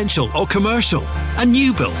residential or commercial, a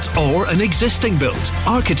new build or an existing build,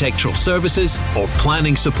 architectural services or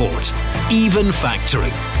planning support, even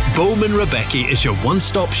factoring. Bowman Rebecca is your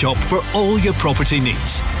one-stop shop for all your property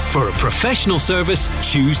needs. For a professional service,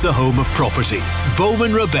 choose the home of property.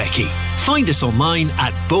 Bowman Rebecca. Find us online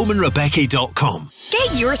at bowmanrebecca.com.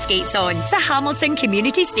 Get your skates on to Hamilton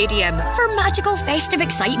Community Stadium for magical festive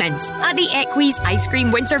excitement at the Equis Ice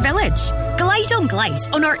Cream Winter Village. Glide on Glice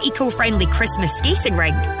on our eco-friendly Christmas skating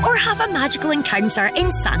rink, or have a magical encounter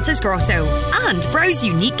in Santa's Grotto, and browse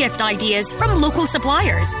unique gift ideas from local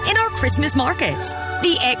suppliers in our Christmas market.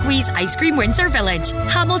 The Equis Ice Cream Winter Village,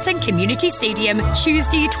 Hamilton Community Stadium,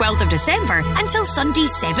 Tuesday 12th of December until Sunday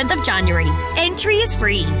 7th of January. Entry is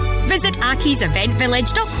free. Visit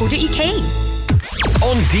akieseventvillage.co.uk.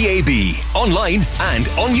 On DAB, online and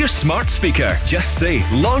on your smart speaker. Just say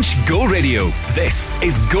launch Go Radio. This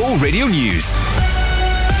is Go Radio News.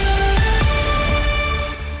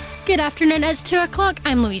 Good afternoon, it's 2 o'clock.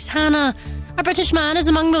 I'm Louise Hannah. A British man is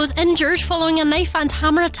among those injured following a knife and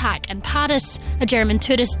hammer attack in Paris. A German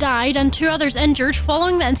tourist died and 2 others injured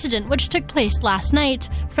following the incident, which took place last night.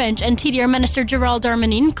 French Interior Minister Gérald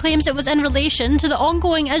Darmanin claims it was in relation to the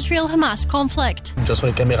ongoing Israel-Hamas conflict.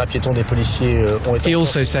 He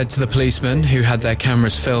also said to the policemen who had their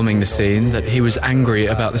cameras filming the scene that he was angry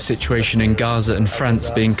about the situation in Gaza and France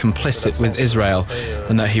being complicit with Israel,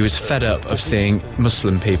 and that he was fed up of seeing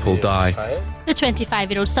Muslim people die. The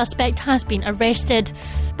 25-year-old suspect has been arrested.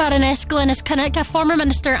 Baroness Glenys Kinnock, a former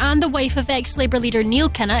minister and the wife of ex-Labour leader Neil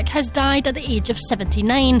Kinnock, has died at the age of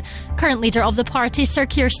 79. Current leader of the party, Sir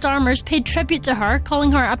Keir Starmer's, paid tribute to her,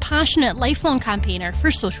 calling her a passionate, lifelong campaigner for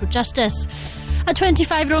social justice. A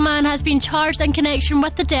 25-year-old man has been charged in connection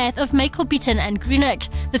with the death of Michael Beaton in Greenock.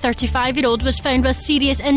 The 35-year-old was found with serious injuries